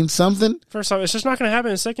that means something. First off, it's just not going to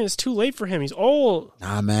happen. And second, it's too late for him. He's old.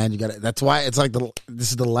 Nah, man, you got it. That's why it's like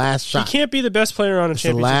this is the last shot. He can't be the best player on a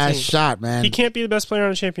championship team. The last shot, man. He can't be the best player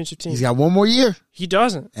on a championship team. He's got 1 more year. He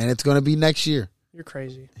doesn't, and it's going to be next year. You're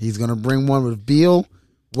crazy. He's going to bring 1 with Beal,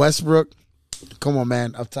 Westbrook. Come on,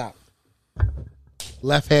 man, up top.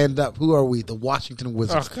 Left hand up. Who are we? The Washington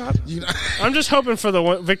Wizards. Oh, God. I'm just hoping for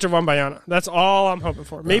the Victor Wembanyama. That's all I'm hoping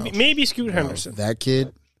for. Maybe Scoot Henderson. That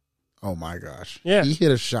kid, oh, my gosh. Yeah. He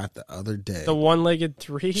hit a shot the other day. The one-legged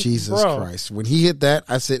 3? Jesus Christ. When he hit that,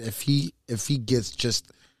 I said if he gets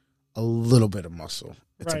just a little bit of muscle,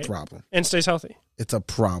 it's a problem. And stays healthy. It's a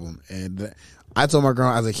problem. And I told my girl,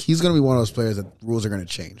 I was like, he's going to be one of those players that rules are going to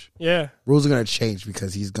change. Yeah. Rules are going to change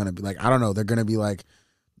because he's going to be like, I don't know, they're going to be like,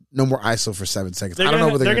 no more ISO for 7 seconds. They're I don't know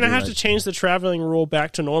what they're going to have like. to change the traveling rule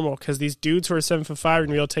back to normal because these dudes who are 7'5" are going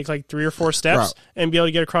to be able to take like 3 or 4 steps and be able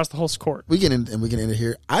to get across the whole court. We can end it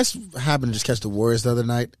here. I happened to just catch the Warriors the other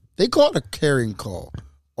night. They called a carrying call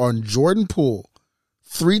on Jordan Poole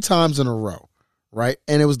 3 times in a row, right?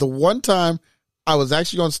 And it was the one time I was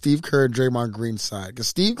actually on Steve Kerr and Draymond Green's side because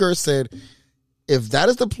Steve Kerr said if that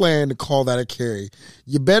is the plan to call that a carry,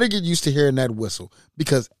 you better get used to hearing that whistle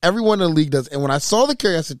because everyone in the league does. And when I saw the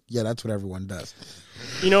carry, I said, yeah, that's what everyone does.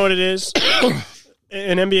 You know what it is?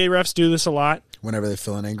 And NBA refs do this a lot. Whenever they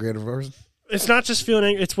feel angry at a person? It's not just feeling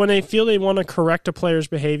angry. It's when they feel they want to correct a player's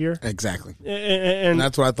behavior. Exactly. And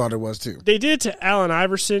that's what I thought it was, too. They did it to Allen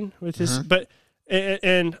Iverson with his... But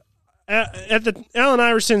Allen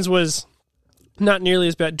Iverson's was not nearly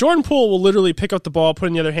as bad. Jordan Poole will literally pick up the ball, put it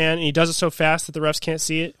in the other hand, and he does it so fast that the refs can't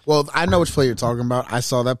see it. Well, I know which play you're talking about. I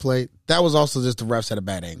saw that play. That was also just the refs had a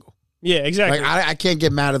bad angle. Yeah, exactly. Like I can't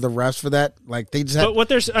get mad at the refs for that. Like they just. But what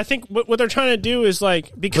they're trying to do is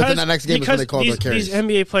like because within the next game is when they call their carries. These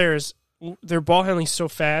NBA players, their ball handling so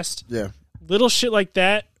fast. Yeah. Little shit like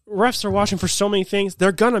that. Refs are watching for so many things.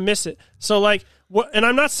 They're gonna miss it. So like what? And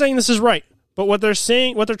I'm not saying this is right, but what they're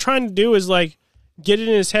trying to do is like get it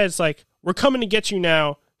in his head. It's like we're coming to get you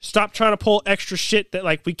now. Stop trying to pull extra shit that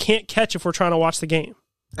like we can't catch if we're trying to watch the game.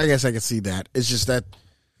 I guess I can see that. It's just that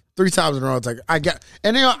 3 times in a row, it's like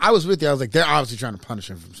and I was with you. I was like, they're obviously trying to punish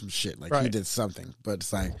him from some shit. Like he did something, but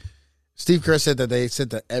it's like Steve Kerr said that they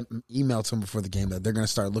sent the email to him before the game that they're going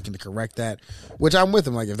to start looking to correct that. Which I'm with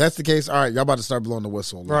him. Like if that's the case, all right, y'all about to start blowing the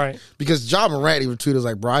whistle, right? Because Ja Morant even tweeted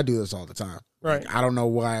like, bro, I do this all the time. Right. Like, I don't know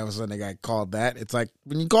why all of a sudden they got called that. It's like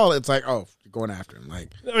when you call it, it's like, oh, you're going after him. Like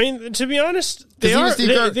I mean, to be honest,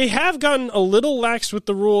 they have gotten a little lax with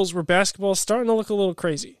the rules where basketball is starting to look a little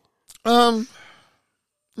crazy.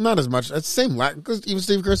 Not as much. It's the same lack because even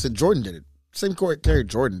Steve Kerr said Jordan did it. Same carry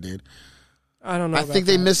Jordan did. I don't know. I think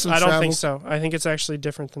they missed some. I don't travel. think so. I think it's actually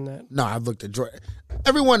different than that. No, I've looked at Jordan.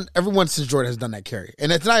 Everyone since Jordan has done that carry,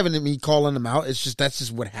 and it's not even me calling them out. It's just that's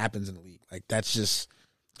just what happens in the league. Like that's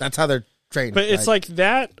how they're trained. But it's like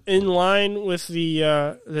that in line with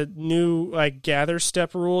the new like gather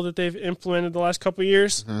step rule that they've implemented the last couple of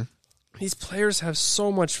years. Mm-hmm. These players have so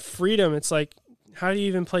much freedom. It's like, how do you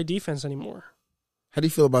even play defense anymore? How do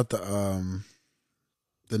you feel about the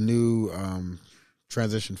new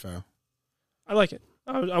transition foul? I like it.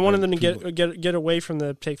 I wanted them to get away from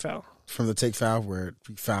the take foul. From the take foul, where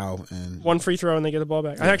you foul and one free throw and they get the ball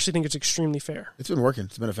back. Yeah. I actually think it's extremely fair. It's been working.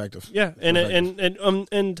 It's been effective. Yeah, and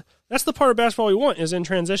that's the part of basketball we want is in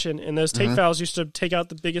transition. And those take fouls used to take out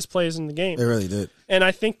the biggest plays in the game. They really did. And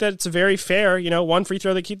I think that it's very fair. You know, one free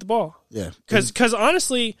throw they keep the ball. Yeah, because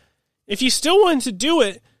honestly, if you still wanted to do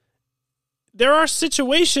it, there are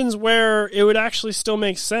situations where it would actually still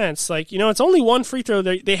make sense. Like, you know, it's only one free throw.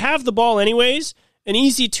 They have the ball anyways, an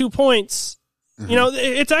easy 2 points. Mm-hmm. You know,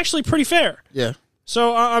 it's actually pretty fair. Yeah.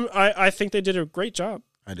 So I think they did a great job.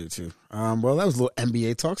 I do too. Well, that was a little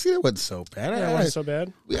NBA talk. See, that wasn't so bad. Yeah, it wasn't so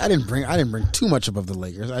bad. I didn't bring too much above the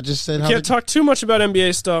Lakers. I just said you can't talk too much about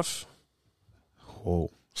NBA stuff. Oh,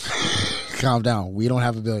 calm down. We don't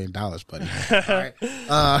have $1 billion, buddy. All right.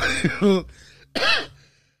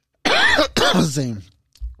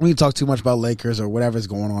 We didn't talk too much about Lakers or whatever's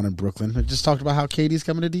going on in Brooklyn. We just talked about how KD's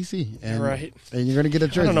coming to DC. And, right. And you're going to get a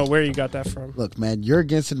jersey. I don't know where you got that from. Look, man, you're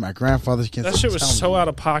against it. My grandfather's against it. That shit was so out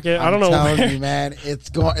of pocket. I don't know where. I'm telling you, man, it's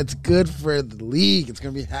good for the league. It's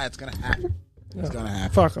going to be It's going to happen. It's going to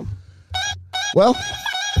happen. Fuck them. Well,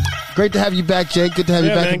 great to have you back, Jake. Good to have you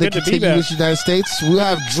back in the contiguous United States. We'll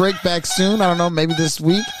have Drake back soon. I don't know, maybe this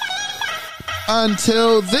week.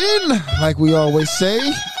 Until then, like we always say,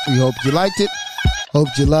 we hope you liked it. Hope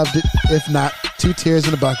you loved it. If not, 2 tears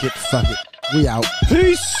in a bucket. Fuck it. We out.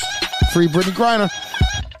 Peace. Free Brittany Griner.